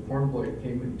hybrid, and the corn blight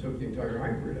came and took the entire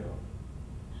hybrid out.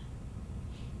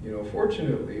 You know,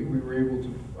 fortunately, we were able to,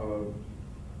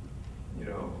 you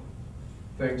know,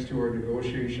 thanks to our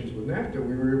negotiations with NAFTA,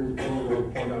 we were able to pull the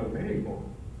corn out of Mexico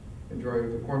and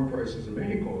drive the corn prices in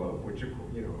Mexico up, which,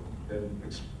 you know, then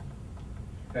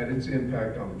had its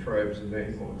impact on the tribes in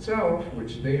Mexico itself,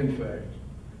 which they, in fact,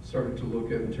 started to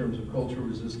look at in terms of cultural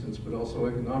resistance, but also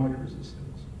economic resistance.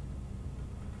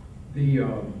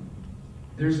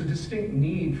 There's a distinct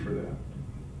need for that.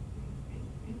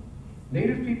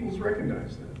 Native peoples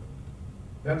recognize that.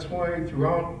 That's why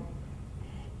throughout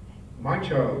my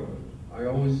childhood, I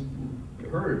always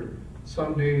heard,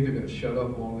 someday they're going to shut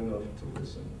up long enough to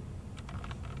listen.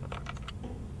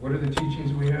 What are the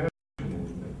teachings we have in the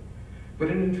movement? But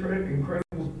an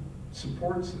incredible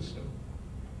support system.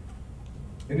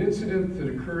 An incident that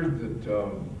occurred that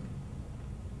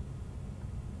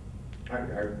I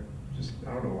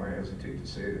don't know why I hesitate to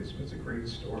say this, but it's a great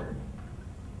story.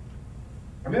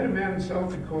 I met a man in South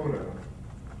Dakota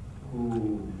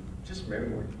who just met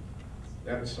him like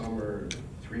that summer.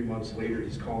 3 months later,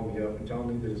 he's calling me up and telling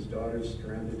me that his daughter's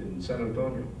stranded in San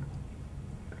Antonio,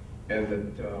 and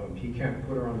that he can't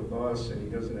put her on the bus, and he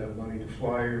doesn't have money to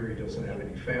fly her, he doesn't have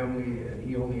any family, and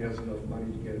he only has enough money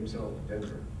to get himself to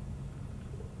Denver.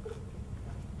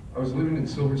 I was living in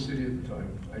Silver City at the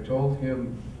time. I told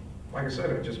him, like I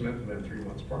said, I just met the man 3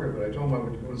 months prior, but I told him I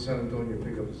would go to San Antonio and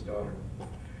pick up his daughter.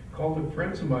 Called up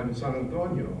friends of mine in San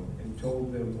Antonio and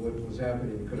told them what was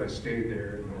happening. Could I stay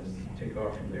there and then take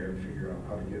off from there and figure out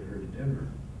how to get her to Denver?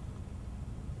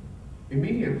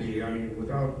 Immediately, I mean,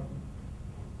 without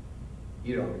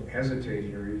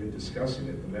hesitating or even discussing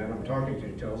it, the man I'm talking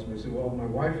to tells me, he said, well, my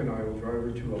wife and I will drive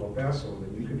her to El Paso,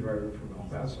 then you can drive her from El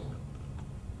Paso.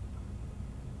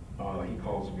 He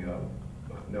calls me up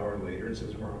an hour later and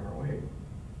says, we're on our way.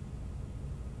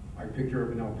 I picked her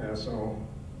up in El Paso.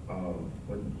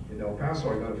 When in El Paso,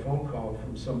 I got a phone call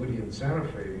from somebody in Santa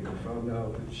Fe and found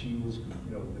out that she was,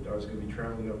 that I was going to be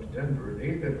traveling up to Denver. And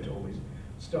they then told me,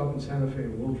 stop in Santa Fe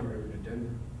and we'll drive her to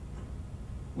Denver.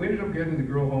 We ended up getting the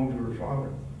girl home to her father.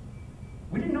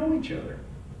 We didn't know each other.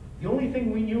 The only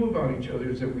thing we knew about each other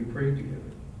is that we prayed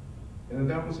together. And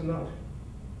that was enough.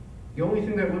 The only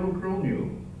thing that little girl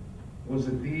knew was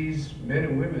that these men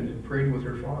and women had prayed with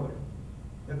her father.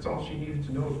 That's all she needed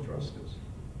to know to trust us.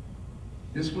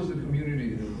 This was a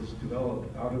community that was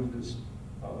developed out of this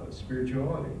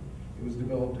spirituality. It was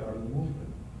developed out of the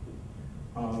movement.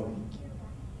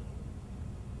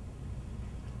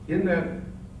 In that,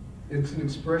 it's an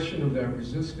expression of that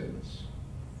resistance.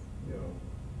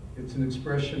 It's an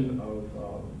expression of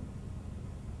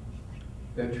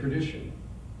that tradition.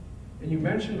 And you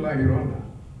mentioned La Llorona,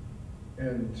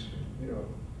 and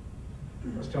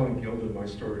I was telling Gilda my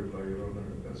story of La Llorona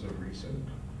as of recent.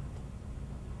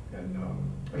 And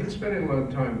I've been spending a lot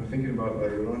of time thinking about La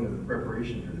Llorona in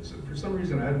preparation for this. For some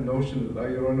reason, I had a notion that La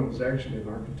Llorona was actually an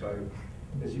archetype,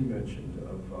 as you mentioned,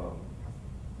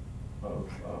 of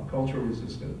cultural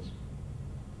resistance.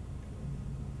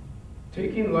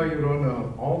 Taking La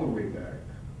Llorona all the way back,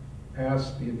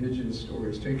 past the indigenous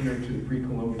stories, taking her to the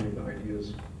pre-Columbian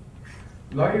ideas,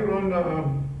 La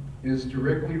Llorona is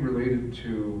directly related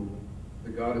to the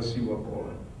goddess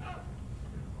Sihuacoa,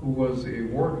 who was a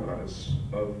war goddess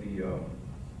of the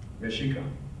Mexica.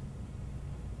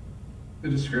 The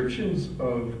descriptions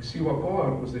of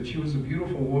Sihuacoa was that she was a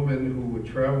beautiful woman who would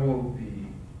travel the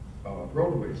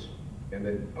roadways, and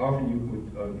that often you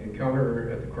would encounter her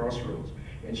at the crossroads.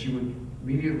 And she would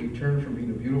immediately turn from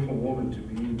being a beautiful woman to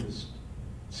being this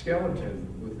skeleton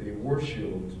with a war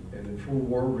shield and in full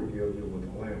war regalia with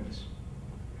a lance.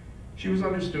 She was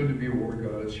understood to be a war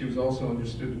goddess. She was also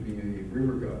understood to be a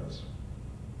river goddess.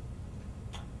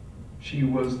 She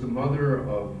was the mother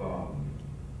of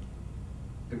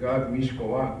the god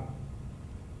Mixcoatl,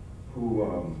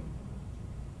 who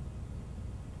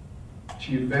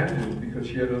she abandoned because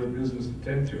she had other business to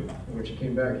tend to. And when she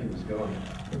came back, he was gone.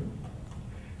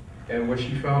 And what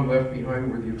she found left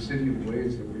behind were the obsidian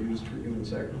blades that were used for human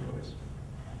sacrifice.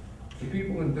 The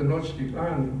people in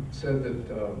Tenochtitlan said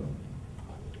that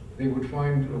they would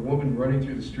find a woman running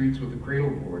through the streets with a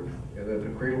cradle board, and that the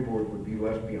cradle board would be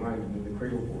left behind, and then the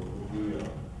cradle board would be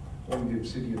one of the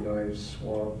obsidian knives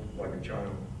swabbed like a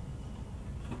child.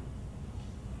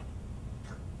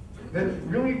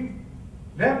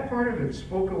 That part of it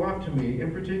spoke a lot to me,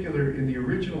 in particular in the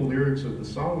original lyrics of the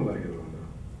song La Llorona,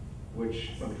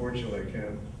 which unfortunately I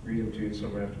can't read them to you, so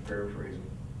I'm going to have to paraphrase them.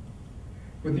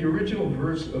 But the original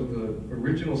verse of the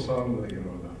original song La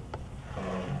Llorona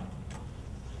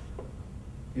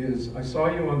is, I saw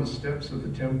you on the steps of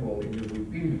the temple in your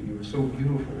beauty. You were so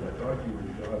beautiful, I thought you were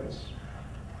the goddess.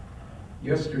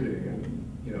 Yesterday, and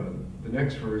the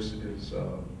next verse is,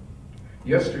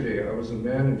 yesterday I was a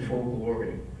man in full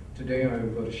glory. Today I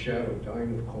am but a shadow,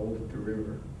 dying of cold at the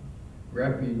river.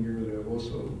 Wrap me in your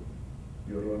rebozo,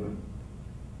 Llorona.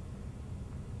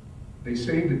 They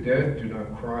say the dead do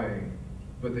not cry,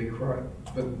 but they cry.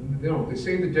 But no, they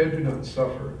say the dead do not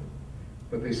suffer,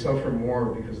 but they suffer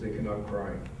more because they cannot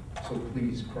cry. So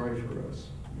please cry for us,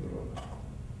 Llorona.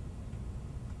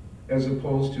 As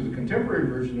opposed to the contemporary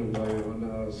version of La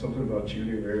Llorona, something about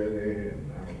Chile Verde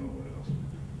and I don't know what else.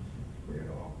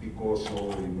 Picoso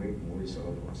y muy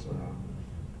sabrosa.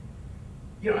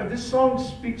 This song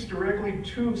speaks directly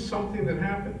to something that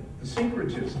happened, the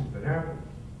syncretism that happened.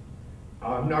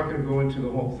 I'm not going to go into the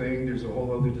whole thing. There's a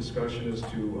whole other discussion as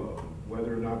to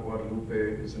whether or not Guadalupe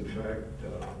is in fact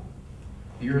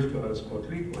the earth goddess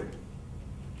Coatlicue.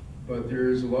 But there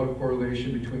is a lot of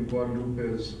correlation between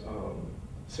Guadalupe's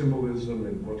symbolism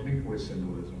and Coatlicue's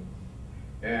symbolism.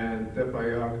 And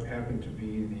Tepeyac happened to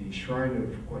be the shrine of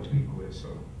Coatlicue, so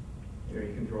you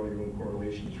can draw your own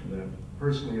correlations from that.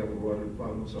 Personally, I'm a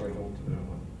Guadalupe, so I hold to that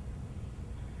one.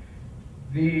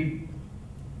 The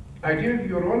idea of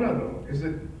Llorona, though, is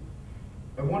that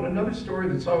another story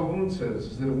that Sahagún says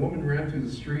is that a woman ran through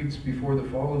the streets before the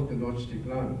fall of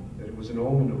Tenochtitlan, that it was an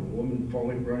omen of a woman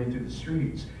running through the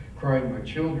streets, crying, "My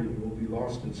children will be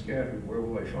lost and scattered, where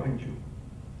will I find you?"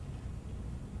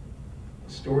 A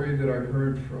story that I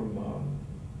heard from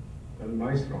El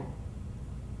Maestro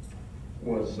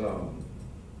was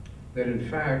that in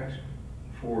fact,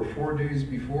 for 4 days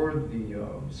before the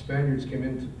Spaniards came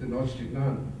into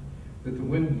Tenochtitlan, that the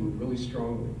wind blew really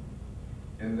strongly,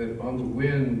 and that on the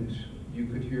wind you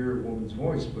could hear a woman's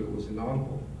voice, but it was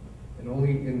inaudible. And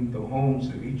only in the homes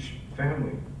of each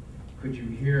family could you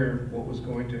hear what was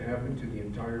going to happen to the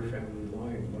entire family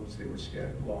line once they were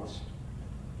lost.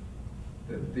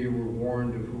 That they were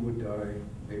warned of who would die,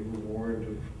 they were warned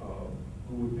of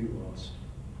who would be lost.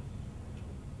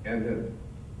 And that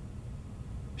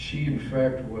she, in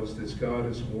fact, was this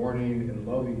goddess warning and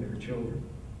loving her children.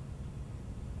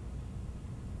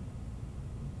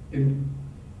 In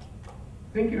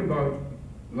thinking about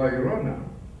La Llorona,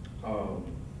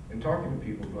 and talking to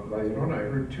people about La Llorona, I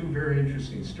heard two very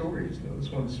interesting stories. Now,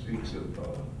 this one speaks of,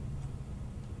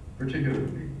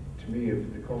 particularly to me,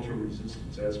 of the cultural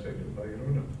resistance aspect of La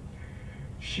Llorona.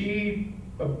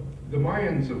 The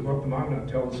Mayans of Guatemala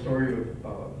tell the story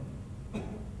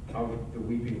of the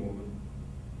weeping woman.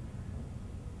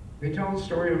 They tell the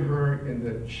story of her in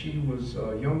that she was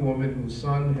a young woman whose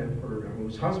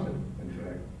whose husband, in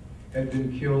fact, had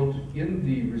been killed in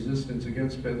the resistance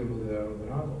against Pedro de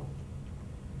Alvarado.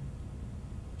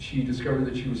 She discovered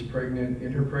that she was pregnant.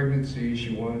 In her pregnancy,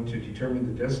 she wanted to determine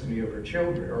the destiny of her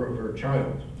children, or of her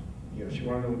child. She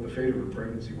wanted to know what the fate of her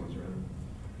pregnancy was, rather.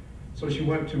 So she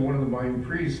went to one of the Mayan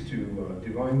priests to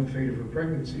divine the fate of her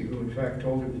pregnancy, who in fact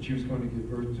told her that she was going to give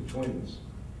birth to twins,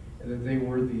 and that they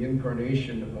were the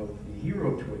incarnation of the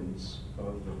hero twins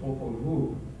of the Popol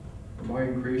Vuh, the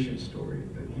Mayan creation story,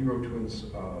 the hero twins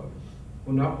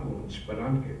Hunahpu and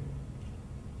Xpalanque.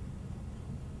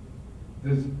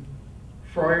 The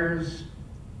friars,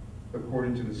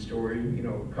 according to the story,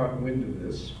 caught wind of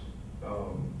this.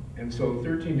 And so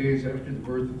 13 days after the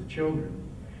birth of the children,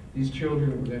 these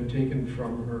children were then taken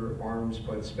from her arms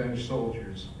by the Spanish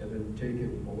soldiers and then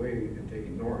taken away and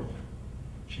taken north.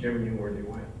 She never knew where they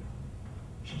went.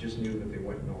 She just knew that they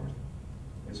went north.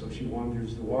 And so she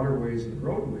wanders the waterways and the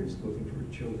roadways looking for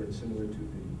her children, similar to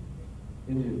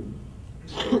the Indian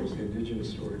stories, the indigenous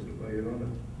stories of La Llorona.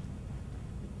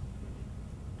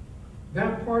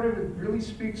 That part of it really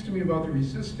speaks to me about the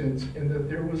resistance, and that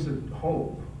there was a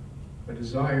hope, a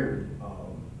desire,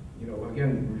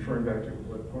 again, referring back to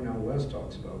what Cornel West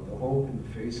talks about, the hope in the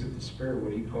face of despair,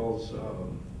 what he calls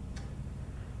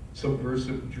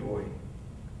subversive joy.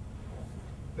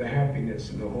 The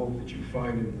happiness and the hope that you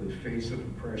find in the face of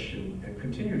oppression and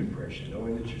continued oppression,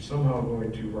 knowing that you're somehow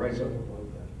going to rise up above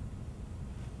that.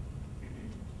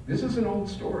 This is an old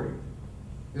story.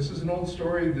 This is an old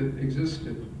story that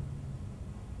existed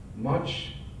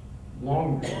much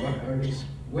longer,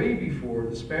 way before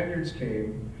the Spaniards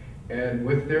came, and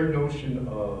with their notion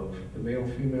of the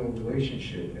male-female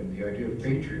relationship and the idea of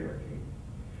patriarchy,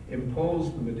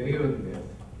 imposed the Medea myth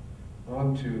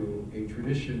onto a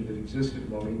tradition that existed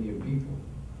among Indian people.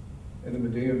 And the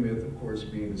Medea myth, of course,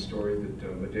 being the story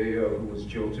that Medea, who was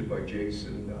jilted by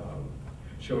Jason,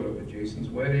 showed up at Jason's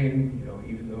wedding,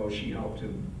 even though she helped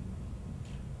him,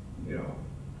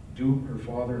 dupe her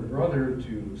father and brother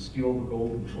to steal the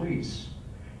golden fleece.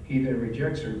 He then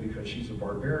rejects her because she's a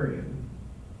barbarian.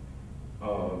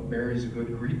 Marries a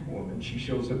good Greek woman. She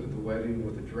shows up at the wedding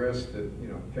with a dress that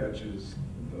catches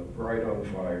the bride on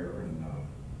fire,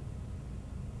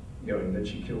 and then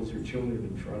she kills her children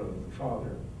in front of the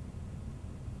father.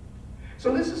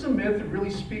 So this is a myth that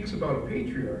really speaks about a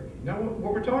patriarchy. Now,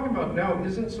 what we're talking about now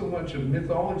isn't so much a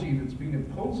mythology that's being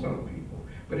imposed on people,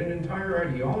 but an entire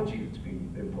ideology that's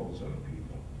being imposed on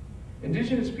people.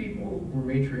 Indigenous people were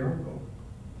matriarchal.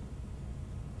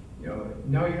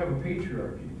 Now you have a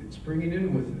patriarchy that's bringing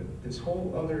in with it this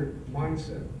whole other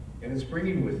mindset, and it's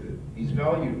bringing with it these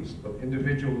values of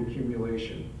individual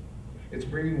accumulation. It's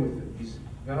bringing with it these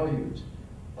values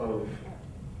of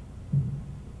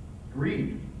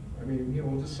greed. I mean,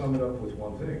 we'll just sum it up with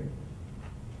one thing,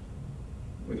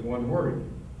 with one word: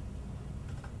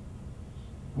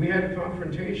 We had a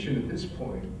confrontation at this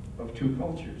point of two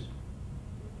cultures.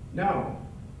 Now,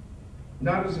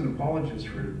 not as an apologist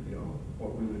for,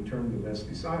 what we would term the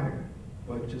mestizaje,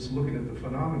 but just looking at the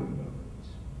phenomenon of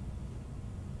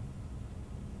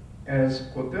it. As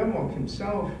Cuauhtemoc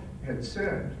himself had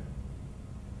said,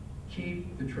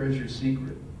 keep the treasure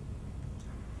secret.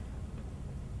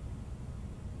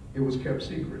 It was kept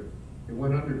secret. It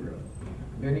went underground.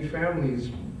 Many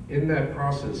families in that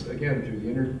process, again, through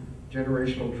the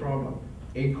intergenerational trauma,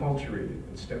 acculturated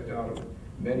and stepped out of it.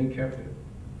 Many kept it.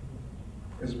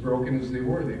 As broken as they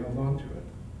were, they held on to it.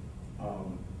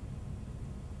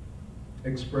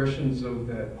 Expressions of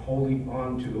that holding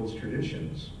on to those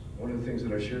traditions. One of the things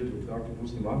that I shared with Dr.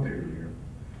 Bustamante earlier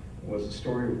was the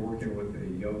story of working with a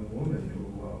young woman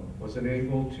who was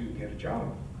unable to get a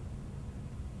job.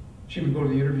 She would go to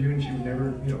the interview and she would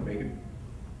never,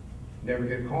 never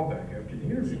get a call back after the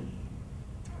interview.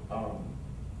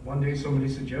 One day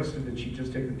somebody suggested that she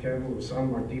just take the candle of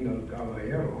San Martin al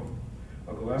Caballero,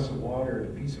 a glass of water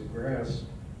and a piece of grass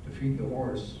to feed the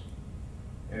horse,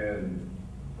 and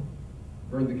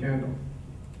burn the candle,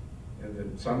 and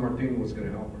that San Martin was going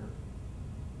to help her.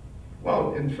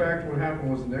 Well, in fact, what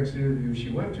happened was the next interview she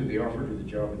went to, they offered her the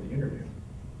job at the interview.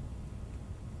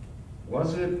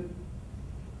 Was it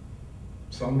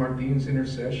San Martin's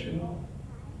intercession?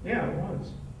 Yeah, it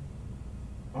was.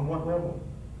 On what level?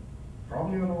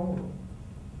 Probably on all of them.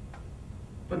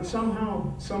 But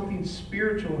somehow, something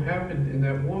spiritual happened in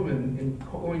that woman in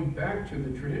going back to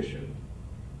the tradition.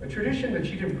 A tradition that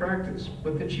she didn't practice,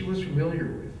 but that she was familiar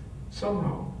with.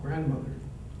 Somehow, grandmother,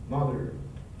 mother,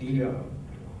 tia,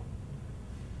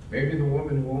 maybe the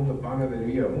woman who owned the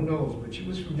panaderia, who knows, but she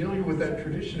was familiar with that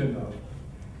tradition enough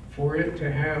for it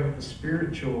to have a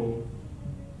spiritual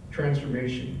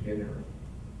transformation in her.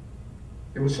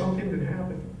 There was something that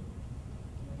happened.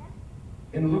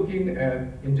 In looking at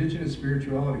indigenous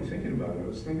spirituality, thinking about it, I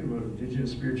was thinking about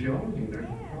indigenous spirituality, and I'm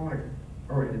kind of like,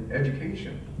 all right,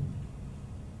 education.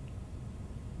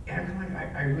 And I'm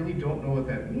like, I really don't know what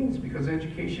that means, because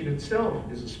education itself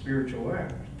is a spiritual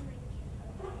act.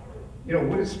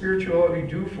 What does spirituality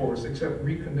do for us except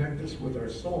reconnect us with our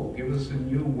soul, give us a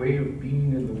new way of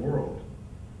being in the world?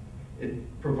 It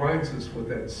provides us with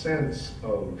that sense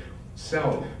of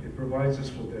self. It provides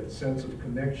us with that sense of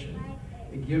connection.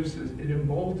 It gives us, it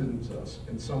emboldens us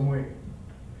in some way.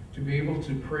 To be able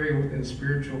to pray within a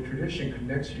spiritual tradition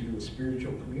connects you to a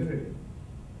spiritual community.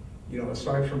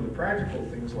 Aside from the practical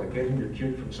things like getting your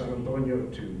kid from San Antonio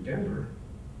to Denver,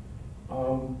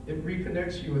 it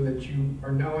reconnects you in that you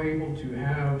are now able to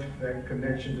have that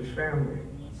connection to family.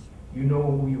 You know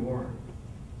who you are.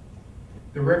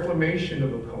 The reclamation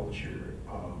of a culture.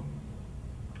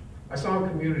 I saw a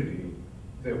community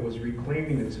that was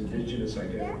reclaiming its indigenous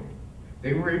identity.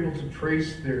 They were able to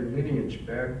trace their lineage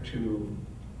back to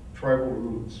tribal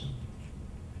roots.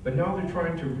 But now they're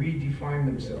trying to redefine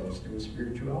themselves through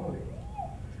spirituality.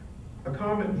 A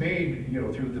comment made,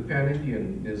 through the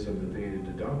Pan-Indianism that they had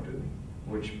adopted,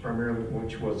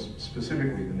 which was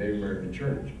specifically the Native American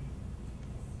Church.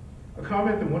 A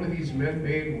comment that one of these men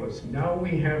made was, now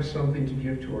we have something to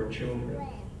give to our children.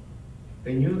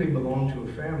 They knew they belonged to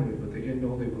a family, but they didn't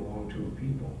know they belonged to a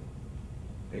people.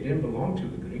 They didn't belong to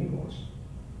the gringos.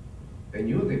 They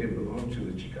knew they didn't belong to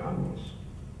the Chicanos.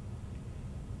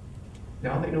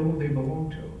 Now they know who they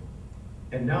belong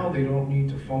to. And now they don't need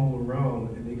to fumble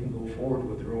around, and they can go forward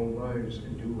with their own lives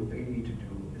and do what they need to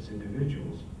do as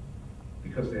individuals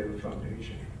because they have a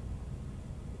foundation.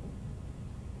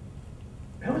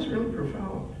 That was really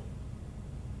profound.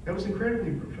 That was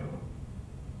incredibly profound.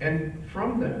 And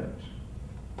from that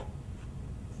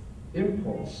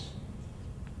impulse,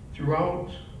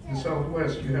 throughout the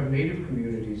Southwest, you have Native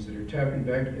communities that are tapping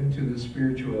back into the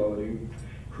spirituality,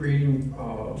 creating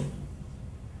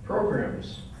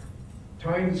programs,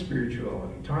 tying the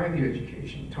spirituality, tying the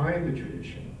education, tying the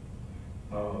tradition.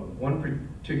 One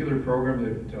particular program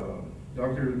that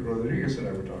Dr. Rodriguez and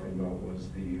I were talking about was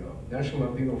the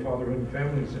National Latino Fatherhood and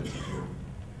Families Institute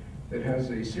that has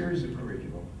a series of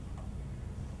curriculum.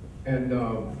 And,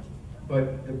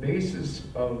 but the basis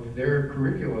of their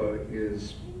curricula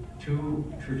is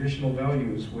two traditional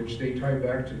values, which they tie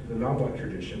back to the Nahuatl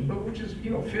tradition, but which is,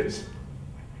 fits,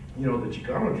 the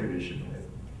Chicano tradition.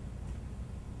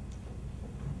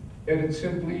 And it's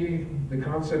simply the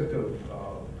concept of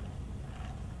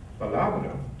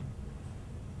palabra,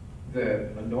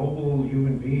 that a noble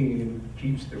human being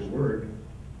keeps their word,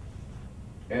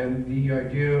 and the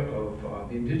idea of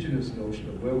the indigenous notion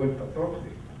of huehuet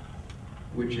patocli,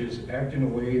 which is act in a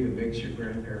way that makes your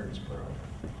grandparents proud.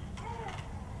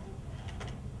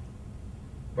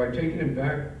 By taking it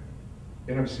back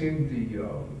And I've seen the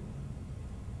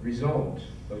result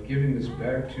of giving this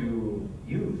back to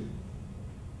youth.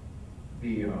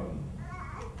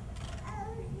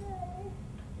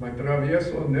 My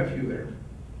travieso nephew there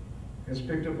has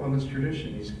picked up on this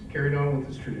tradition. He's carried on with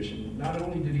this tradition. Not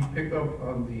only did he pick up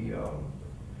on the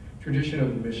tradition of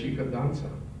the Mexica danza,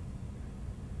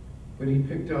 but he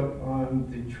picked up on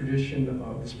the tradition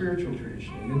of the spiritual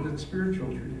tradition. And in that spiritual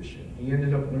tradition, he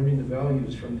ended up learning the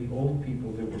values from the old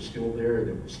people that were still there,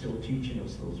 that were still teaching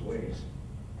us those ways.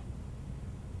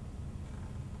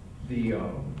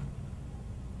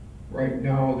 Right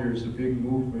now, there's a big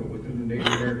movement within the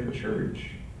Native American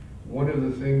Church. One of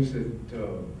the things that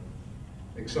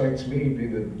excites me,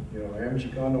 being that I am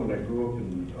Chicano and I grew up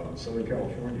in Southern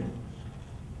California,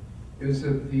 is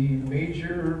that the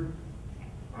major,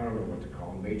 I don't know what to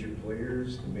call them, major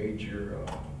players,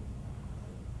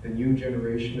 the new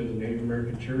generation of the Native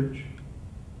American Church,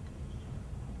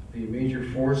 the major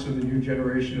force of the new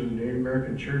generation of the Native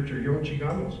American Church are young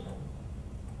Chicanos.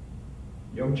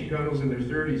 Young Chicanos in their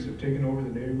 30s have taken over the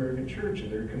Native American Church, and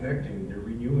they're connecting, they're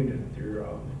renewing it.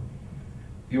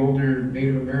 The older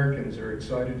Native Americans are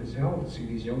excited as hell to see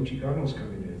these young Chicanos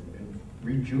coming in and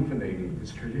rejuvenating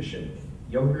this tradition.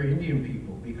 Younger Indian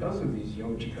people, because of these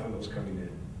young Chicanos coming in,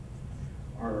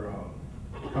 are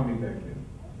coming back in.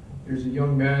 There's a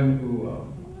young man who,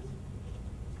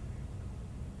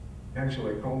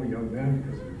 actually I call him a young man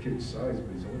because of the kid's size,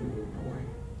 but he's only a little boy,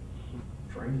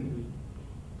 Frankie.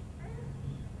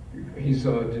 He's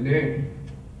Dene,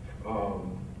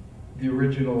 the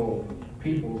original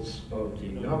peoples of the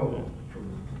Navajo,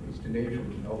 he's Dene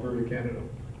from Alberta, Canada.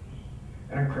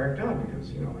 And I cracked up because,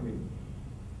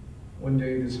 one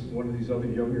day one of these other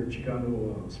younger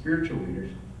Chicano spiritual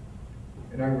leaders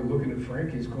and I were looking at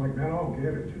Frankie, he's going, man, I don't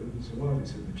get it, dude. He said, well, he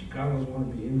said, the Chicanos want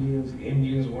to be Indians, the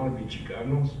Indians want to be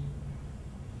Chicanos.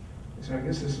 So I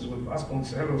guess this is what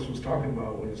Vasconcelos was talking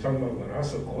about when he was talking about La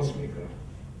Raza Cósmica.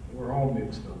 We're all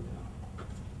mixed up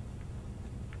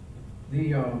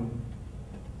now.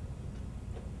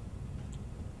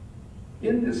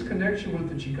 In this connection with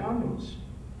the Chicanos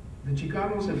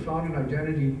have found an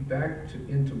identity back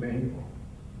into Mexico.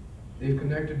 They've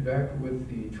connected back with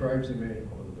the tribes of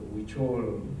Mexico, the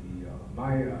Huichol, the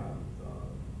Maya,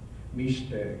 the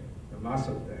Mixtec, the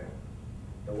Mazatec,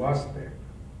 the Huastec.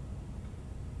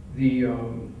 The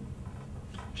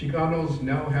Chicanos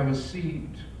now have a seat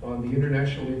on the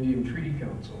International Indian Treaty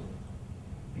Council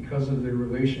because of their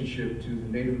relationship to the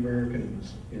Native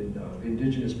Americans and the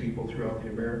indigenous people throughout the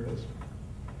Americas.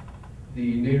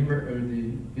 The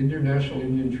International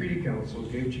Indian Treaty Council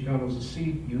gave Chicanos a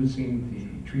seat using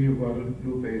the Treaty of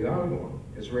Guadalupe Hidalgo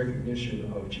as recognition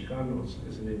of Chicanos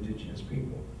as an indigenous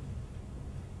people.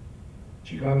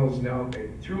 Chicanos now,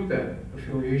 through that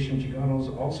affiliation, Chicanos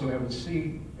also have a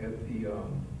seat at the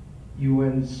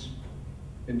UN's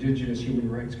Indigenous Human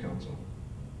Rights Council.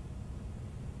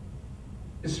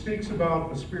 It speaks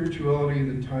about a spirituality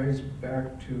that ties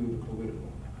back to the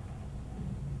political.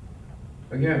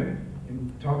 Again,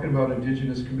 in talking about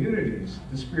indigenous communities,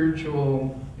 the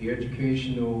spiritual, the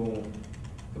educational,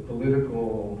 the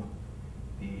political,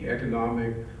 the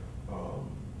economic,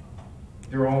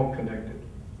 they're all connected.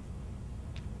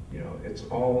 It's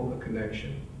all a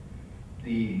connection.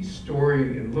 The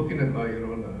story, in looking at La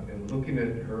Llorona and looking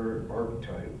at her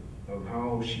archetype of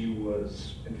how she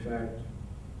was, in fact,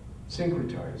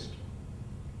 syncretized.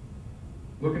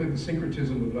 Looking at the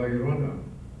syncretism of La Llorona,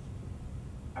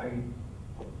 I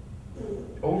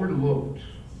overlooked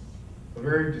a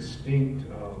very distinct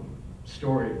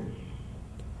story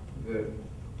that,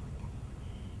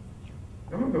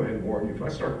 I'm gonna go ahead and warn you, if I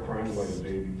start crying like a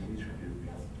baby, please forgive me.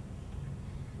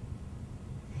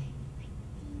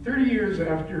 30 years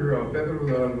after Pedro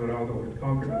de Alvarado had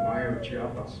conquered the Maya of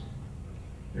Chiapas,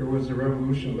 there was a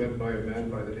revolution led by a man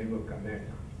by the name of Canek.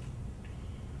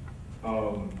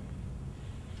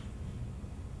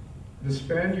 The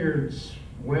Spaniards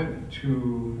went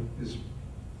to this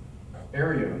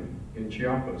area in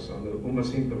Chiapas on the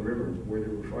Umacinta River where there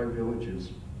were 5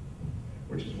 villages,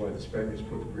 which is why the Spaniards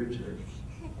put the bridge there.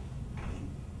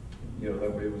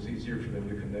 That way it was easier for them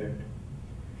to connect.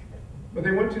 But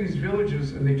they went to these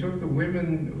villages and they took the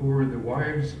women who were the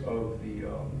wives of the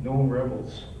known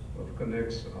rebels of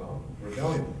Canek's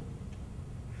rebellion.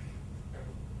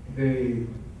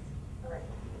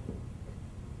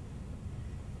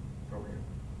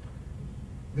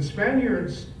 The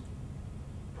Spaniards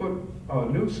put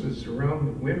nooses around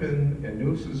the women and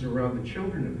nooses around the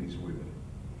children of these women,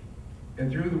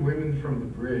 and threw the women from the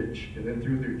bridge, and then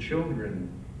threw their children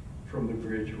from the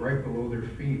bridge right below their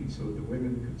feet so that the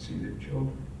women could see their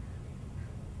children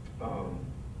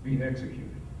being executed.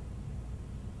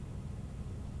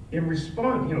 in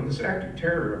response, you know, this act of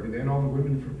terror, I mean, they had all the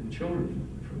women and children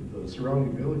from the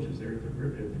surrounding villages there at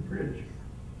the bridge.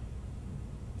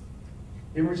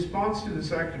 In response to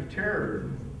this act of terror,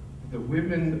 the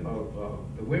women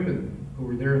who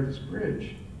were there at this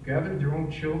bridge gathered their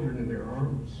own children in their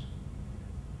arms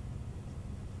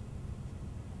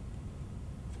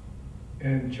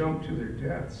and jumped to their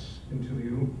deaths into the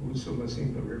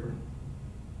Usumacinta River.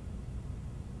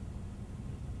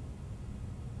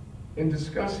 In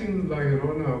discussing La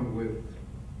Llorona with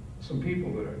some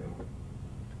people that I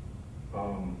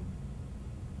know,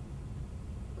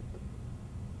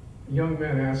 a young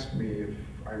man asked me if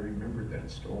I remembered that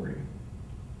story.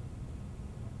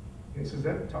 He says,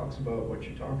 that talks about what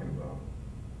you're talking about.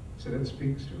 So that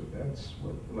speaks to it. That's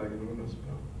what La Llorona is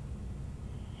about.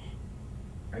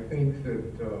 I think that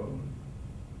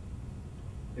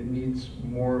it needs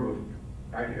more of,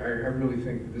 I really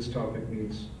think that this topic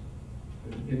needs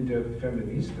an in-depth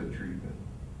feminista treatment.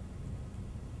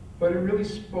 But it really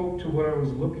spoke to what I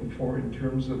was looking for in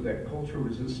terms of that cultural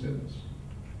resistance.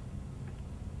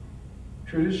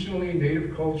 Traditionally,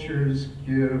 Native cultures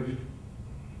give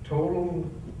total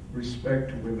respect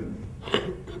to women.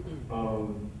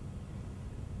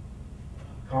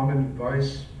 Common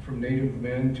advice from Native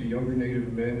men to younger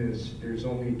Native men is there's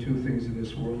only two things in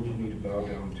this world you need to bow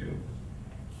down to.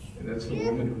 And that's the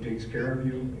woman who takes care of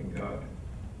you and God.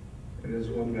 And as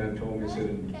one man told me, he said,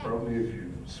 and probably if you're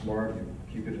smart, you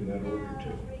keep it in that order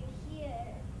too.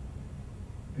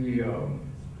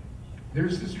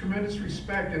 There's this tremendous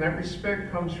respect, and that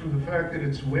respect comes from the fact that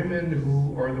it's women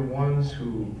who are the ones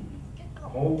who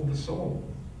hold the soul.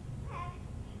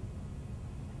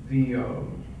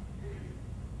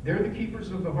 They're the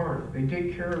keepers of the hearth. They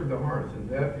take care of the hearth, and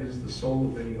that is the soul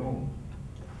of any home.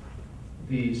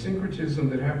 The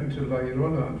syncretism that happened to La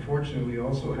Llorona, unfortunately,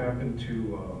 also happened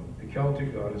to the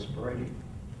Celtic goddess Bridie,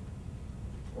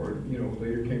 or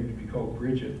later came to be called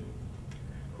Bridget,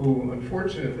 who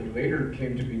unfortunately later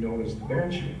came to be known as the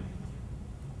Banshee.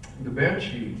 The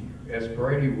Banshee, as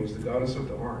Bridie, was the goddess of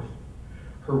the hearth.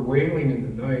 Her wailing in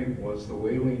the night was the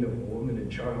wailing of a woman in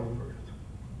childbirth.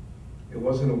 It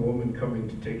wasn't a woman coming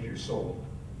to take your soul.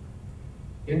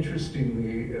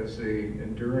 Interestingly, as an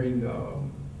enduring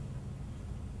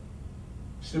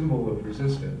symbol of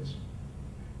resistance,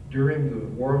 during the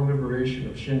War of Liberation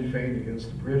of Sinn Féin against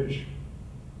the British,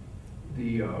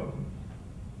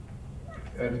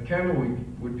 a candle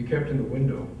would be kept in the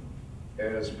window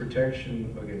as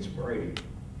protection against Bridie.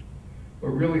 But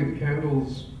really, the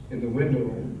candles in the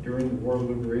window during the War of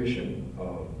Liberation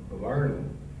of Ireland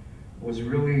was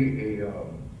really a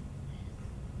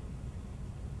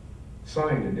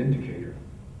sign, an indicator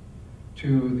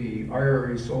to the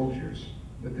IRA soldiers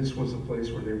that this was a place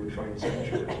where they would find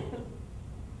sanctuary.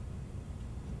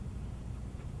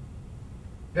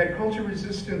 That cultural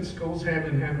resistance goes hand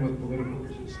in hand with political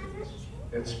resistance.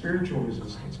 That spiritual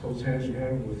resistance goes hand in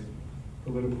hand with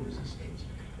political resistance.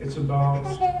 It's about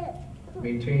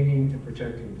maintaining and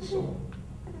protecting the soul.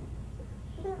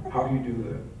 How do you do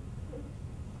that?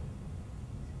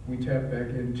 We tap back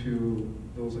into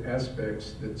those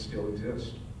aspects that still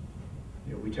exist.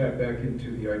 We tap back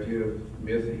into the idea of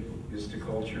myth is to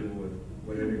culture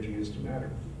what energy is to matter.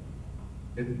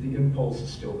 The impulse is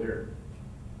still there.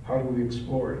 How do we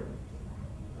explore it?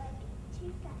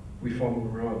 We fumble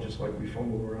around just like we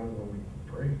fumble around when we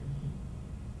pray.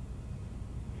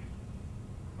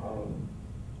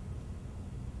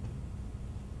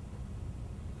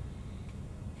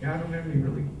 I don't have any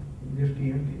really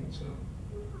nifty endings. So.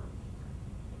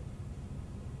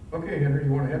 Okay, Henry,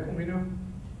 you want to heckle me now?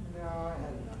 No, I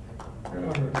had nothing.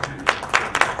 All right.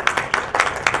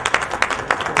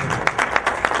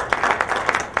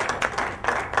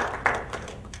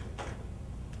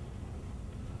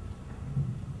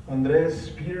 Andres,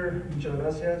 Peter, muchas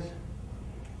gracias.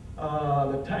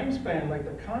 The time span, like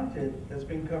the content that's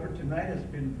been covered tonight, has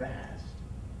been vast.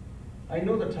 I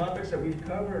know the topics that we've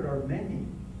covered are many,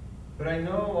 but I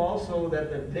know also that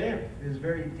the depth is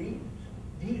very deep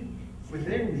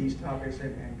within these topics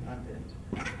and content.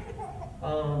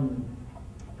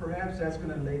 Perhaps that's going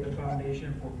to lay the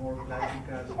foundation for more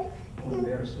pláticas,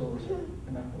 conversos,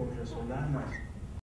 and otras solanas.